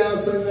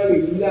വ്യത്യാസങ്ങൾ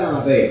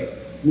ഇല്ലാതെ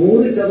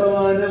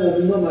 100%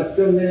 ഒന്ന്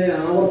മറ്റൊന്നിനെ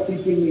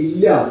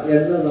ആവർത്തിക്കുന്നില്ല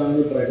എന്നതാണ്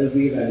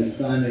പ്രകൃതിയുടെ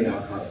അടിസ്ഥാന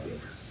യാഥാർത്ഥ്യം.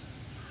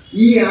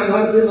 ഈ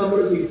യാഥാർത്ഥ്യം നമ്മൾ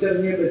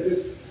തിരിച്ചറിഞ്ഞേ പറ്റും.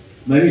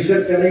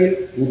 മനുഷ്യർക്കിടയിൽ,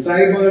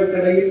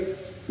 കൂട്ടായ്മകൾക്കിടയിൽ,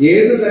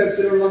 ഏത്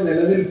തരത്തിലുള്ള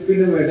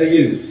നിലനിൽപ്പിനും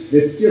ഇടയിൽ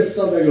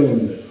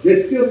വ്യത്യസ്തതകളുണ്ട്.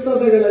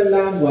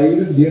 വ്യത്യസ്തതകളെല്ലാം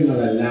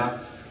വൈരുദ്ധ്യങ്ങളല്ല,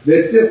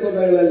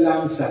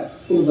 വ്യത്യസ്തതകളെല്ലാം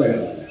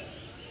ശത്രുതകളല്ല.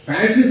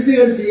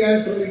 ഫാഷിസ്റ്റുകൾ ചെയ്യാൻ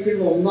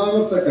ശ്രമിക്കുന്ന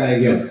ഒന്നാമത്തെ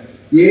കാര്യം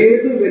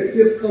ഏത്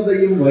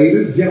വ്യത്യസ്തതയും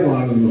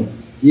വൈരുദ്ധ്യമാണെന്നും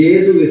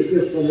ഏത്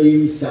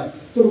വ്യത്യസ്തതയും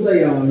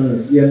ശത്രുതയാണ്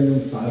എന്നും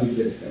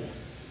സ്ഥാപിച്ചെടുക്കണം.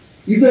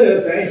 ഇത്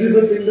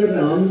ഫാഷിസത്തിന്റെ ഒരു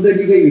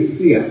ആന്തരിക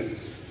യുക്തിയാണ്.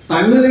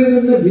 തങ്ങളിൽ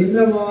നിന്ന്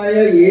ഭിന്നമായ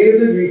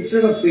ഏത്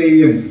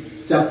വീക്ഷണത്തെയും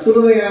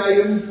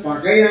ശത്രുതയായും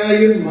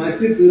പകയായും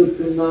മാറ്റി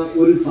തീർക്കുന്ന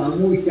ഒരു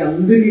സാമൂഹ്യ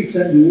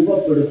അന്തരീക്ഷം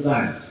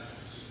രൂപപ്പെടുത്താൻ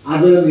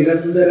അത്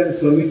നിരന്തരം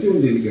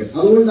ശ്രമിച്ചുകൊണ്ടിരിക്കും.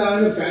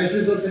 അതുകൊണ്ടാണ്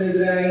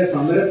ഫാഷിസത്തിനെതിരായ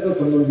സമരത്തെ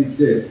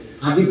സംബന്ധിച്ച്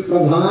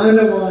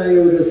അതിപ്രധാനമായ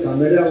ഒരു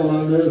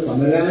സമരമാണ്,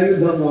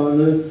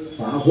 സമരായുധമാണ്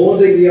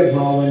സാഹോദര്യ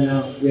ഭാവന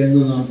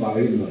എന്ന് നാം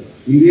പറയുന്നത്.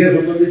 ഇന്ത്യയെ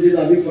സംബന്ധിച്ച് ഇത്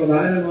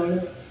അതിപ്രധാനമാണ്.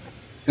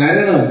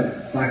 കാരണം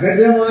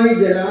സഹജമായി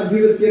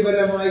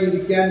ജനാധിപത്യപരമായി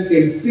ഇരിക്കാൻ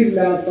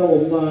കെൽപ്പില്ലാത്ത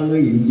ഒന്നാണ്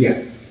ഇന്ത്യ.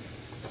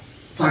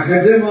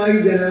 സഹജമായി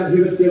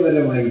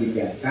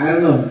ജനാധിപത്യപരമായിരിക്കാം.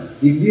 കാരണം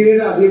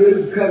ഇന്ത്യയുടെ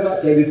അതിദീർഘ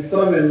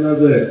ചരിത്രം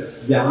എന്നത്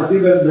ജാതി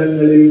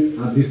ബന്ധങ്ങളിൽ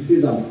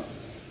അധിഷ്ഠിതമാണ്.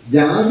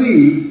 ജാതി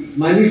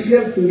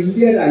മനുഷ്യർ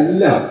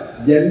തുല്യരല്ല,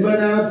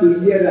 ജന്മനാ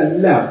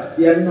തുല്യരല്ല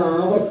എന്ന്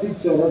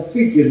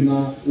ആവർത്തിച്ചുറപ്പിക്കുന്ന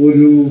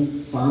ഒരു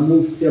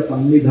സാമൂഹ്യ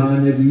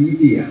സംവിധാന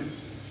രീതിയാണ്.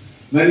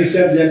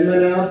 മനുഷ്യർ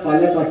ജന്മനാ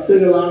പല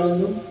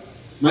തട്ടുകളാണെന്നും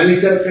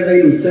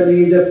മനുഷ്യർക്കിടയിൽ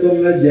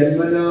ഉച്ചനീചത്വങ്ങൾ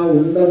ജന്മനാ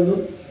ഉണ്ടെന്നും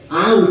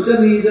ആ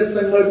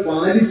ഉച്ചനീചത്വങ്ങൾ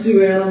പാലിച്ചു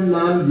വേണം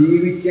നാം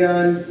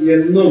ജീവിക്കാൻ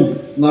എന്നും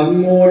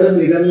നമ്മോട്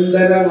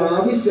നിരന്തരം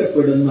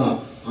ആവശ്യപ്പെടുന്ന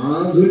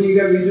ആധുനിക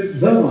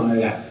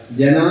വിരുദ്ധമായ,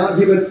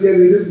 ജനാധിപത്യ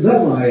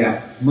വിരുദ്ധമായ,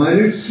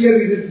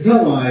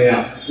 മനുഷ്യവിരുദ്ധമായ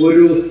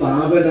ഒരു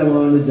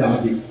സ്ഥാപനമാണ്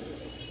ജാതി.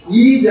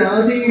 ഈ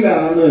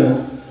ജാതിയിലാണ്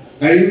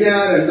കഴിഞ്ഞ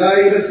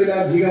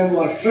 2000-ലധികം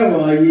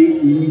വർഷമായി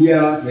ഇന്ത്യ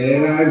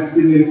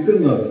വേരാഴ്ത്തി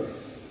നിൽക്കുന്നത്.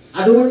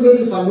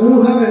 അതുകൊണ്ടൊരു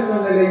സമൂഹം എന്ന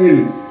നിലയിൽ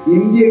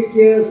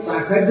ഇന്ത്യക്ക്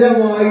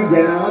സഹജമായി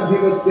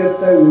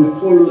ജനാധിപത്യത്തെ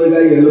ഉൾക്കൊള്ളുക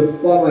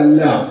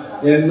എളുപ്പമല്ല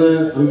എന്ന്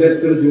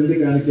അംബേദ്കർ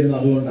ചൂണ്ടിക്കാണിക്കുന്നത്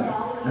അതുകൊണ്ടാണ്.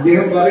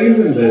 അദ്ദേഹം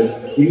പറയുന്നുണ്ട്,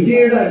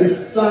 ഇന്ത്യയുടെ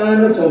അടിസ്ഥാന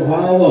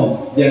സ്വഭാവം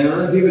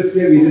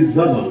ജനാധിപത്യ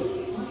വിരുദ്ധമാണ്.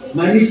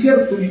 മനുഷ്യർ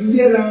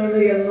തുല്യരാണ്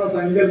എന്ന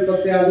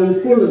സങ്കല്പത്തെ അത്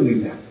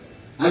ഉൾക്കൊള്ളുന്നില്ല.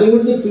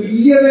 അതുകൊണ്ട്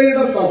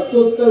തുല്യതയുടെ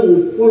തത്വത്തെ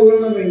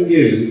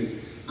ഉൾക്കൊള്ളണമെങ്കിൽ,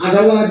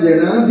 അഥവാ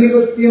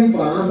ജനാധിപത്യം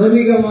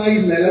പ്രാഥമികമായി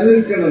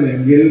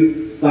നിലനിൽക്കണമെങ്കിൽ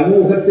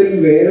സമൂഹത്തിൽ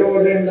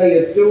വേരോടേണ്ട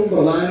ഏറ്റവും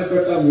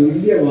പ്രധാനപ്പെട്ട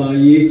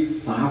മൂല്യമായി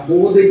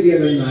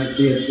സാഹോദര്യം എന്ന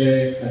ആശയത്തെ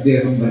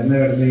അദ്ദേഹം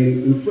ഭരണഘടനയിൽ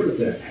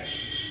ഉൾപ്പെടുത്തുകയുണ്ടായി.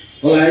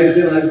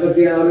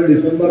 1946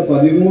 ഡിസംബർ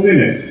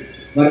 13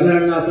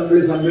 ഭരണഘടനാ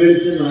അസംബ്ലി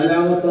സമ്മേളിച്ച്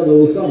 4ാമത്തെ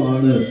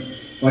ദിവസമാണ്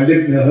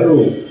പണ്ഡിറ്റ്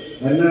നെഹ്റു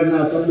ഭരണഘടനാ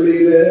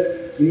അസംബ്ലിയിൽ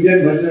ഇന്ത്യൻ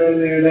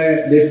ഭരണഘടനയുടെ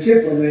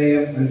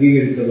ലക്ഷ്യപ്രമേയം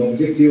അംഗീകരിച്ചത്,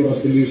 ഒബ്ജക്റ്റീവ്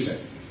റെസൊല്യൂഷൻ.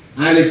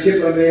 ആ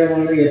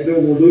ലക്ഷ്യപ്രമേയമാണ്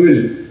ഏറ്റവും ഒടുവിൽ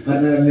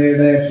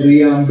ഭരണഘടനയുടെ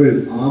പ്രിയാമ്പിൾ,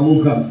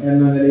 ആമുഖം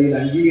എന്ന നിലയിൽ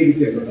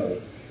അംഗീകരിക്കപ്പെട്ടത്.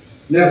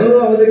 നെഹ്റു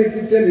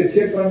അവതരിപ്പിച്ച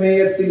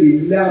ലക്ഷ്യപ്രമേയത്തിൽ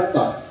ഇല്ലാത്ത,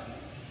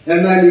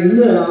 എന്നാൽ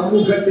ഇന്ന്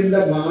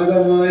ആമുഖത്തിന്റെ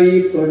ഭാഗമായി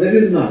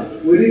തുടരുന്ന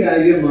ഒരു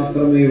കാര്യം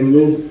മാത്രമേ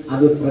ഉള്ളൂ.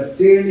 അത്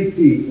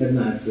ഫ്രറ്റേണിറ്റി എന്ന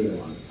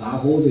ആശയമാണ്,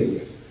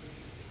 സാഹോദര്യം.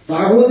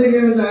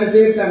 സാഹോദര്യം എന്ന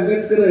ആശയത്തെ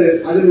അംബേദ്കർ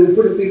അതിൽ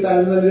ഉൾപ്പെടുത്തിയിട്ട്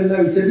അത് നൽകുന്ന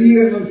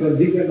വിശദീകരണം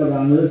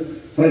ശ്രദ്ധിക്കേണ്ടതാണ്.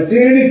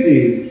 Fraternity,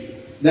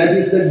 that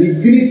is the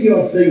dignity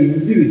of the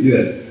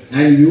individual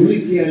and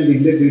unity and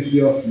integrity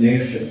of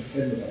nation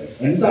എന്ന് പറയും.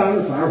 എന്താണ്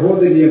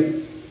സാഹോദര്യം?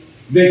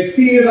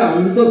 വ്യക്തിയുടെ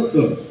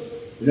അന്തസ്സും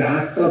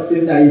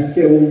രാഷ്ട്രത്തിന്റെ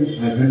ഐക്യവും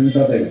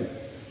അഖണ്ഡതയും.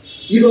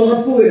 ഇത്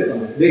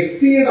ഉറപ്പുവരുത്തണം.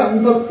 വ്യക്തിയുടെ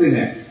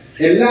അന്തസ്സിന്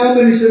എല്ലാ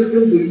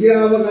മനുഷ്യർക്കും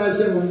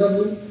തുല്യാവകാശം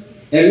ഉണ്ടെന്നും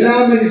എല്ലാ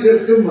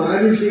മനുഷ്യർക്കും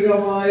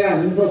മാനുഷികമായ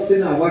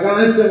അന്തസ്സിന്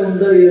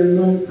അവകാശമുണ്ട്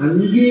എന്നും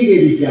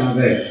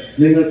അംഗീകരിക്കാതെ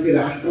നിങ്ങൾക്ക്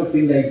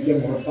രാഷ്ട്രത്തിന്റെ ഐക്യം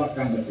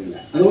ഉറപ്പാക്കാൻ പറ്റില്ല.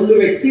 അതുകൊണ്ട്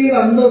വ്യക്തിയുടെ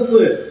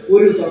അന്തസ്സ്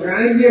ഒരു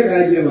സ്വകാര്യ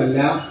കാര്യമല്ല.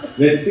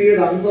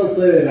 വ്യക്തിയുടെ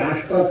അന്തസ്സ്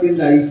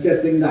രാഷ്ട്രത്തിന്റെ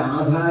ഐക്യത്തിന്റെ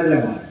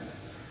ആധാരമാണ്.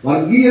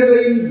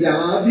 വർഗീയതയും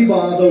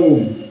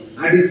ജാതിവാദവും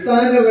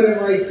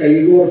അടിസ്ഥാനപരമായി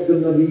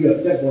കൈകോർക്കുന്നത് ഈ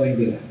ഒറ്റ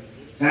പോയിന്റിലാണ്.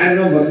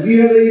 കാരണം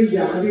വർഗീയതയും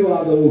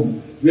ജാതിവാദവും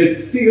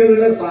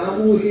വ്യക്തികളുടെ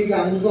സാമൂഹിക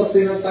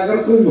അന്തസ്സിനെ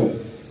തകർക്കുന്നു.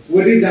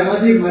 ഒരു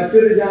ജാതി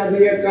മറ്റൊരു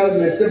ജാതിയേക്കാൾ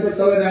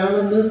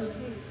മെച്ചപ്പെട്ടവരാണെന്ന്,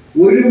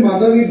 ഒരു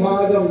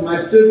മതവിഭാഗം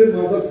മറ്റൊരു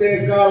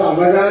മതത്തേക്കാൾ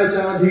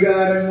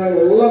അവകാശാധികാരങ്ങൾ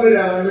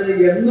ഉള്ളവരാണ്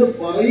എന്ന്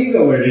പറയുക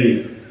വഴി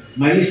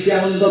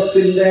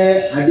മനുഷ്യാന്തസ്സിന്റെ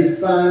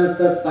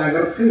അടിസ്ഥാനത്തെ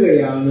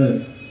തകർക്കുകയാണ്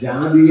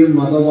ജാതിയും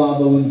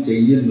മതവാദവും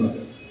ചെയ്യുന്നത്.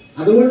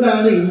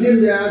 അതുകൊണ്ടാണ് ഇന്ത്യൻ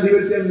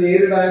ജനാധിപത്യം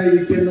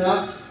നേരിടാനിരിക്കുന്ന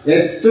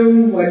ഏറ്റവും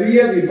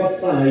വലിയ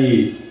വിപത്തായി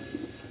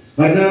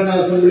ഭരണഘടനാ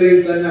അസംബ്ലിയിൽ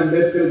തന്നെ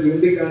അംബേദ്കർ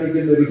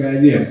ചൂണ്ടിക്കാണിക്കുന്ന ഒരു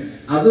കാര്യം,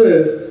 അത്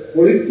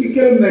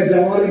പൊളിറ്റിക്കൽ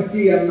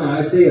മെജോറിറ്റി എന്ന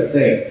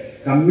ആശയത്തെ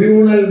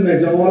കമ്മ്യൂണൽ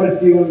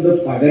മെജോറിറ്റി കൊണ്ട്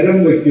പകരം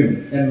വയ്ക്കും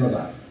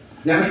എന്നതാണ്.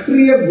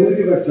 രാഷ്ട്രീയ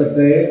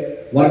ഭൂരിപക്ഷത്തെ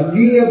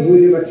വർഗീയ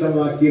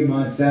ഭൂരിപക്ഷമാക്കി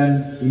മാറ്റാൻ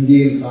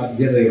ഇന്ത്യയിൽ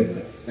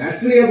സാധ്യതയുണ്ട്.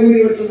 രാഷ്ട്രീയ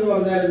ഭൂരിപക്ഷം എന്ന്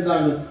പറഞ്ഞാൽ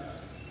എന്താണ്?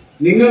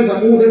 നിങ്ങൾ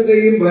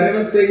സമൂഹത്തെയും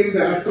ഭരണത്തെയും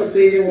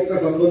രാഷ്ട്രത്തെയും ഒക്കെ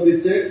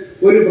സംബന്ധിച്ച്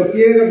ഒരു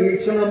പ്രത്യേക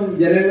വീക്ഷണം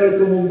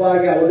ജനങ്ങൾക്ക്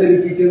മുമ്പാകെ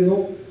അവതരിപ്പിക്കുന്നു,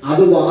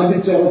 അത്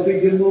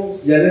വാദിച്ചുറപ്പിക്കുന്നു,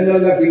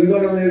 ജനങ്ങളുടെ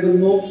പിന്തുണ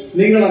നേടുന്നു,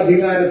 നിങ്ങൾ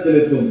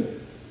അധികാരത്തിലെത്തുന്നു.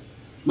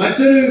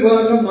 മറ്റൊരു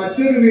വിഭാഗം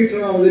മറ്റൊരു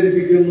വീക്ഷണം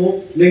അവതരിപ്പിക്കുന്നു,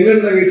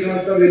 നിങ്ങളുടെ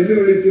വീക്ഷണത്തെ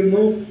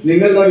വെല്ലുവിളിക്കുന്നു,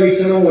 നിങ്ങളുടെ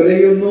വീക്ഷണം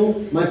ഒലയുന്നു,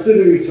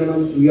 മറ്റൊരു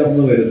വീക്ഷണം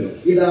ഉയർന്നു വരുന്നു.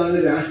 ഇതാണ്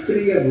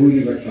രാഷ്ട്രീയ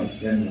ഭൂരിപക്ഷം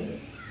എന്നത്.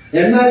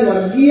 എന്നാൽ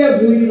വർഗീയ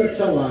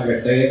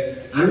ഭൂരിപക്ഷമാകട്ടെ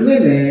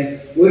അങ്ങനെ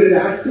ഒരു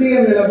രാഷ്ട്രീയ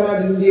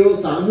നിലപാടിന്റെയോ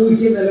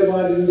സാമൂഹ്യ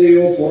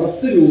നിലപാടിന്റെയോ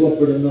പുറത്ത്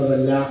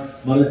രൂപപ്പെടുന്നതല്ല,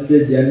 മറിച്ച്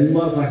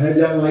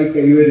ജന്മസഹജമായി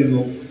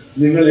കൈവരുന്നു.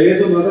 നിങ്ങൾ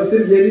ഏത്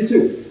മതത്തിൽ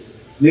ജനിച്ചു,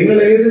 നിങ്ങൾ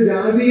ഏത്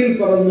ജാതിയിൽ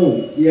പറന്നു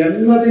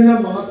എന്നതിനെ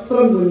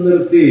മാത്രം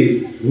മുൻനിർത്തി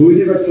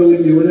ഭൂരിപക്ഷവും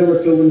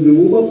ന്യൂനപക്ഷവും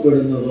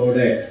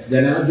രൂപപ്പെടുന്നതോടെ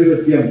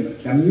ജനാധിപത്യം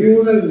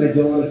കമ്മ്യൂണൽ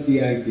മെജോറിറ്റി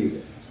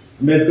ആയിത്തീരും.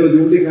 അംബേദ്കർ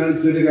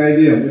ചൂണ്ടിക്കാണിച്ചൊരു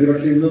കാര്യം,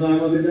 ഒരുപക്ഷെ ഇന്ന് നാം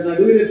അതിന്റെ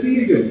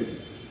നടുവിലെത്തിയിരിക്കും.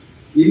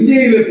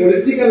 ഇന്ത്യയിലെ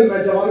പൊളിറ്റിക്കൽ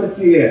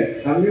മെജോറിറ്റിയെ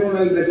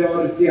കമ്മ്യൂണൽ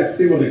മെജോറിറ്റി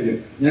അട്ടിമറിക്കും.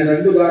 ഞാൻ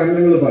 2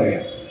 ഉദാഹരണങ്ങൾ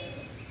പറയാം.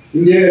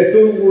 ഇന്ത്യയിൽ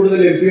ഏറ്റവും കൂടുതൽ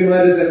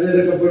എംപിമാര്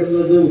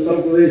തെരഞ്ഞെടുക്കപ്പെടുന്നത്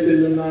ഉത്തർപ്രദേശിൽ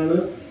നിന്നാണ്.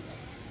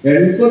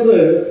 80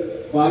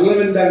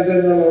 പാർലമെന്റ്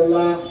അംഗങ്ങളുള്ള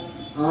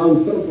ആ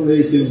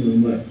ഉത്തർപ്രദേശിൽ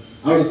നിന്ന്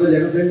അവിടുത്തെ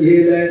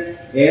ജനസംഖ്യയിലെ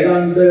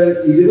ഏതാണ്ട്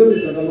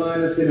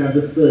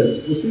 20%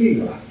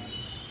 മുസ്ലിങ്ങളാണ്.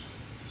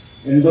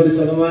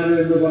 80%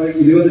 എന്ന് പറയും,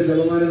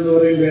 20% എന്ന്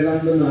പറയുമ്പോൾ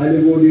ഏതാണ്ട് 4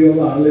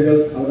 കോടിയോളം ആളുകൾ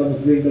അവിടെ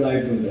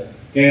മുസ്ലിങ്ങളായിട്ടുണ്ട്.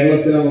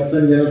 കേരളത്തിലെ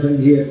മൊത്തം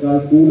ജനസംഖ്യയേക്കാൾ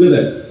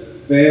കൂടുതൽ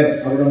പേർ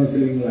അവിടെ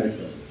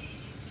മുസ്ലിങ്ങളായിട്ടുണ്ട്.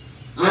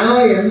 ആ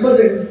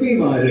 80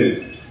 MP-മാരിൽ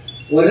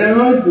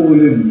ഒരാൾ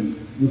പോലും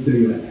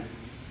മുസ്ലിമല്ല.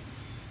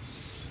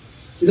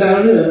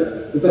 ഇതാണ്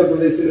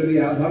ഉത്തർപ്രദേശിലെ ഒരു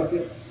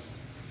യാഥാർത്ഥ്യം.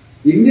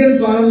 ഇന്ത്യൻ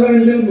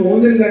പാർലമെന്റിൽ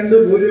 2/3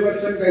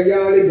 ഭൂരിപക്ഷം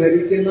കയ്യാളി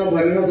ഭരിക്കുന്ന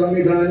ഭരണ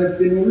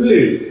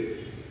സംവിധാനത്തിനുള്ളിൽ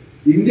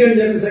ഇന്ത്യൻ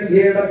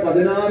ജനസംഖ്യയുടെ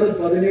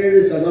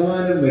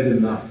 16-17%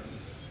 വരുന്ന,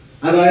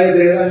 അതായത്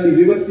ഏതാണ്ട്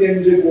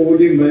 25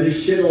 കോടി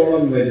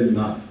മനുഷ്യരോളം വരുന്ന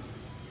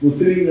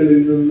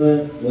മുസ്ലിങ്ങളിൽ നിന്ന്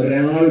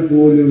ഒരാൾ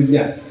പോലുമില്ല.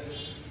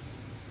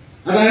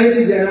 അതായത്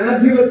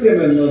ജനാധിപത്യം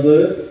എന്നത്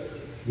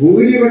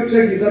ഭൂരിപക്ഷ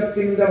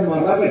ഹിതത്തിന്റെ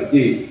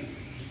മറപറ്റി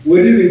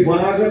ഒരു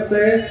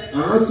വിഭാഗത്തെ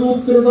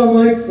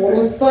ആസൂത്രിതമായി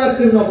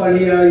പുറത്താക്കുന്ന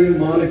പണിയായി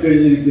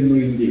മാറിക്കഴിഞ്ഞിരിക്കുന്നു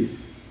ഇന്ത്യ.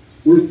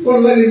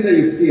 ഉൾക്കൊള്ളലിന്റെ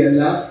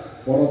യുക്തിയല്ല,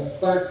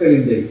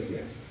 പുറത്താക്കലിന്റെ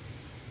യുക്തിയാണ്.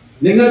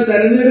 നിങ്ങൾ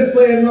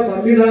തെരഞ്ഞെടുപ്പ് എന്ന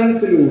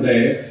സംവിധാനത്തിലൂടെ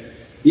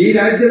ഈ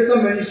രാജ്യത്തെ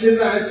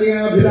മനുഷ്യരുടെ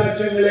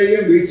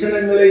ആശയാഭിലാഷങ്ങളെയും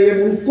വീക്ഷണങ്ങളെയും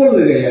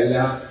ഉൾക്കൊള്ളുകയല്ല,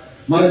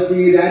 മറിച്ച്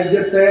ഈ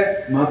രാജ്യത്തെ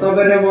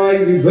മതപരമായി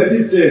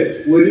വിഭജിച്ച്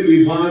ഒരു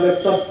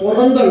വിഭാഗത്തെ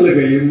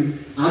പുറന്തള്ളുകയും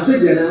അത്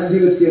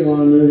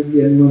ജനാധിപത്യമാണ്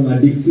എന്ന്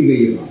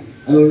നടിക്കുകയുമാണ്.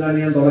 അതുകൊണ്ടാണ്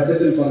ഞാൻ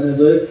തുടക്കത്തിൽ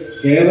പറഞ്ഞത്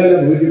കേവല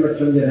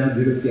ഭൂരിപക്ഷം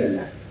ജനാധിപത്യമല്ല.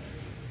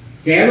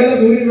 കേവല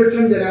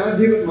ഭൂരിപക്ഷം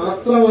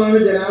മാത്രമാണ്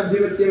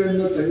ജനാധിപത്യം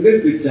എന്ന്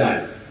സങ്കല്പിച്ചാൽ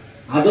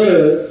അത്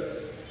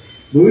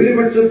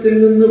ഭൂരിപക്ഷത്തിൽ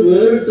നിന്ന്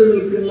വേറിട്ട്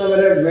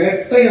നിൽക്കുന്നവരെ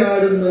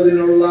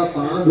വേട്ടയാടുന്നതിനുള്ള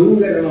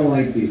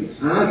സാധൂകരണമായി തീരും.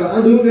 ആ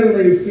സാധൂകരണ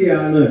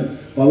യുക്തിയാണ്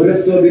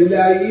പൗരത്വ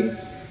ബില്ലായി,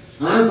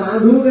 ആ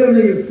സാധൂകരണ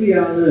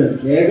യുക്തിയാണ്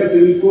ഏക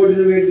സിവിൽ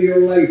കോഡിന്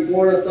വേണ്ടിയുള്ള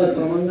ഇപ്പോഴത്തെ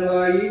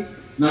ശ്രമങ്ങളായി,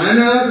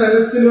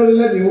 നാനാതരത്തിലുള്ള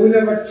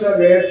ന്യൂനപക്ഷ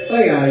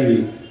വേട്ടയായി,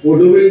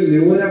 ഒടുവിൽ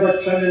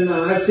ന്യൂനപക്ഷം എന്ന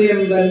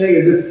ആശയം തന്നെ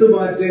എടുത്തു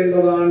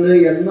മാറ്റേണ്ടതാണ്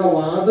എന്ന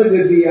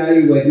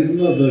വാദഗതിയായി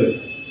വരുന്നത്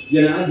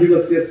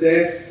ജനാധിപത്യത്തെ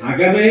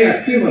അകമേ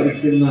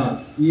അട്ടിമറിക്കുന്ന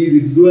ഈ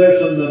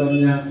വിദ്വേഷം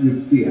നിറഞ്ഞ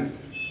യുക്തിയാണ്.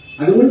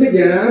 അതുകൊണ്ട്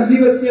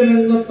ജനാധിപത്യം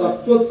എന്ന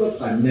തത്വത്തെ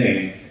തന്നെ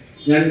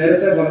ഞാൻ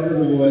നേരത്തെ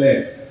പറഞ്ഞതുപോലെ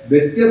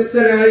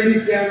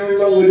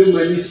വ്യത്യസ്തരായിരിക്കാനുള്ള ഒരു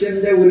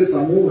മനുഷ്യന്റെ, ഒരു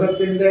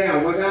സമൂഹത്തിന്റെ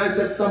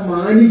അവകാശത്തെ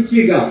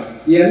മാനിക്കുക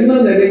എന്ന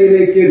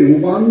നിലയിലേക്ക്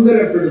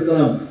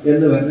രൂപാന്തരപ്പെടുത്തണം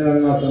എന്ന്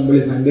ഭരണഘടനാ അസംബ്ലി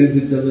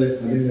സങ്കല്പിച്ചത്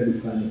അതിന്റെ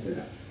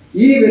അടിസ്ഥാനത്തിലാണ്.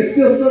 ഈ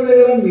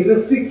വ്യത്യസ്തതകളെ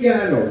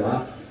നിരസിക്കാനുള്ള,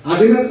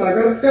 അതിനെ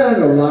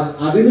തകർക്കാനുള്ള,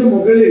 അതിനു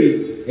മുകളിൽ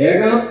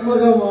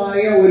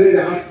ഏകാത്മകമായ ഒരു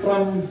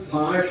രാഷ്ട്രം,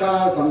 ഭാഷ,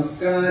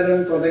 സംസ്കാരം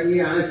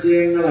തുടങ്ങിയ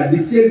ആശയങ്ങൾ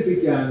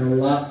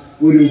അടിച്ചേൽപ്പിക്കാനുള്ള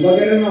ഒരു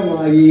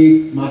ഉപകരണമായി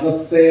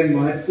മതത്തെ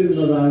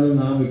മാറ്റുന്നതാണ്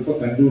നാം ഇപ്പൊ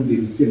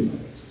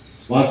കണ്ടുകൊണ്ടിരിക്കുന്നത്.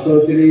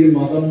 വാസ്തവത്തിൽ ഈ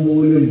മതം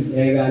പോലും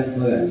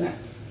ഏകാത്മകമല്ല.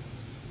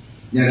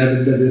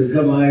 ഞാനതിന്റെ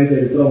ദീർഘമായ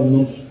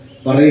ചരിത്രമൊന്നും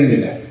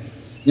പറയുന്നില്ല.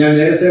 ഞാൻ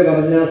നേരത്തെ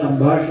പറഞ്ഞ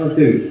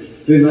സംഭാഷണത്തിൽ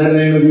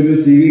ശ്രീനാരായണ ഗുരു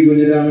സി വി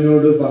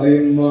കുഞ്ഞിരാമനോട്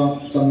പറയുന്ന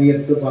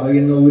സമയത്ത്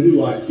പറയുന്ന ഒരു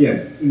വാക്യം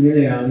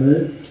ഇങ്ങനെയാണ്: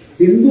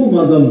 ഹിന്ദു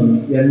മതം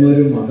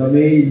എന്നൊരു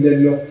മതമേ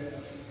ഇല്ലല്ലോ.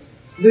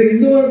 ഇത്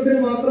ഹിന്ദു മതത്തിന്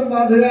മാത്രം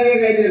ബാധകമായ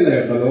കാര്യമല്ല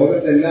കേട്ടോ,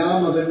 ലോകത്തെ എല്ലാ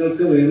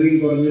മതങ്ങൾക്കും ഏറിയും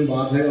കുറഞ്ഞും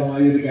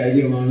ബാധകമായ ഒരു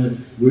കാര്യമാണ്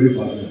ഗുരു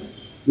പറഞ്ഞത്.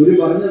 ഗുരു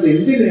പറഞ്ഞത്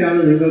എന്തിനെയാണ്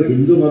നിങ്ങൾ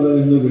ഹിന്ദു മതം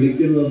എന്ന്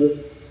വിളിക്കുന്നത്?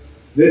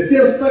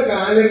 വ്യത്യസ്ത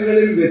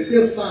കാലങ്ങളിൽ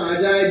വ്യത്യസ്ത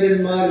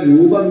ആചാര്യന്മാർ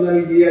രൂപം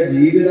നൽകിയ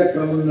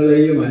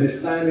ജീവിതക്രമങ്ങളെയും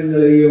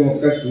അനുഷ്ഠാനങ്ങളെയും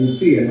ഒക്കെ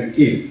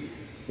കൂട്ടിയിണക്കി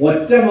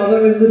ഒറ്റ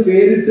മതം എന്ന്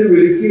പേരിട്ട്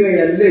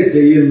വിളിക്കുകയല്ലേ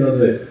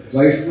ചെയ്യുന്നത്.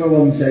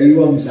 വൈഷ്ണവം,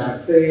 ശൈവം,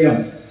 ശാക്തേയം,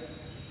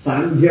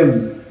 സാന്ധ്യം,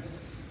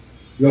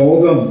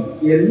 യോഗം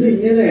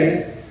എന്നിങ്ങനെ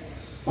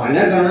പല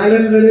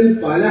കാലങ്ങളിൽ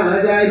പല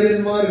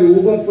ആചാര്യന്മാർ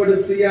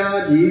രൂപപ്പെടുത്തിയ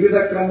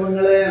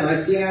ജീവിതക്രമങ്ങളെ,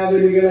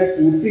 ആശയാവലികളെ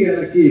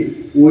കൂട്ടിയിണക്കി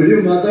ഒരു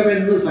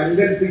മതമെന്ന്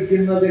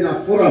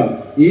സങ്കല്പിക്കുന്നതിനപ്പുറം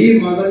ഈ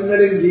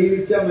മതങ്ങളിൽ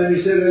ജീവിച്ച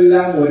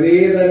മനുഷ്യരെല്ലാം ഒരേ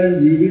തരം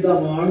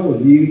ജീവിതമാണോ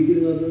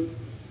ജീവിക്കുന്നത്?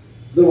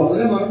 ഇത്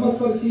വളരെ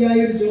മർമ്മസ്പർശിയായ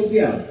ഒരു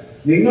ചോദ്യമാണ്.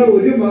 നിങ്ങൾ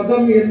ഒരു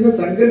മതം എന്ന്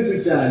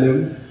സങ്കല്പിച്ചാലും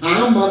ആ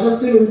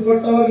മതത്തിൽ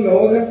ഉൾപ്പെട്ടവർ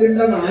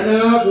ലോകത്തിന്റെ നാനാ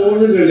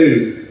കോണുകളിൽ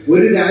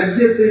ഒരു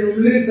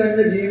രാജ്യത്തിനുള്ളിൽ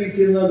തന്നെ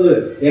ജീവിക്കുന്നത്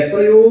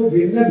എത്രയോ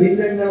ഭിന്ന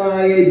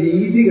ഭിന്നങ്ങളായ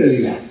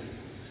രീതികളിലാണ്.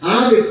 ആ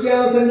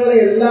വ്യത്യാസങ്ങളെ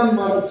എല്ലാം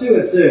മറച്ചു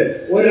വെച്ച്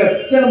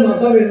ഒരൊറ്റ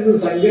മതം എന്ന്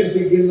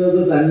സങ്കല്പിക്കുന്നത്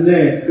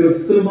തന്നെ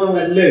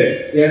കൃത്രിമമല്ലേ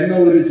എന്ന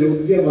ഒരു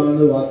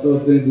ചോദ്യമാണ്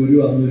വാസ്തവത്തിൽ ഗുരു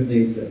അന്ന്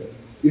ഉന്നയിച്ചത്.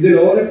 ഇത്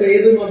ലോകത്തെ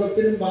ഏത്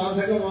മതത്തിനും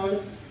ബാധകമാണ്.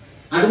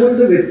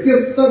 അതുകൊണ്ട്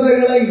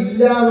വ്യത്യസ്തതകളെ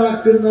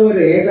ഇല്ലാതാക്കുന്ന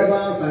ഒരു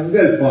ഏകതാ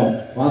സങ്കല്പം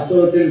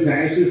വാസ്തവത്തിൽ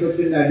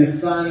ഫാഷിസത്തിന്റെ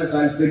അടിസ്ഥാന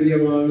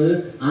താല്പര്യമാണ്.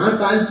 ആ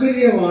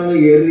താല്പര്യമാണ്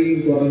ഏറിയും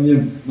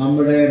കുറഞ്ഞും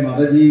നമ്മുടെ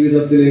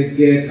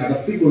മതജീവിതത്തിലേക്ക്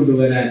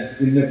കടത്തിക്കൊണ്ടുവരാൻ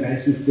ഇന്ന്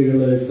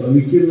ഫാഷിസ്റ്റുകൾ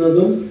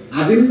ശ്രമിക്കുന്നതും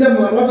അതിന്റെ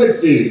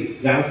മറപറ്റി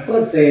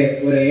രാഷ്ട്രത്തെ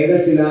ഒരു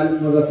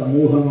ഏകശിലാത്മക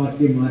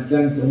സമൂഹമാക്കി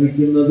മാറ്റാൻ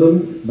ശ്രമിക്കുന്നതും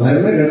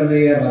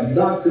ഭരണഘടനയെ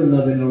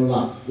റദ്ദാക്കുന്നതിനുള്ള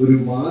ഒരു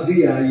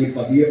ഉപാധിയായി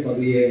പതിയെ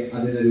പതിയെ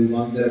അതിനെ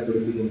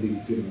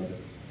രൂപാന്തരപ്പെടുത്തിക്കൊണ്ടിരിക്കുന്നത്.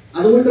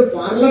 അതുകൊണ്ട്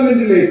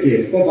പാർലമെന്റിലേക്ക്,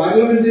 ഇപ്പൊ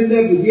പാർലമെന്റിന്റെ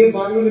പുതിയ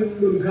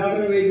പാർലമെന്റിന്റെ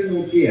ഉദ്ഘാടന വേദി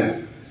നോക്കിയാൽ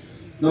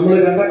നമ്മൾ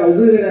കണ്ട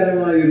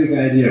കൗതുകകരമായ ഒരു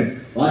കാര്യം,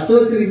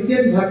 വാസ്തവത്തിൽ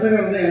ഇന്ത്യൻ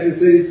ഭരണഘടന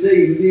അനുസരിച്ച്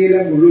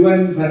ഇന്ത്യയിലെ മുഴുവൻ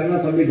ഭരണ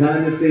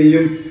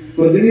സംവിധാനത്തെയും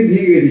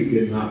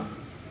പ്രതിനിധീകരിക്കുന്ന,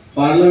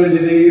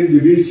 പാർലമെന്റിനെയും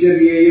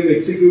ജുഡീഷ്യറിയെയും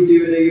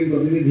എക്സിക്യൂട്ടീവിനെയും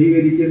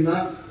പ്രതിനിധീകരിക്കുന്ന,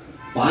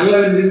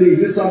 പാർലമെന്റിന്റെ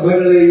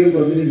ഇരുസഭകളെയും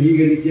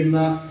പ്രതിനിധീകരിക്കുന്ന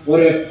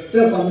ഒരൊറ്റ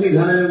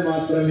സംവിധാനം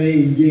മാത്രമേ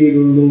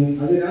ഇന്ത്യയിലുള്ളൂ.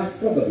 അത്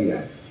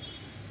രാഷ്ട്രപതിയാണ്.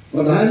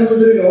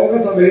 പ്രധാനമന്ത്രി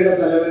ലോകസഭയുടെ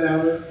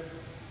തലവനാണ്.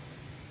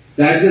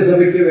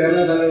 രാജ്യസഭയ്ക്ക്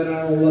വേറെ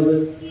തലവനാണുള്ളത്.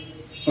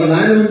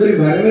 പ്രധാനമന്ത്രി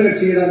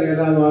ഭരണകക്ഷിയുടെ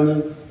നേതാവാണ്.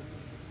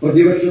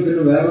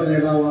 പ്രതിപക്ഷത്തിന് വേറെ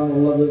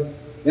നേതാവാണുള്ളത്.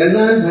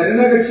 എന്നാൽ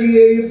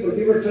ഭരണകക്ഷിയെയും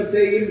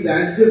പ്രതിപക്ഷത്തെയും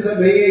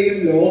രാജ്യസഭയെയും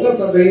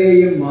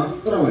ലോകസഭയെയും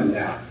മാത്രമല്ല,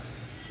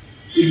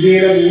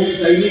 ഇന്ത്യയിലെ 3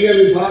 സൈനിക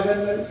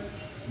വിഭാഗങ്ങൾ,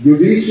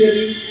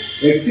 ജുഡീഷ്യറി,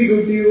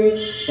 എക്സിക്യൂട്ടീവ്,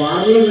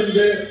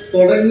 പാർലമെന്റ്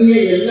തുടങ്ങിയ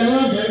എല്ലാ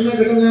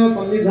ഭരണഘടനാ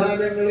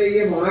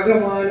സംവിധാനങ്ങളെയും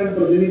ആകമാനം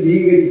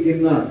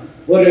പ്രതിനിധീകരിക്കുന്ന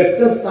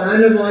ഒരൊറ്റ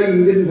സ്ഥാനമായി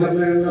ഇന്ത്യൻ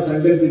ഭരണഘടന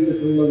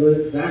സങ്കല്പിച്ചിട്ടുള്ളത്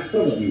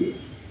രാഷ്ട്രപതിയെ.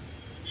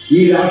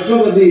 ഈ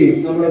രാഷ്ട്രപതി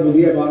നമ്മുടെ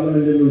പുതിയ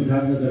പാർലമെന്റിന്റെ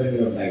ഉദ്ഘാടന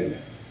ചടങ്ങിലുണ്ടായില്ല.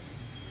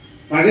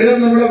 പകരം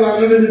നമ്മുടെ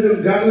പാർലമെന്റിന്റെ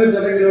ഉദ്ഘാടന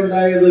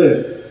ചടങ്ങിലുണ്ടായത്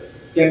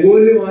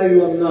ചെങ്കോലുമായി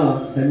വന്ന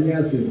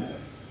സന്യാസിമാർ.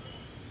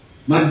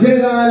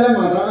 മധ്യകാല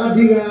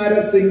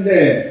മതാധികാരത്തിന്റെ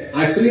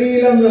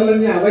അശ്ലീലം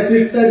നിറഞ്ഞ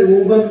അവശിഷ്ട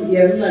രൂപം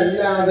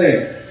എന്നല്ലാതെ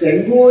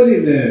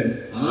ചെങ്കോലിന്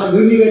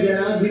ആധുനിക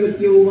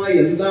ജനാധിപത്യവുമായി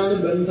എന്താണ്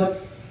ബന്ധം?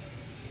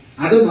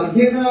 അത്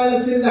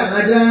മധ്യകാലത്തിന്റെ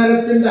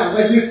ആചാരത്തിന്റെ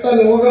അവശിഷ്ട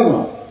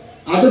ലോകമാണ്.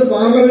 അത്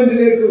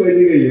പാർലമെന്റിലേക്ക്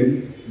വരികയും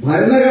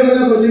ഭരണഘടന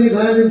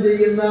പ്രതിനിധാനം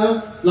ചെയ്യുന്ന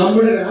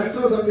നമ്മുടെ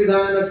രാഷ്ട്ര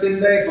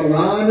സംവിധാനത്തിന്റെ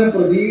പ്രധാന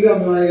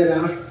പ്രതീകമായ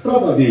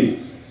രാഷ്ട്രപതി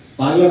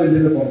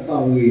പാർലമെന്റിന്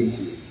പുറത്താവുകയും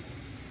ചെയ്യും.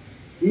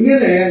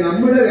 ഇങ്ങനെ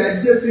നമ്മുടെ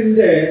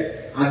രാജ്യത്തിന്റെ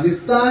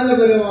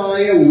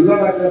അടിസ്ഥാനപരമായ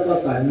ഉള്ളടക്കത്തെ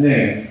തന്നെ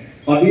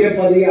പതിയെ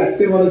പതിയെ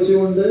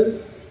അട്ടിമറിച്ചുകൊണ്ട്,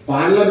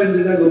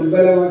 പാർലമെന്റിനെ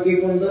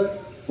ദുർബലമാക്കിക്കൊണ്ട്,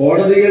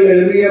 കോടതികൾ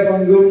ഏറിയ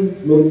പങ്കും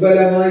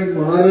ദുർബലമായി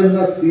മാറുന്ന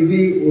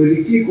സ്ഥിതി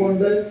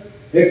ഒരുക്കിക്കൊണ്ട്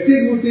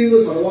എക്സിക്യൂട്ടീവ്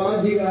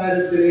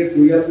സർവാധികാരത്തിലേക്ക്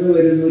ഉയർന്നു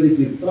വരുന്ന ഒരു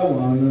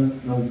ചിത്രമാണ്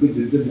നമുക്ക്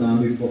ചുറ്റും നാം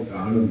ഇപ്പോൾ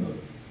കാണുന്നത്.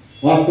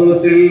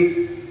 വാസ്തവത്തിൽ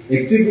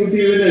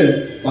എക്സിക്യൂട്ടീവിന്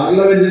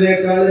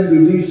പാർലമെന്റിനേക്കാളും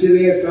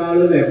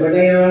ജുഡീഷ്യറിയെക്കാളും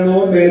എവിടെയാണോ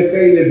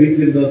മേൽക്കൈ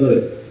ലഭിക്കുന്നത്,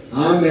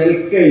 ആ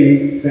മേൽക്കൈ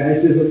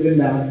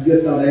ഫാഷിസത്തിന്റെ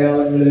ആദ്യത്തെ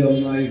അടയാളങ്ങളിൽ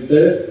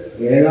ഒന്നായിട്ട്,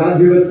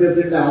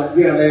 ഏകാധിപത്യത്തിന്റെ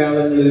ആദ്യ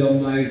അടയാളങ്ങളിൽ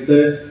ഒന്നായിട്ട്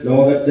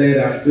ലോകത്തെ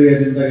രാഷ്ട്രീയ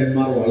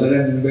ചിന്തകന്മാർ വളരെ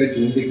മുമ്പേ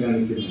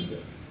ചൂണ്ടിക്കാണിക്കുന്നുണ്ട്.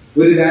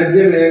 ഒരു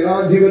രാജ്യം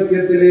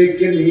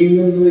ഏകാധിപത്യത്തിലേക്ക്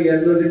നീങ്ങുന്നു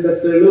എന്നതിന്റെ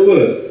തെളിവ്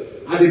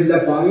അതിന്റെ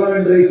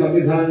പാർലമെന്ററി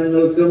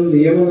സംവിധാനങ്ങൾക്കും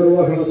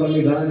നിയമനിർവഹണ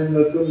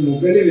സംവിധാനങ്ങൾക്കും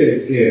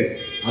മുകളിലേക്ക്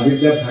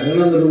അതിന്റെ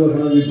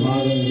ഭരണനിർവഹണ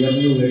വിഭാഗം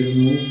ഉയർന്നു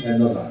വരുന്നു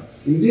എന്നതാണ്.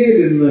 ഇന്ത്യയിൽ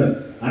ഇന്ന്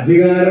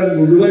അധികാരം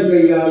മുഴുവൻ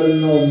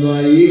കൈയാളുന്ന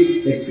ഒന്നായി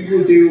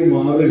എക്സിക്യൂട്ടീവ്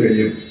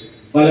മാറുകയും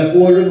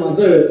പലപ്പോഴും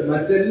അത്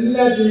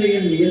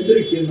മറ്റെല്ലാത്തിനെയും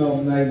നിയന്ത്രിക്കുന്ന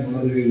ഒന്നായി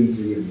മാറുകയും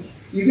ചെയ്യുന്നു.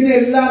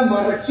 ഇതിനെല്ലാം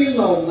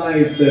മറയ്ക്കുന്ന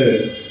ഒന്നായിട്ട്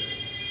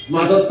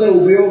മതത്തെ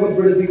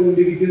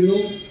ഉപയോഗപ്പെടുത്തിക്കൊണ്ടിരിക്കുന്നു.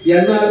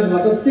 എന്നാൽ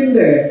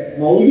മതത്തിന്റെ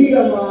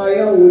മൗലികമായ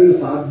ഒരു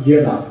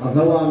സാധ്യത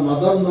അഥവാ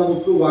മതം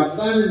നമുക്ക്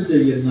വാഗ്ദാനം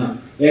ചെയ്യുന്ന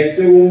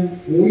ഏറ്റവും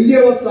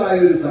മൂല്യവത്തായ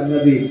ഒരു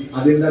സംഗതി,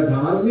 അതിന്റെ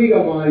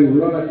ധാർമ്മികമായ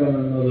ഉള്ളടക്കം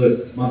എന്നത്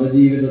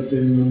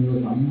മതജീവിതത്തിൽ നിന്ന്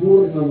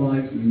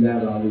സമ്പൂർണമായി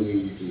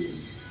ഇല്ലാതാവുകയും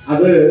ചെയ്യുന്നു.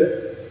 അത്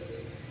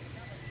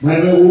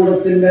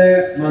ഭരണകൂടത്തിന്റെ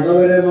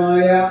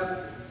മതപരമായ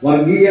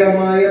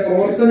വർഗീയമായ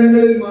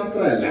പ്രവർത്തനങ്ങളിൽ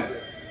മാത്രമല്ല,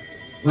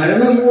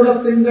 ഭരണകൂടം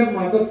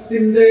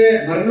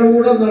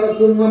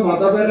നടത്തുന്ന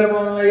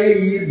മതപരമായ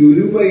ഈ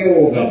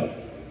ദുരുപയോഗം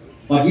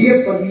പതിയെ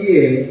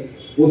പതിയെ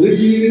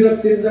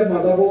പൊതുജീവിതത്തിന്റെ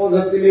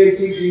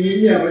മതബോധത്തിലേക്ക്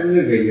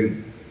കിനിഞ്ഞിറങ്ങുകയും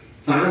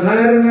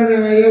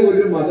സാധാരണനായ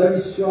ഒരു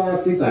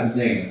മതവിശ്വാസി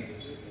തന്നെ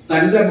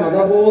തന്റെ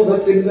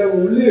മതബോധത്തിന്റെ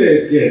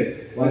ഉള്ളിലേക്ക്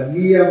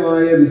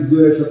വർഗീയമായ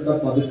വിദ്വേഷത്തെ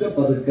പതുക്കെ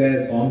പതുക്കെ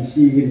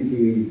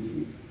സ്വാംശീകരിക്കുകയും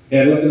ചെയ്യും.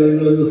 കേരളത്തിൽ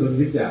നിങ്ങളിന്ന്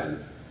ശ്രദ്ധിച്ചാൽ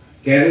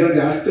കേരളം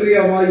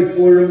രാഷ്ട്രീയമായി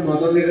ഇപ്പോഴും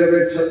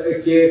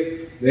മതനിരപേക്ഷതയ്ക്ക്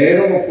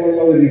വേഗമൊപ്പുള്ള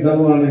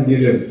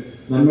ഒരിടമാണെങ്കിലും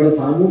നമ്മുടെ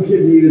സാമൂഹ്യ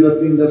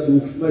ജീവിതത്തിന്റെ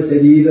സൂക്ഷ്മ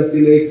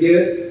ശരീരത്തിലേക്ക്,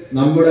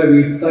 നമ്മുടെ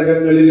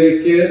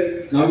വീട്ടകങ്ങളിലേക്ക്,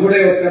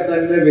 നമ്മുടെയൊക്കെ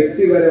തന്നെ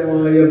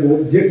വ്യക്തിപരമായ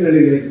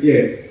ബോധ്യങ്ങളിലേക്ക്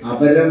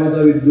അപരമത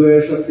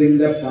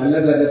വിദ്വേഷത്തിന്റെ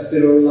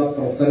പലതരത്തിലുള്ള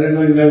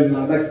പ്രസരണങ്ങൾ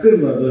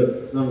നടക്കുന്നത്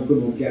നമുക്ക്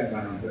നോക്കിയാൽ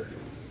കാണാൻ പറ്റും.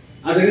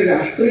 അതിന്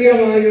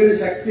രാഷ്ട്രീയമായ ഒരു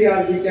ശക്തി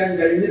ആർജിക്കാൻ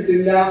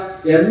കഴിഞ്ഞിട്ടില്ല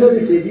എന്നത്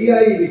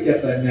ശരിയായിരിക്കെ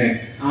തന്നെ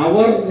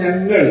അവർ,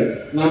 ഞങ്ങൾ,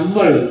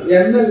 നമ്മൾ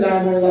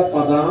എന്നെല്ലാമുള്ള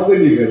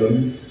പദാവലികളും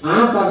ആ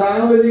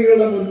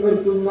പദാവലികളെ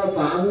മുൻനിർത്തുന്ന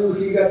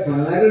സാമൂഹിക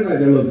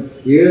ധാരണകളും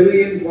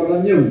ഏറിയും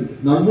കുറഞ്ഞും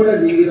നമ്മുടെ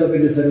ജീവിത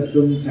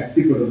പരിസരത്തും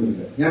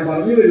ശക്തിപ്പെടുന്നുണ്ട്. ഞാൻ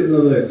പറഞ്ഞു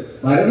വരുന്നത്,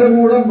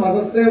 ഭരണകൂടം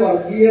മതത്തെ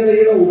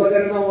വർഗീയതയുടെ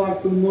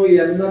ഉപകരണമാക്കുന്നു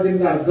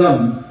എന്നതിന്റെ അർത്ഥം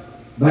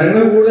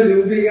ഭരണകൂട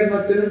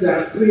രൂപീകരണത്തിനും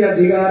രാഷ്ട്രീയ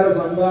അധികാര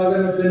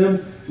സമ്പാദനത്തിനും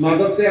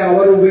മതത്തെ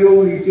അവർ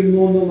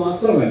ഉപയോഗിക്കുന്നു എന്ന്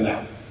മാത്രമല്ല,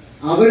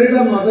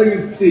 അവരുടെ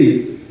മതയുക്തി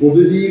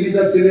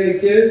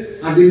പൊതുജീവിതത്തിലേക്ക്,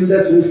 അതിന്റെ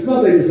സൂക്ഷ്മ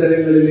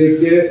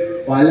പരിസരങ്ങളിലേക്ക്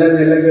പല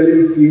നിലകളിൽ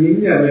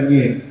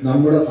കിനിഞ്ഞിറങ്ങി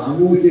നമ്മുടെ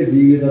സാമൂഹ്യ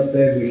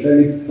ജീവിതത്തെ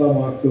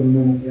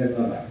വിഷലിപ്തമാക്കുന്നു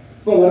എന്നതാണ്.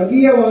 ഇപ്പൊ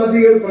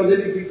വർഗീയവാദികൾ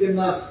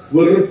പ്രചരിപ്പിക്കുന്ന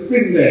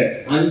വെറുപ്പിന്റെ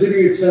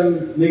അന്തരീക്ഷം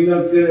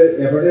നിങ്ങൾക്ക്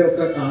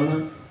എവിടെയൊക്കെ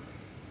കാണാം.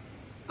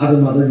 അത്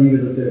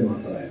മതജീവിതത്തിൽ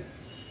മാത്രമല്ല,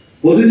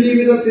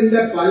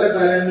 പൊതുജീവിതത്തിന്റെ പല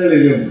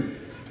തലങ്ങളിലും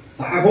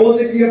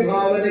സാഹോദര്യ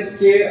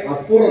ഭാവനയ്ക്ക്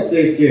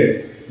അപ്പുറത്തേക്ക്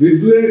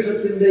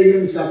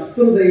വിദ്വേഷത്തിന്റെയും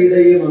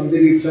ശത്രുതയുടെയും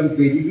അന്തരീക്ഷം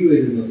പെരുകി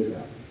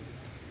വരുന്നതിലാണ്.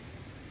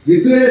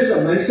 വിദ്വേഷം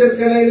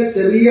മനുഷ്യർക്കിടയിലെ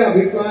ചെറിയ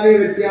അഭിപ്രായ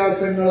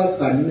വ്യത്യാസങ്ങളെ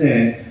തന്നെ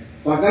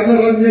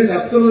പകനിറഞ്ഞ്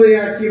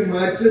ശത്രുതയാക്കി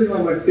മാറ്റുന്ന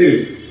മട്ടിൽ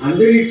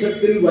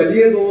അന്തരീക്ഷത്തിൽ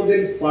വലിയ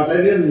തോതിൽ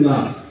പടരുന്ന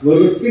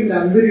വെറുപ്പിന്റെ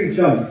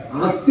അന്തരീക്ഷം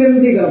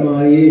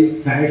ആത്യന്തികമായി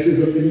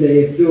ഫാഷിസത്തിന്റെ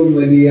ഏറ്റവും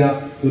വലിയ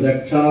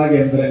സുരക്ഷാ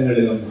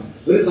കേന്ദ്രങ്ങളിലൊന്നാണ്.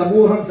 ഒരു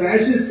സമൂഹം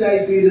ഫാഷിസ്റ്റായി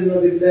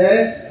തീരുന്നതിന്റെ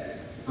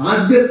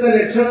ആദ്യത്തെ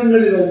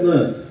ലക്ഷണങ്ങളിലൊന്ന്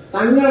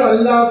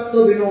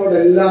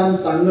തങ്ങളല്ലാത്തതിനോടെല്ലാം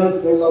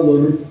തങ്ങൾക്കുള്ള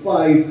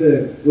വെറുപ്പായിട്ട്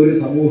ഒരു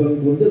സമൂഹം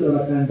കൊണ്ടു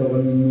നടക്കാൻ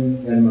തുടങ്ങുന്നു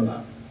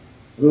എന്നതാണ്.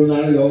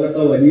 അതുകൊണ്ടാണ്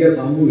ലോകത്തെ വലിയ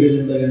സാമൂഹ്യ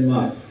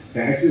ചിന്തകന്മാർ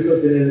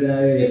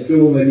ഫാഷിസത്തിനെതിരായ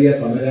ഏറ്റവും വലിയ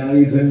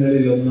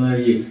സമരായുധങ്ങളിൽ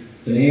ഒന്നായി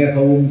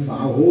സ്നേഹവും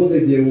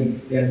സാഹോദര്യവും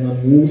എന്ന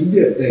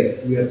മൂല്യത്തെ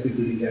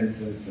ഉയർത്തിപ്പിടിക്കാൻ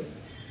ശ്രമിച്ചത്.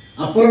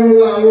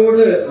 അപ്പുറമുള്ള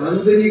ആളോട്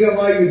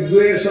ആന്തരികമായി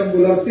വിദ്വേഷം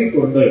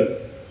പുലർത്തിക്കൊണ്ട്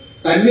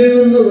തന്നിൽ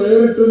നിന്ന്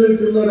വേറിട്ട്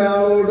നിൽക്കുന്ന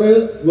ഒരാളോട്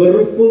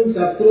വെറുപ്പും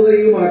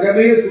ശത്രുതയും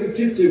അകമേ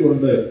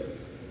സൂക്ഷിച്ചുകൊണ്ട്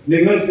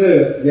നിങ്ങൾക്ക്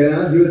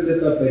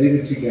ജനാധിപത്യത്തെ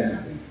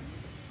പരിരക്ഷിക്കാനാകും.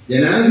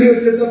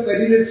 ജനാധിപത്യത്തെ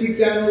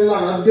പരിരക്ഷിക്കാനുള്ള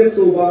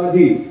ആദ്യത്തെ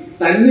ഉപാധി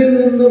തന്നിൽ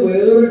നിന്ന്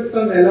വേറിട്ട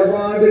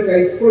നിലപാട്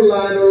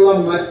കൈക്കൊള്ളാനുള്ള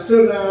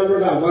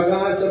മറ്റൊരാളുടെ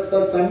അവകാശത്തെ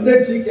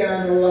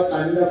സംരക്ഷിക്കാനുള്ള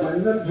തന്റെ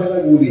സന്നദ്ധത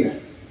കൂടിയാണ്.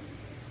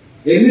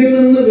 എന്നിൽ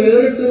നിന്ന്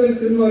വേറിട്ട്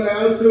നിൽക്കുന്ന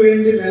ഒരാൾക്ക്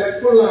വേണ്ടി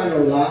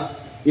നിലക്കൊള്ളാനുള്ള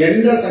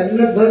എന്റെ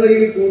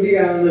സന്നദ്ധതയിൽ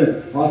കൂടിയാണ്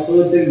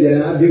വാസ്തവത്തിൽ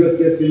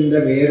ജനാധിപത്യത്തിന്റെ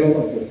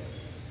വേരുറപ്പ്.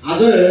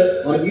 അത്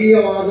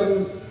വർഗീയവാദം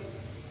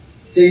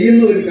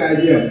ചെയ്യുന്ന ഒരു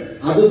കാര്യം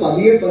അത്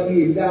പതിയെ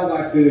പതിയെ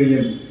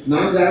ഇല്ലാതാക്കുകയും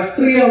നാം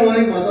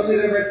രാഷ്ട്രീയമായി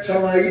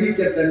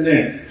മതനിരപേക്ഷമായിരിക്കെ തന്നെ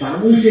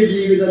സാമൂഹ്യ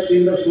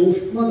ജീവിതത്തിന്റെ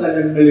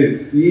സൂക്ഷ്മതലങ്ങളിൽ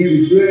ഈ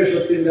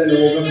വിദ്വേഷത്തിന്റെ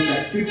ലോകം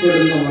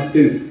ശക്തിപ്പെടുന്ന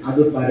മട്ടിൽ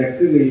അത്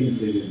പരക്കുകയും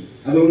ചെയ്യുന്നു.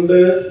 അതുകൊണ്ട്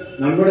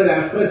നമ്മുടെ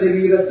രാഷ്ട്ര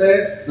ശരീരത്തെ,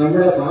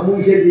 നമ്മുടെ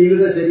സാമൂഹ്യ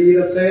ജീവിത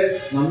ശരീരത്തെ,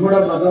 നമ്മുടെ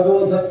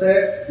മതബോധത്തെ,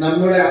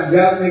 നമ്മുടെ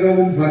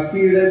ആധ്യാത്മികവും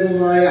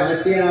ഭക്തിയുടേതുമായ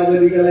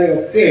ആശയാവലികളെ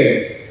ഒക്കെ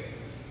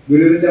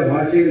ഗുരുവിന്റെ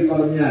ഭാഷയിൽ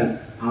പറഞ്ഞാൽ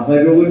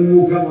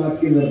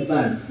അപരോന്മുഖമാക്കി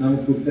നിർത്താൻ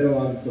നമുക്ക്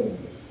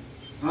ഉത്തരവാദിത്വമുണ്ട്.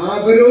 ആ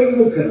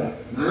അപരോന്മുഖത,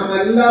 നാം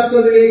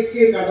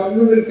അല്ലാത്തതിലേക്ക്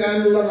കടന്നു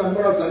നിൽക്കാനുള്ള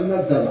നമ്മുടെ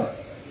സന്നദ്ധത,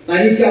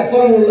 തനിക്ക്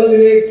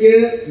അപ്പുറമുള്ളതിലേക്ക്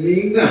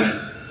നീങ്ങാൻ,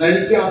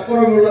 തനിക്ക്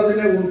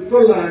അപ്പുറമുള്ളതിനെ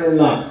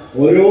ഉൾക്കൊള്ളാനുള്ള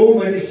ഓരോ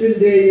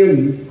മനുഷ്യന്റെയും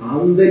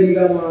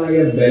ആന്തരികമായ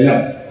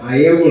ബലം,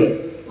 അയവ്,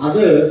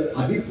 അത്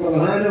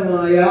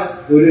അതിപ്രധാനമായ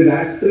ഒരു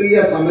രാഷ്ട്രീയ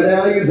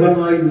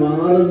സമരായുധമായി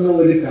മാറുന്ന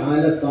ഒരു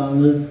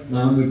കാലത്താണ്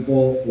നാം ഇപ്പോ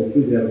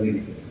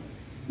ഒത്തുചേർന്നിരിക്കുന്നത്.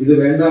 ഇത്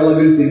വേണ്ട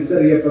അളവിൽ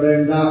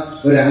തിരിച്ചറിയപ്പെടേണ്ട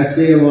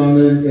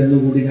ഒരാശയമാണ്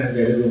എന്നുകൂടി ഞാൻ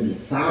കരുതുന്നു.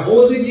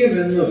 സാഹോദര്യം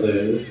എന്നത്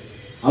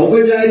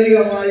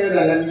ഔപചാരികമായ ഒരു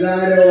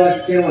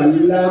അലങ്കാരവാക്യം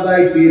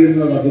അല്ലാതായി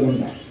തീരുന്നത്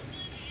അതുകൊണ്ടാണ്.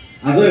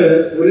 അത്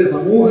ഒരു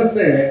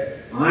സമൂഹത്തെ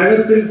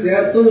ആഴത്തിൽ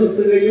ചേർത്ത്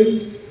നിർത്തുകയും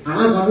ആ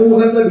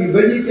സമൂഹത്തെ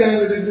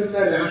വിഭജിക്കാനൊരുങ്ങുന്ന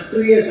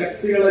രാഷ്ട്രീയ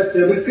ശക്തികളെ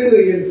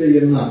ചെറുക്കുകയും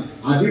ചെയ്യുന്ന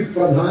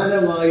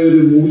അതിപ്രധാനമായ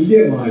ഒരു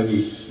മൂല്യമായി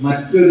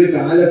മറ്റൊരു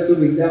കാലത്തും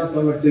ഇല്ലാത്ത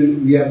മട്ടിൽ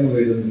ഉയർന്നു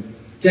വരുന്നു.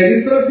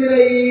 ചരിത്രത്തിലെ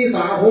ഈ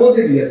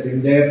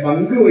സാഹോദര്യത്തിന്റെ,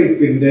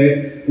 പങ്കുവയ്പ്പിന്റെ,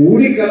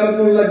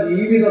 കൂടിക്കലർന്നുള്ള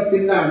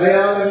ജീവിതത്തിന്റെ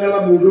അടയാളങ്ങളെ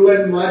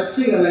മുഴുവൻ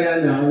മാച്ചു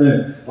കളയാനാണ്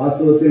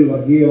വാസ്തവത്തിൽ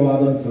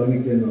വർഗീയവാദം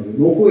ശ്രമിക്കുന്നത്.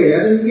 നോക്കൂ,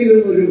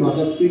 ഏതെങ്കിലും ഒരു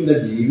മതത്തിന്റെ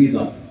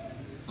ജീവിതം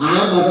ആ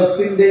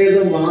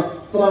മതത്തിൻ്റെത്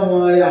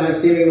മാത്രമായ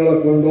ആശയങ്ങളെ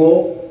കൊണ്ടോ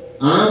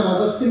ആ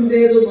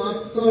മതത്തിൻ്റെത്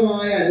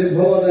മാത്രമായ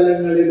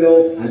അനുഭവതലങ്ങളിലോ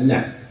അല്ല.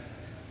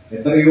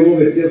 എത്രയോ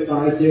വ്യത്യസ്ത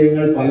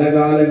ആശയങ്ങൾ പല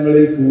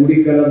കാലങ്ങളിൽ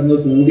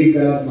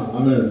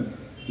കൂടിക്കലർന്നാണ്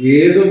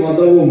ഏത്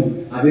മതവും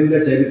അതിന്റെ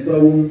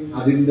ചരിത്രവും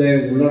അതിന്റെ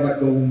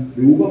ഉള്ളടക്കവും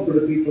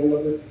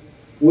രൂപപ്പെടുത്തിയിട്ടുള്ളത്.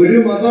 ഒരു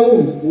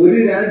മതവും ഒരു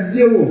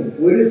രാജ്യവും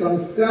ഒരു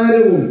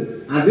സംസ്കാരവും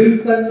അതിൽ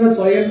തന്നെ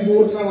സ്വയം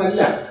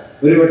പൂർണ്ണമല്ല.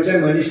 ഒരുപക്ഷെ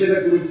മനുഷ്യരെ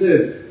കുറിച്ച്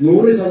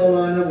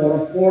 100%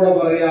 ഉറപ്പോടെ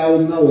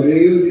പറയാവുന്ന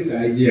ഒരേ ഒരു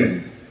കാര്യം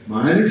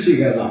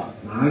മാനുഷികത,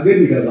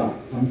 നാഗരികത,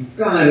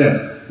 സംസ്കാരം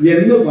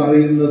എന്ന്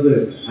പറയുന്നത്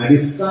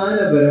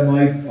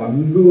അടിസ്ഥാനപരമായി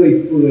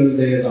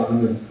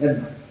പങ്കുവയ്പ്പുകളുടേതാണ്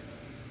എന്നാണ്.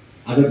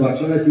 അത്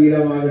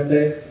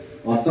ഭക്ഷണശീലമാകട്ടെ,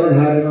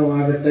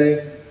 വസ്ത്രധാരണമാകട്ടെ,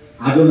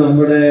 അത്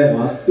നമ്മുടെ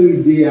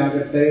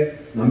വാസ്തുവിദ്യയാകട്ടെ,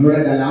 നമ്മുടെ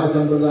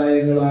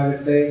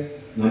കലാസമ്പ്രദായങ്ങളാകട്ടെ,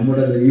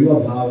 നമ്മുടെ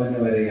ദൈവഭാവന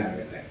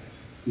വരെയാകട്ടെ,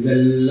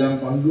 ഇതെല്ലാം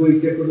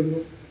പങ്കുവയ്ക്കപ്പെടുന്നു.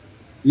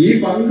 ഈ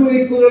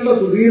പങ്കുവയ്പ്പുകളുടെ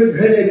സുദീർഘ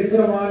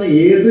ചരിത്രമാണ്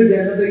ഏത്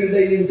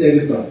ജനതയുടെയും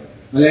ചരിത്രം.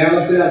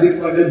 മലയാളത്തിൽ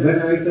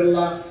അതിപ്രഗത്ഭനായിട്ടുള്ള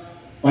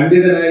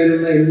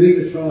പണ്ഡിതനായിരുന്ന എം.വി.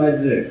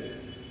 കൃഷ്ണവാര്യര്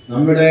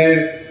നമ്മുടെ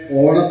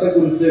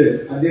ഓണത്തെക്കുറിച്ച്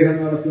അദ്ദേഹം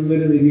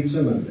നടത്തുന്നൊരു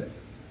നിരീക്ഷണമുണ്ട്.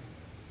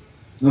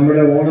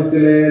 നമ്മുടെ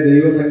ഓണത്തിലെ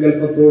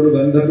ദൈവസങ്കല്പത്തോട്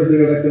ബന്ധപ്പെട്ട്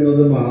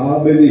കിടക്കുന്നത്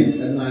മഹാബലി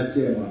എന്ന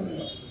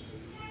ആശയമാണല്ലോ.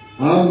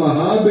 ആ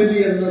മഹാബലി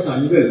എന്ന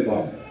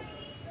സങ്കല്പം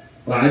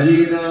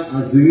പ്രാചീന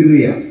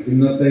അസീറിയ,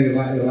 ഇന്നത്തെ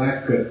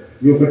ഇറാഖ്,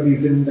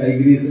 യൂഫ്രട്ടീസിനും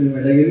ടൈഗ്രീസിനും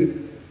ഇടയിൽ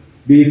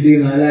BC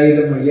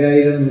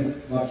 4000-5000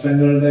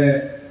 വർഷങ്ങളുടെ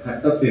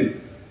ഘട്ടത്തിൽ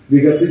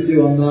വികസിച്ചു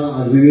വന്ന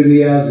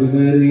അസീറിയ,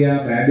 സുമേറിയ,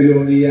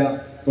 ബാബിലോണിയ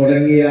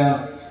തുടങ്ങിയ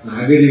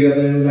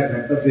നാഗരികതകളുടെ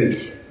ഘട്ടത്തിൽ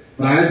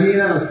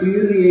പ്രാചീന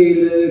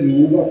അസീറിയയിൽ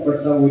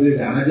രൂപപ്പെട്ട ഒരു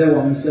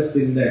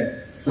രാജവംശത്തിന്റെ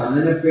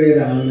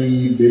സ്ഥാനപ്പേരാണ്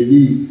ഈ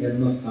ബലി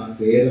എന്ന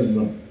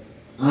പേരെന്നും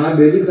ആ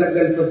ബലി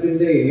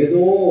സങ്കല്പത്തിന്റെ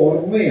ഏതോ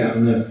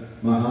ഓർമ്മയാണ്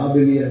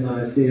മഹാബലി എന്ന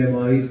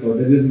ആശയമായി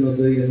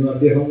തുടരുന്നത് എന്ന്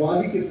അദ്ദേഹം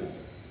വാദിക്കുന്നു.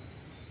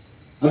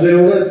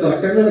 അതിനോട്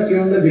തർക്കങ്ങളൊക്കെ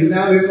ഉണ്ട്,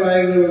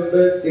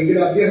 ഭിന്നാഭിപ്രായങ്ങളുണ്ട്.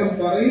 എങ്കിലും അദ്ദേഹം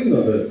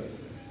പറയുന്നത്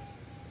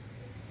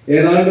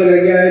ഏതാണ്ട്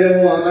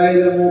 5000-ഓ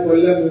 6000-ഓ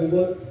കൊല്ലം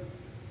മുമ്പ്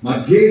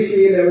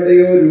മധ്യേഷ്യയിൽ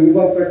എവിടെയോ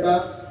രൂപപ്പെട്ട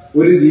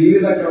ഒരു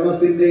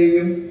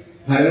ജീവിതക്രമത്തിന്റെയും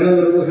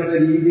ഭരണനിർവഹണ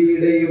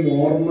രീതിയുടെയും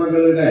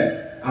ഓർമ്മകളുടെ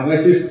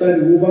അവശിഷ്ട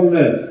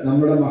രൂപങ്ങൾ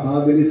നമ്മുടെ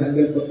മഹാബലി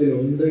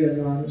സങ്കല്പത്തിലുണ്ട്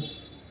എന്നാണ്.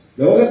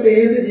 ലോകത്തെ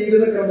ഏത്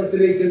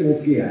ജീവിതക്രമത്തിലേക്ക്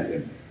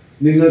നോക്കിയാലും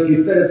നിങ്ങൾക്ക്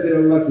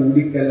ഇത്തരത്തിലുള്ള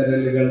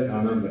കൂടിക്കലരലുകൾ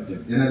കാണാൻ പറ്റും.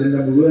 ഞാൻ അതിന്റെ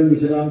മുഴുവൻ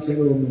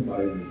വിശദാംശങ്ങളൊന്നും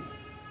പറയുന്നില്ല.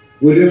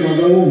 ഒരു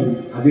മതവും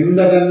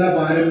അതിന്റെ തന്നെ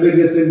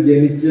പാരമ്പര്യത്തിൽ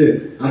ജനിച്ച്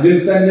അതിൽ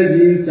തന്നെ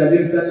ജീവിച്ച്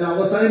അതിൽ തന്നെ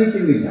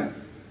അവസാനിക്കുന്നില്ല.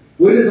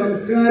 ഒരു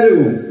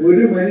സംസ്കാരവും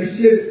ഒരു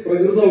മനുഷ്യ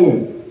പ്രകൃതവും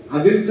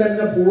അതിൽ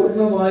തന്നെ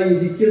പൂർണ്ണമായി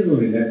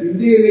ഇരിക്കുന്നുമില്ല.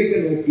 ഇന്ത്യയിലേക്ക്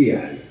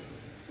നോക്കിയാൽ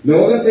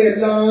ലോകത്തെ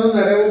എല്ലാ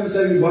നരവംശ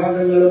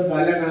വിഭാഗങ്ങളും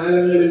പല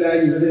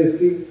കാലങ്ങളിലായി ഇവിടെ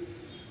എത്തി.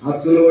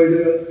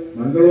 ആസ്ട്രലോയിഡുകൾ,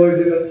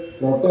 മംഗളോയിഡുകൾ,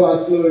 പ്രോട്ടോ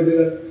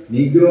ആസ്ട്രലോയിഡുകൾ,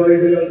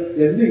 നീഗ്രോയിഡുകൾ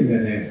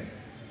എന്നിങ്ങനെ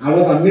അവ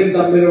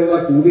തമ്മിലുള്ള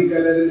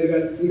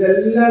കൂടിക്കലരലുകൾ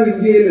ഇതെല്ലാം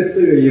ഇന്ത്യയിൽ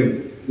എത്തുകയും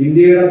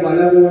ഇന്ത്യയുടെ പല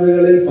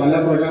കോണുകളിൽ പല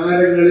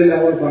പ്രകാരങ്ങളിൽ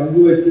അവർ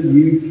പങ്കുവെച്ച്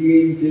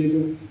ജീവിക്കുകയും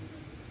ചെയ്തു.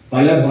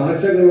 പല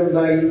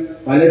ഭാഷകളുണ്ടായി,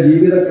 പല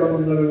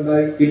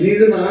ജീവിതക്രമങ്ങളുണ്ടായി.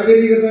 പിന്നീട്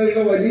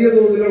നാഗരികതകളുടെ വലിയ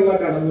തോതിലുള്ള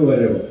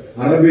കടന്നുവരവ്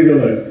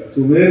അറബികള്,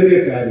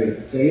 സുമേറിയക്കാര്,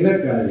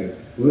 ചൈനക്കാര്,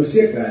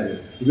 പേർഷ്യക്കാര്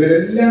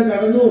ഇവരെല്ലാം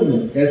കടന്നു വന്നു.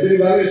 കേസരി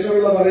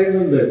ബാലകൃഷ്ണപിള്ള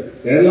പറയുന്നുണ്ട്,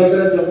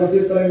 കേരളത്തിലെ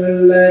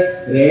ചലച്ചിത്രങ്ങളിലെ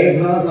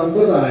രേഖാ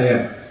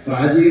സമ്പ്രദായം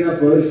പ്രാചീന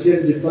പേർഷ്യൻ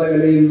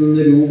ചിത്രകലയിൽ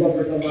നിന്ന്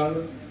രൂപപ്പെട്ടതാണ്.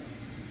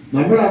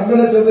 നമ്മുടെ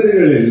അമ്പല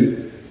ചുവരുകളിൽ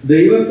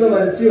ദൈവത്തെ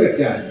വരച്ചു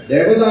വെക്കാൻ,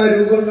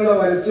 ദേവതാരൂപങ്ങളെ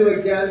വരച്ചു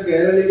വെക്കാൻ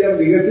കേരളീയം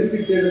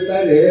വികസിപ്പിച്ചെടുത്ത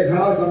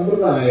രേഖാ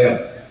സമ്പ്രദായം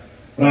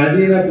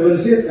പ്രാചീന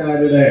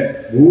പേർഷ്യക്കാരുടെ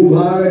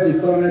ഭൂഭാഗ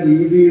ചിത്രണ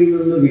രീതിയിൽ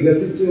നിന്ന്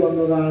വികസിച്ചു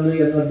വന്നതാണ്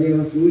എന്ന്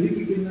അദ്ദേഹം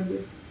സൂചിപ്പിക്കുന്നുണ്ട്.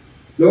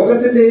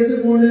 ലോകത്തിന്റെ ഏത്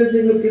കോണിലും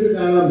നിങ്ങൾക്ക് ഇത്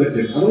കാണാൻ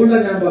പറ്റും.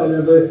 അതുകൊണ്ടാണ് ഞാൻ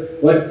പറഞ്ഞത്,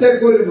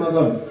 ഒറ്റയ്ക്കൊരു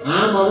മതം, ആ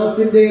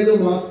മതത്തിൻ്റെത്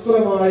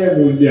മാത്രമായ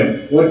മൂല്യം,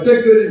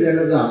 ഒറ്റയ്ക്കൊരു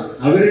ജനത,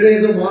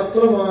 അവരുടേത്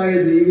മാത്രമായ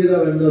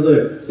ജീവിതം എന്നത്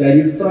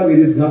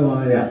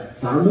ചരിത്രവിരുദ്ധമായ,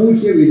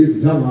 സാമൂഹ്യ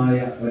വിരുദ്ധമായ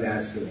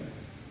ഒരാശയം.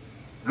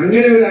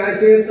 അങ്ങനെ ഒരു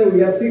ആശയത്തെ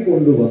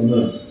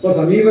ഉയർത്തിക്കൊണ്ടുവന്ന് ഇപ്പൊ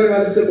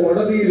സമീപകാലത്ത്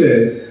കോടതിയില്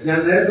ഞാൻ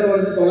നേരത്തെ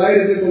പറഞ്ഞ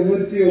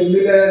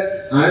 991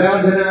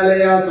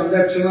 ആരാധനാലയ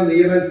സംരക്ഷണ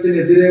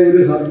നിയമത്തിനെതിരെ ഒരു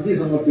ഹർജി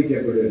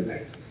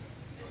സമർപ്പിക്കപ്പെടുകയുണ്ടായി.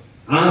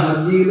 ആ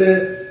ഹർജിയില്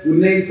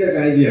ഉന്നയിച്ച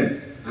കാര്യം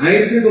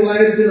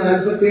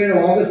 1947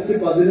 ഓഗസ്റ്റ്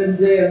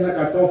 15 എന്ന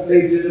കട്ട് ഓഫ്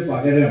ഡേറ്റിന്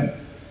പകരം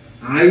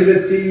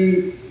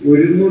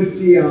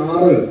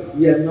 1106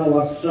 എന്ന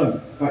വർഷം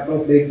കട്ട്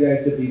ഓഫ് ഡേറ്റ്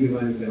ആയിട്ട്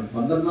തീരുമാനിക്കണം.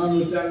 12ാം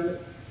നൂറ്റാണ്ട്.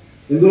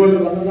 എന്തുകൊണ്ട്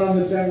 12ാം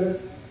നൂറ്റാണ്ട്?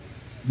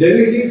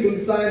 ഡൽഹി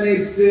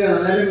സുൽത്താനേറ്റ്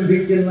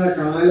ആരംഭിക്കുന്ന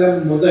കാലം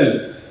മുതൽ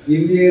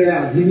ഇന്ത്യയുടെ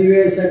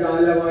അധിനിവേശ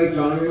കാലമായി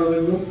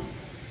കാണണമെന്നും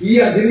ഈ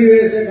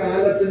അധിനിവേശ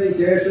കാലത്തിന്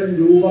ശേഷം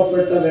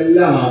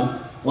രൂപപ്പെട്ടതെല്ലാം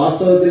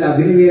വാസ്തവത്തിൽ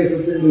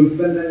അധിനിവേശത്തിന്റെ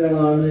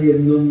ഉൽപ്പന്നങ്ങളാണ്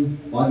എന്നും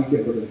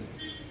വാദിക്കപ്പെടുന്നു.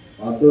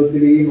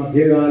 വാസ്തവത്തിൽ ഈ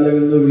മധ്യകാലം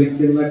എന്ന്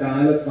വിളിക്കുന്ന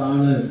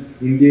കാലത്താണ്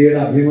ഇന്ത്യയുടെ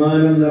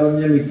അഭിമാനം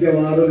നിറഞ്ഞ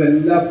മിക്കവാറും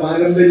എല്ലാ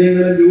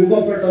പാരമ്പര്യങ്ങളും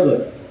രൂപപ്പെട്ടത്.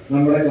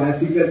 നമ്മുടെ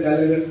ക്ലാസിക്കൽ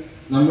കലകൾ,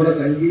 നമ്മുടെ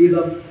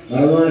സംഗീതം,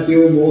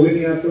 ഭരതനാട്യവും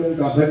മോഹിനിയാട്ടവും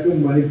കഥക്കും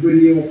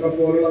മണിപ്പുരിയും ഒക്കെ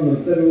പോലുള്ള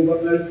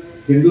നൃത്തരൂപങ്ങൾ,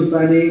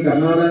 ഹിന്ദുസ്ഥാനിയും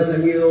കർണാടക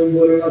സംഗീതവും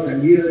പോലുള്ള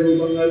സംഗീത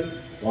രൂപങ്ങൾ,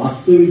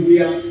 വാസ്തുവിദ്യ,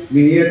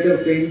 മിനിയേച്ചർ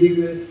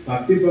പെയിന്റിംഗ്,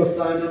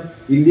 ഭക്തിപ്രസ്ഥാനം,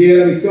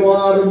 ഇന്ത്യയിലെ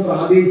മിക്കവാറും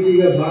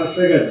പ്രാദേശിക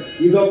ഭാഷകൾ,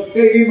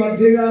 ഇതൊക്കെ ഈ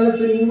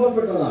മധ്യകാലത്ത്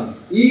രൂപപ്പെട്ടതാണ്.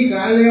 ഈ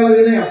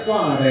കാലയളവിനെ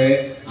അപ്പാടെ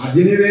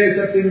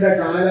അധിനിവേശത്തിന്റെ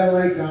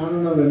കാലമായി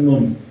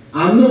കാണണമെന്നും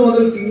അന്ന്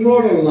മുതൽ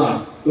ഇങ്ങോട്ടുള്ള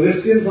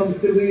പേർഷ്യൻ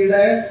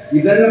സംസ്കൃതിയുടെ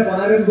ഇതര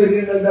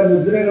പാരമ്പര്യങ്ങളുടെ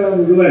മുദ്രകളെ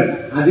മുഴുവൻ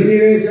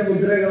അധിനിവേശ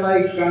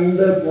മുദ്രകളായി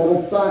കണ്ട്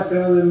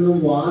പുറത്താക്കണമെന്നും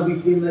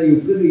വാദിക്കുന്ന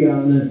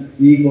യുക്തിയാണ്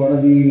ഈ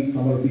കോടതിയിൽ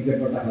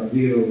സമർപ്പിക്കപ്പെട്ട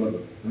ഹർജിയിലുള്ളത്.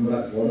 നമ്മുടെ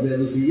കോടതി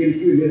അത്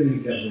സ്വീകരിക്കില്ലെന്ന്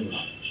എനിക്കറിഞ്ഞില്ല.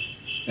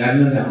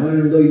 കാരണം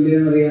രാമനുണ്ടോ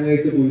ഇല്ലയെന്ന്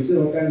അറിയാനായിട്ട് കുഴിച്ചു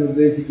നോക്കാൻ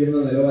നിർദ്ദേശിക്കുന്ന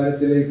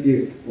നിലവാരത്തിലേക്ക്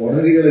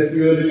കോടതികൾ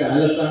എത്തിയ ഒരു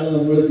കാലത്താണ്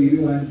നമ്മൾ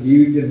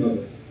ജീവിക്കുന്നത്.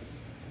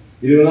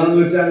 20ാം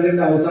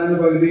നൂറ്റാണ്ടിന്റെ അവസാന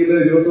പകുതിയിലോ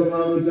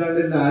 21ാം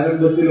നൂറ്റാണ്ടിന്റെ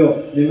ആരംഭത്തിലോ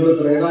നിങ്ങൾ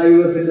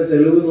ത്രേതായുഗത്തിന്റെ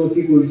തെളിവ്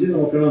നോക്കി കുഴിച്ചു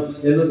നോക്കണം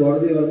എന്ന്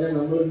കോടതി പറഞ്ഞാൽ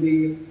നമ്മൾ എന്ത്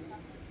ചെയ്യും?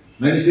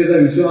 മനുഷ്യരുടെ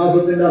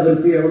വിശ്വാസത്തിന്റെ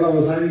അതിർത്തി എവിടെ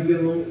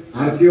അവസാനിക്കുന്നു?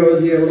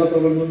 ആർക്കിയോളജി എവിടെ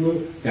തുടങ്ങുന്നു?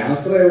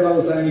 ശാസ്ത്രം എവിടെ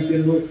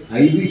അവസാനിക്കുന്നു?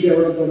 ഐതിഹ്യം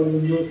എവിടെ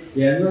തുടങ്ങുന്നു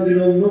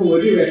എന്നതിനൊന്നും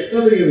ഒരു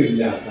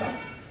വ്യക്തതയുമില്ലാത്ത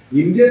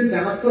ഇന്ത്യൻ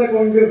ശാസ്ത്ര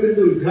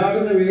കോൺഗ്രസിന്റെ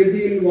ഉദ്ഘാടന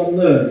വേദിയിൽ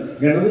വന്ന്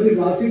ഗണപതി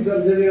പ്ലാസ്റ്റിക്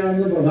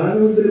സർജറിയാണെന്ന്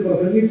പ്രധാനമന്ത്രി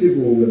പ്രസംഗിച്ചു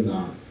പോകുന്ന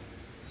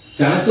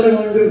ശാസ്ത്ര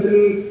കോൺഗ്രസിൽ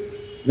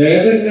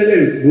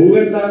വേദങ്ങളിൽ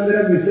ഭൂഖണ്ഡാന്തര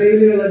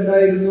മിസൈലുകൾ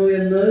ഉണ്ടായിരുന്നു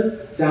എന്ന്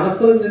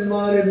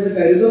ശാസ്ത്രജ്ഞന്മാർ എന്ന്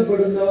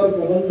കരുതപ്പെടുന്നവർ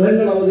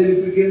പ്രബന്ധങ്ങൾ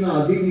അവതരിപ്പിക്കുന്ന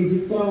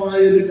അതിവിചിത്രമായ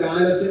ഒരു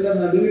കാലത്തിന്റെ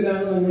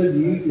നടുവിലാണ് നമ്മൾ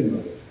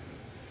ജീവിക്കുന്നത്.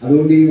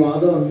 അതുകൊണ്ട് ഈ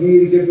വാദം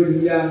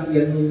അംഗീകരിക്കപ്പെടില്ല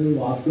എന്നൊന്നും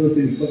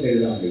വാസ്തവത്തിൽ ഇപ്പൊ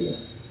കരുതാൻ വയ്യ.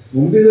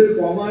 മുമ്പ് ഇതൊരു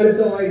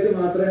കോമാളിത്തമായിട്ട്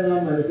മാത്രമേ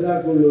നാം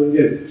മനസ്സിലാക്കുള്ളൂ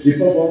എങ്കിൽ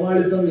ഇപ്പൊ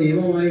കോമാളിത്തം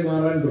നിയമമായി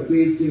മാറാൻ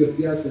പ്രത്യേകിച്ച്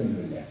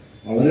വ്യത്യാസമൊന്നുമില്ല.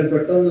 വളരെ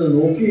പെട്ടെന്ന്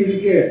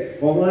നോക്കിയിരിക്കെ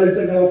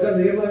കോമാളിത്തങ്ങളൊക്കെ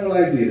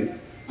നിയമങ്ങളായി തീരും.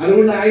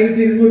 അതുകൊണ്ട്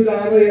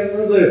 1206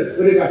 എന്നത്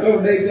ഒരു കട്ട്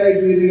ഓഫ് ഡേറ്റ് ആയി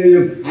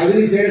തീരുകയും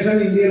അതിനുശേഷം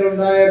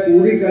ഇന്ത്യയിലുണ്ടായ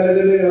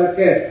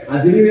കൂടിക്കലകലുകളൊക്കെ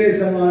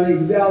അധിനിവേശമാണ്,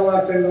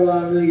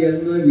 ഇല്ലാതാക്കേണ്ടതാണ്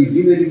എന്ന്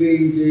വിധി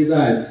വരികയും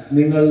ചെയ്താൽ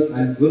നിങ്ങൾ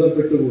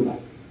അത്ഭുതപ്പെട്ടുകൂടാ.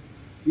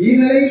 ഈ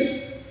നിലയിൽ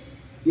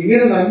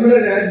ഇങ്ങനെ നമ്മുടെ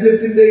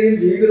രാജ്യത്തിന്റെയും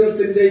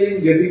ജീവിതത്തിന്റെയും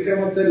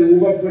ഗതിക്രമത്തെ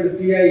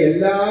രൂപപ്പെടുത്തിയ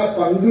എല്ലാ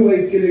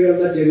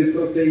പങ്കുവയ്ക്കലുകളുടെ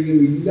ചരിത്രത്തെയും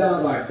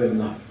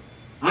ഇല്ലാതാക്കുന്ന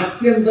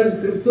അത്യന്തം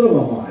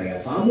കൃത്രിമമായ,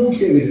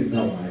 സാമൂഹ്യ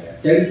വിരുദ്ധമായ,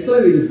 ചരിത്ര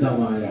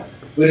വിരുദ്ധമായ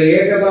ഒരു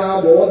ഏകതാ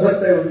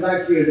ബോധത്തെ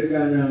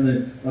ഉണ്ടാക്കിയെടുക്കാനാണ്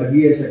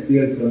വർഗീയ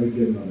ശക്തികൾ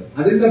ശ്രമിക്കുന്നത്.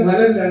 അതിന്റെ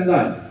ഫലം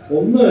രണ്ടാണ്.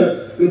 ഒന്ന്,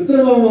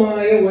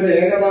 കൃത്രിമമായ ഒരു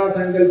ഏകതാ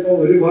സങ്കല്പം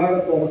ഒരു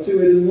ഭാഗത്ത് ഉറച്ചു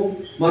വരുന്നു,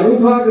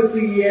 മറുഭാഗത്ത്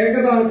ഈ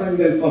ഏകതാ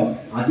സങ്കല്പം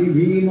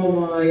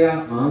അതിഭീമമായ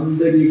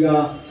ആന്തരിക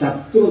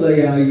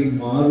ശത്രുതയായി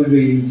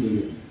മാറുകയും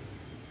ചെയ്യുന്നു.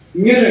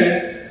 ഇങ്ങനെ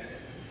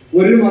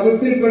ഒരു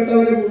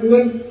മതത്തിൽപ്പെട്ടവരെ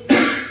മുഴുവൻ,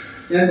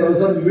 ഞാൻ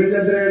പ്രൊഫസർ ബിപിൻ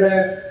ചന്ദ്രയുടെ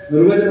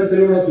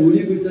നിർവചനത്തിലൂടെ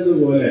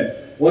സൂചിപ്പിച്ചതുപോലെ,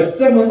 ഒറ്റ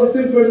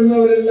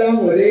മതത്തിൽപ്പെടുന്നവരെല്ലാം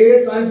ഒരേ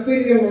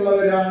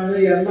താല്പര്യമുള്ളവരാണ്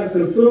എന്ന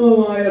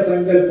കൃത്രിമമായ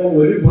സങ്കല്പം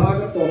ഒരു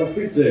ഭാഗത്ത്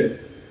ഉറപ്പിച്ച്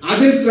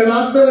അതിൽ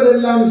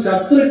പെടാത്തവരെല്ലാം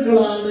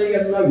ശത്രുക്കളാണ്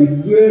എന്ന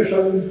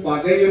വിദ്വേഷവും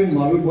പകയും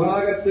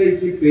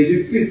മറുഭാഗത്തേക്ക്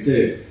പെരുപ്പിച്ച്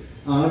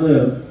ആണ്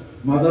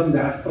മതം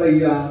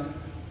രാഷ്ട്രീയ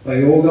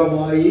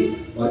പ്രയോഗമായി,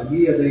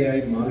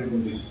 വർഗീയതയായി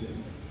മാറിക്കൊണ്ടിരിക്കുന്നത്.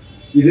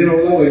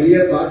 ഇതിനുള്ള വലിയ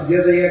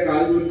സാധ്യതയെ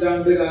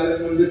കാൽനൂറ്റാണ്ട് കാലം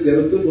കൊണ്ട്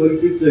ചെറുത്തു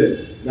തോൽപ്പിച്ച്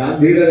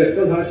ഗാന്ധിയുടെ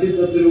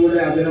രക്തസാക്ഷിത്വത്തിലൂടെ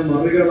അതിനെ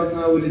മറികടന്ന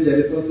ഒരു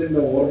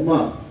ചരിത്രത്തിന്റെ ഓർമ്മ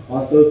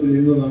വാസ്തവത്തിൽ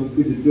ഇന്ന്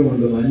നമുക്ക്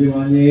ചുറ്റുമുണ്ട്.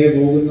 മാഞ്ഞേ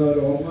പോകുന്ന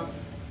ഒരു ഓർമ്മ.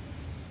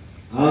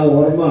 ആ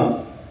ഓർമ്മ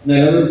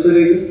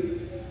നിലനിർത്തുകയും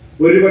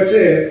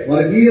ഒരുപക്ഷെ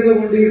വർഗീയത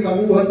കൊണ്ട് ഈ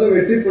സമൂഹത്തെ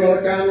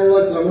വെട്ടിപ്പിളർക്കാനുള്ള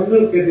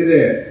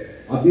ശ്രമങ്ങൾക്കെതിരെ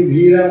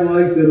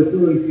അതിധീരമായി ചെറുത്തു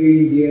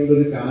നിൽക്കുകയും ചെയ്യേണ്ട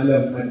ഒരു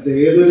കാലം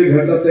മറ്റേതൊരു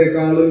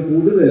ഘട്ടത്തെക്കാളും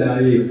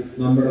കൂടുതലായി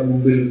നമ്മുടെ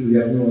മുമ്പിൽ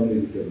ഉയർന്നു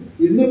വന്നിരിക്കുന്നു.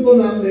 ഇന്നിപ്പോ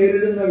നാം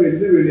നേരിടുന്ന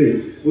വെല്ലുവിളി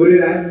ഒരു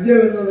രാജ്യം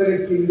എന്ന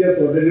നിലയ്ക്ക് ഇന്ത്യ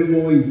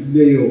തുടരുമോ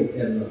ഇല്ലയോ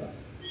എന്നതാണ്.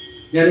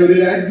 ഞാൻ ഒരു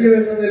രാജ്യം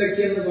എന്ന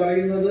നിലയ്ക്ക് എന്ന്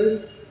പറയുന്നത്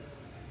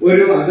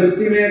ഒരു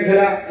അതിർത്തി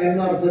മേഖല എന്ന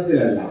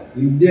അർത്ഥത്തിലല്ല.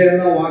 ഇന്ത്യ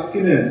എന്ന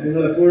വാക്കിന്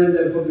നിങ്ങൾ എപ്പോഴും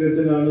ചിലപ്പോൾ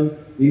കേട്ട് കാണും,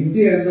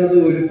 ഇന്ത്യ എന്നത്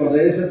ഒരു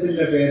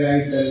പ്രദേശത്തിന്റെ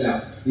പേരായിട്ടല്ല,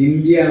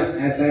 ഇന്ത്യ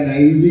ആസ് ആൻ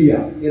ഐഡിയ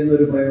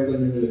എന്നൊരു പ്രയോഗം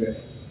നിങ്ങൾ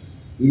കേട്ടു.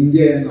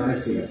 ഇന്ത്യ എന്ന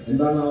ആശയം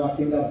എന്താണ് ആ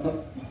വാക്കിന്റെ അർത്ഥം?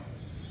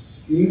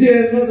 ഇന്ത്യ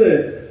എന്നത്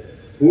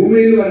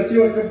ഭൂമിയിൽ വരച്ചു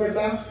വെക്കപ്പെട്ട,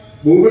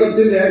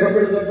 ഭൂപടത്തിൽ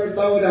രേഖപ്പെടുത്തപ്പെട്ട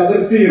ഒരു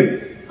അതിർത്തിയും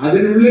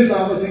അതിനുള്ളിൽ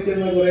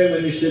താമസിക്കുന്ന കുറെ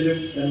മനുഷ്യരും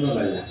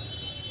എന്നതല്ല.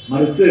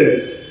 മറിച്ച്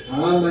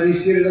ആ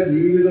മനുഷ്യരുടെ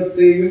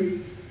ജീവിതത്തെയും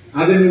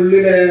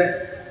അതിനുള്ളിലെ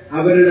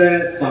അവരുടെ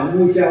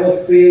സാമൂഹ്യ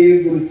അവസ്ഥയെയും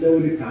കുറിച്ച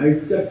ഒരു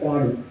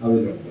കാഴ്ചപ്പാടും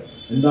അതിലുണ്ട്.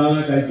 എന്താണ്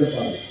ആ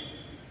കാഴ്ചപ്പാട്?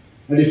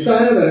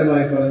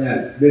 അടിസ്ഥാനപരമായി പറഞ്ഞാൽ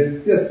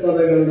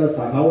വ്യത്യസ്തതകളുടെ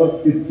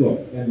സഹവർത്തിത്വം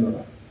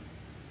എന്നതാണ്.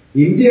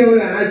 ഇന്ത്യ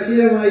ഒരു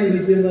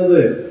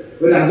ആശയമായിരിക്കുന്നത്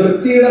ഒരു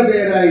അതിർത്തിയുടെ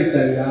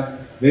പേരായിട്ടല്ല,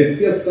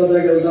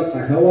 വ്യത്യസ്തതകളുടെ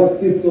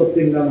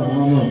സഹവർത്തിത്വത്തിന്റെ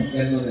നാമം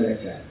എന്ന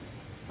നിലയ്ക്കാണ്.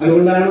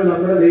 അതുകൊണ്ടാണ്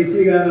നമ്മുടെ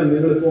ദേശീയ ഗാനം,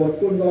 നിങ്ങൾക്ക്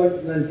ഓർക്കുണ്ടോ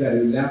എന്ന്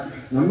എനിക്കറിയില്ല,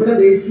 നമ്മുടെ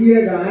ദേശീയ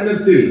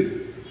ഗാനത്തിൽ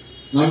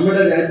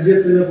നമ്മുടെ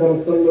രാജ്യത്തിന്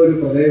പുറത്തുള്ള ഒരു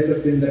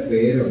പ്രദേശത്തിന്റെ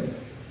പേരുണ്ട്.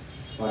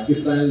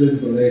 പാകിസ്ഥാനിലെ ഒരു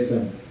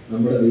പ്രദേശം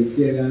നമ്മുടെ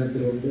ദേശീയ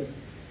ഗാനത്തിലുണ്ട്.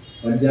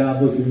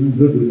 പഞ്ചാബ്,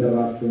 സിന്ധു,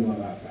 ഗുജറാത്ത്,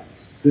 മറാഠ.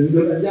 സിന്ധു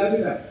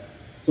പഞ്ചാബിലാണ്,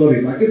 സോറി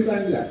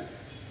പാകിസ്ഥാനിലാണ്.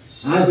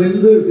 ആ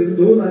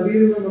സിന്ധു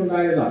നദിയിൽ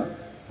നിന്നുണ്ടായതാണ്.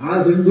 ആ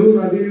സിന്ധു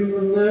നദിയിൽ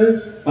നിന്ന്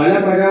പല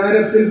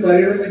പ്രകാരത്തിൽ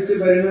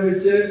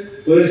പരിണമിച്ച്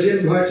പേർഷ്യൻ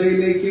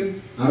ഭാഷയിലേക്കും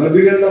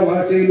അറബികളുടെ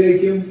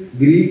ഭാഷയിലേക്കും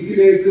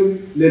ഗ്രീക്കിലേക്കും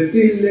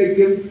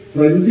ലത്തീനിലേക്കും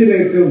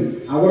ഫ്രഞ്ചിലേക്കും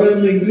അവിടെ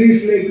നിന്ന്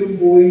ഇംഗ്ലീഷിലേക്കും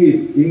പോയി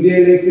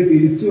ഇന്ത്യയിലേക്ക്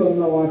തിരിച്ചു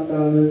വന്ന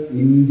വാക്കാണ്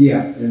ഇന്ത്യ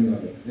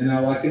എന്നത്. ഞാൻ ആ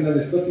വാക്കിന്റെ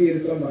നിഷ്പത്തി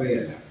ചരിത്രം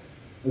പറയല്ല,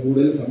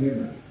 കൂടുതൽ സമയം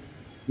വേണം.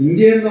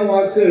 ഇന്ത്യ എന്ന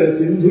വാക്ക്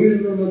സിന്ധുവിൽ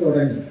നിന്ന്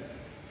തുടങ്ങി.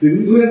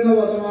 സിന്ധു എന്ന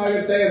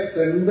പദമാകട്ടെ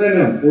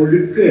സന്തനം,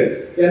 ഒഴുക്ക്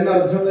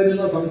എന്നർത്ഥം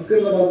വരുന്ന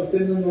സംസ്കൃത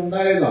പദത്തിൽ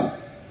നിന്നുണ്ടായതാണ്.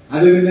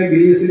 അത് പിന്നെ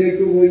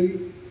ഗ്രീസിലേക്ക് പോയി,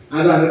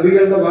 അത്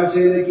അറബികളുടെ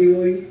ഭാഷയിലേക്ക്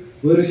പോയി,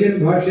 പേർഷ്യൻ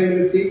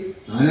ഭാഷയിലെത്തി,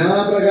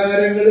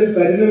 നാനാപ്രകാരങ്ങളിൽ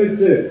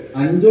പരിണമിച്ച്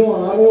 5ഓ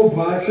 6ഓ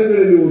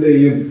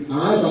ഭാഷകളിലൂടെയും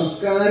ആ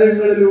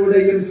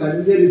സംസ്കാരങ്ങളിലൂടെയും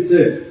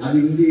സഞ്ചരിച്ച് അത്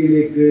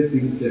ഇന്ത്യയിലേക്ക്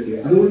തിരിച്ചെത്തി.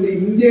 അതുകൊണ്ട്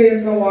ഇന്ത്യ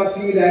എന്ന വാക്ക്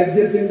ഈ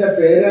രാജ്യത്തിന്റെ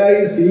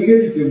പേരായി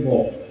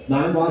സ്വീകരിക്കുമ്പോൾ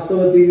നാം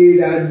വാസ്തവത്തിൽ ഈ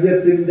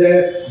രാജ്യത്തിന്റെ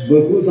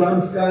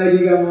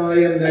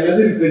ബഹുസാംസ്കാരികമായ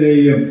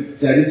നിലനിൽപ്പിനെയും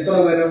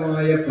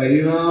ചരിത്രപരമായ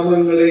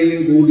പരിണാമങ്ങളെയും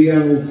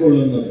കൂടിയാണ്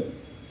ഉൾക്കൊള്ളുന്നത്.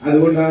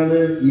 അതുകൊണ്ടാണ്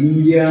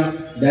ഇന്ത്യ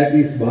ദാറ്റ്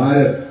ഈസ്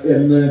ഭാരത്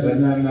എന്ന്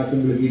ഭരണഘടനാ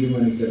അസംബ്ലി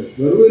തീരുമാനിച്ചത്.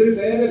 വെറും ഒരു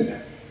പേരല്ല.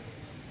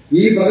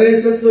 ഈ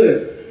പ്രദേശത്ത്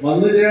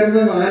വന്നു ചേർന്ന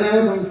നാനാ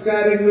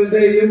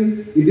സംസ്കാരങ്ങളുടെയും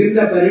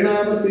ഇതിന്റെ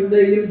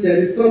പരിണാമത്തിന്റെയും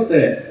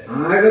ചരിത്രത്തെ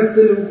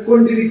ആഴത്തിൽ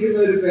ഉൾക്കൊണ്ടിരിക്കുന്ന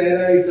ഒരു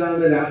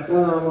പേരായിട്ടാണ്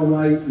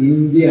രാഷ്ട്രനാമമായി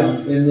ഇന്ത്യ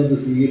എന്നത്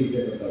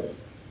സ്വീകരിക്കപ്പെട്ടത്.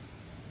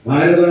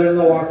 ഭാരതം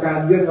എന്ന വാക്ക്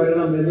ആദ്യം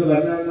വരണം എന്ന്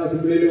ഭരണഘടനാ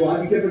അസംബ്ലിയിൽ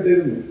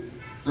വാദിക്കപ്പെട്ടിരുന്നു.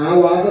 ആ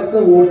വാദത്തെ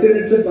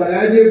വോട്ടിനിട്ട്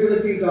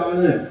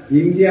പരാജയപ്പെടുത്തിയിട്ടാണ്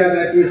ഇന്ത്യ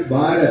ദാറ്റ് ഈസ്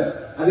ഭാരത്.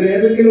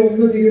 അതിലേതെങ്കിലും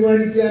ഒന്ന്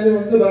തീരുമാനിക്കാനും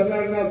ഒന്ന്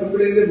ഭരണഘടനാ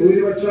അസംബ്ലിയിൽ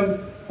ഭൂരിപക്ഷം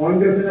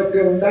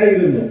കോൺഗ്രസിനൊക്കെ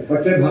ഉണ്ടായിരുന്നു.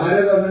 പക്ഷെ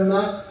ഭാരതം എന്ന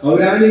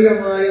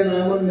പൗരാണികമായ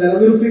നാമം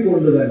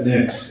നിലനിർത്തിക്കൊണ്ട് തന്നെ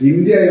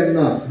ഇന്ത്യ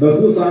എന്ന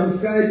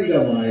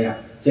ബഹുസാംസ്കാരികമായ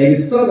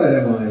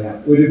ചരിത്രപരമായ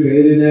ഒരു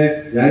പേരിനെ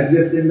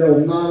രാജ്യത്തിന്റെ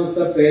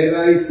ഒന്നാമത്തെ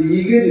പേരായി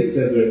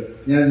സ്വീകരിച്ചത്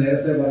ഞാൻ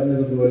നേരത്തെ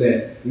പറഞ്ഞതുപോലെ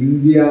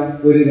ഇന്ത്യ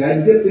ഒരു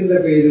രാജ്യത്തിന്റെ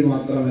പേര്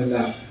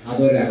മാത്രമല്ല,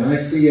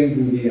 അതൊരാശയം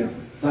കൂടിയാണ്.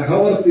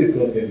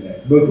 സഹവർത്തിത്വത്തിന്റെ,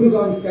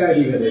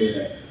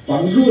 ബഹുസാംസ്കാരികതയുടെ,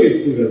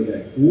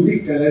 പങ്കുവയ്പ്പുകളുടെ,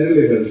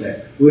 കൂടിക്കലരലുകളുടെ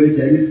ഒരു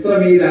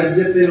ചരിത്രം ഈ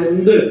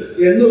രാജ്യത്തിനുണ്ട്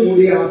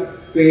എന്നുകൂടി ആ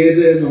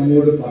പേര്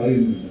നമ്മോട്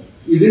പറയുന്നുണ്ട്.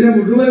 ഇതിനെ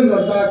മുഴുവൻ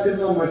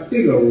റദ്ദാക്കുന്ന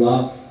മട്ടിലുള്ള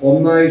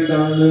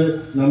ഒന്നായിട്ടാണ്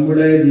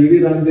നമ്മുടെ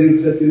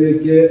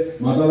ജീവിതാന്തരീക്ഷത്തിലേക്ക്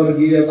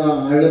മതവർഗീയത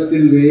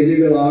ആഴത്തിൽ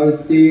വേരുകൾ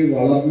ആഴ്ത്തി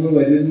വളർന്നു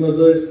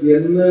വരുന്നത്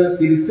എന്ന്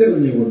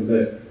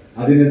തിരിച്ചറിഞ്ഞുകൊണ്ട്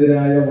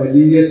അതിനെതിരായ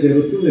വലിയ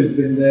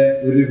ചെറുത്തുനിൽപ്പിന്റെ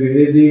ഒരു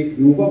വേദി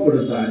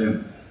രൂപപ്പെടുത്താനും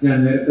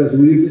ഞാൻ നേരത്തെ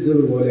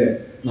സൂചിപ്പിച്ചതുപോലെ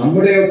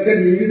നമ്മുടെയൊക്കെ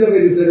ജീവിത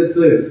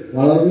പരിസരത്ത്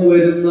വളർന്നു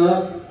വരുന്ന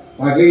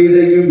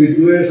പകയുടെയും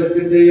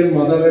വിദ്വേഷത്തിന്റെയും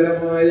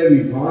മതപരമായ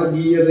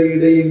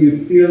വിഭാഗീയതയുടെയും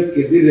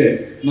യുക്തികൾക്കെതിരെ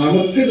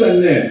നമുക്ക്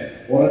തന്നെ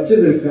ഉറച്ചു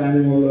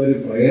നിൽക്കാനുമുള്ള ഒരു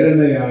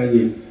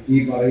പ്രേരണയായി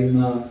ഈ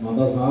പറയുന്ന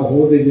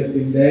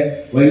മതസാഹോദര്യത്തിന്റെ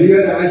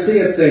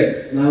വലിയൊരാശയത്തെ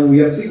നാം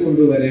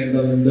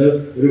ഉയർത്തിക്കൊണ്ടുവരേണ്ടതുണ്ട്.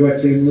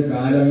 ഒരുപക്ഷെ ഇന്ന്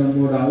കാലം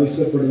നമ്മോട്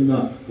ആവശ്യപ്പെടുന്ന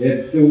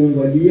ഏറ്റവും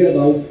വലിയ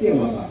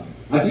ദൗത്യം അതാണ്.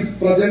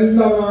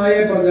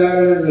 അതിപ്രചണ്ഡമായ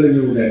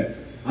പ്രചാരണങ്ങളിലൂടെ,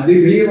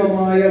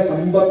 അതിഭീമമായ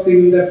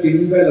സമ്പത്തിന്റെ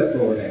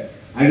പിൻബലത്തോടെ,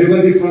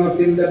 അഴിമതി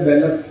പണത്തിന്റെ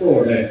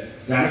ബലത്തോടെ,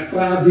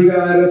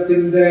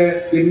 രാഷ്ട്രാധികാരത്തിന്റെ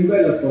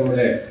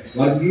പിൻബലത്തോടെ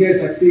വർഗീയ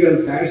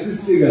ശക്തികൾ,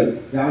 ഫാഷിസ്റ്റുകൾ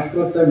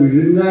രാഷ്ട്രത്തെ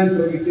വിഴുങ്ങാൻ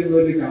ശ്രമിക്കുന്ന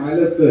ഒരു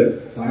കാലത്ത്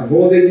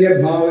സാഹോദര്യ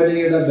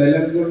ഭാവനയുടെ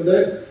ബലം കൊണ്ട്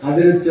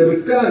അതിനെ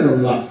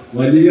ചെറുക്കാനുള്ള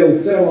വലിയ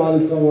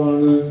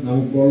ഉത്തരവാദിത്വമാണ്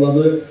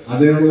നമുക്കുള്ളത്.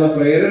 അതിനുള്ള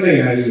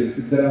പ്രേരണയായി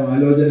ഇത്തരം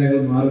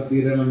ആലോചനകൾ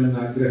മാറിത്തീരണമെന്ന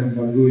ആഗ്രഹം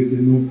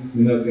പങ്കുവയ്ക്കുന്നു.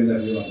 നിങ്ങൾക്ക് എന്റെ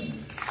അഭിവാദനം.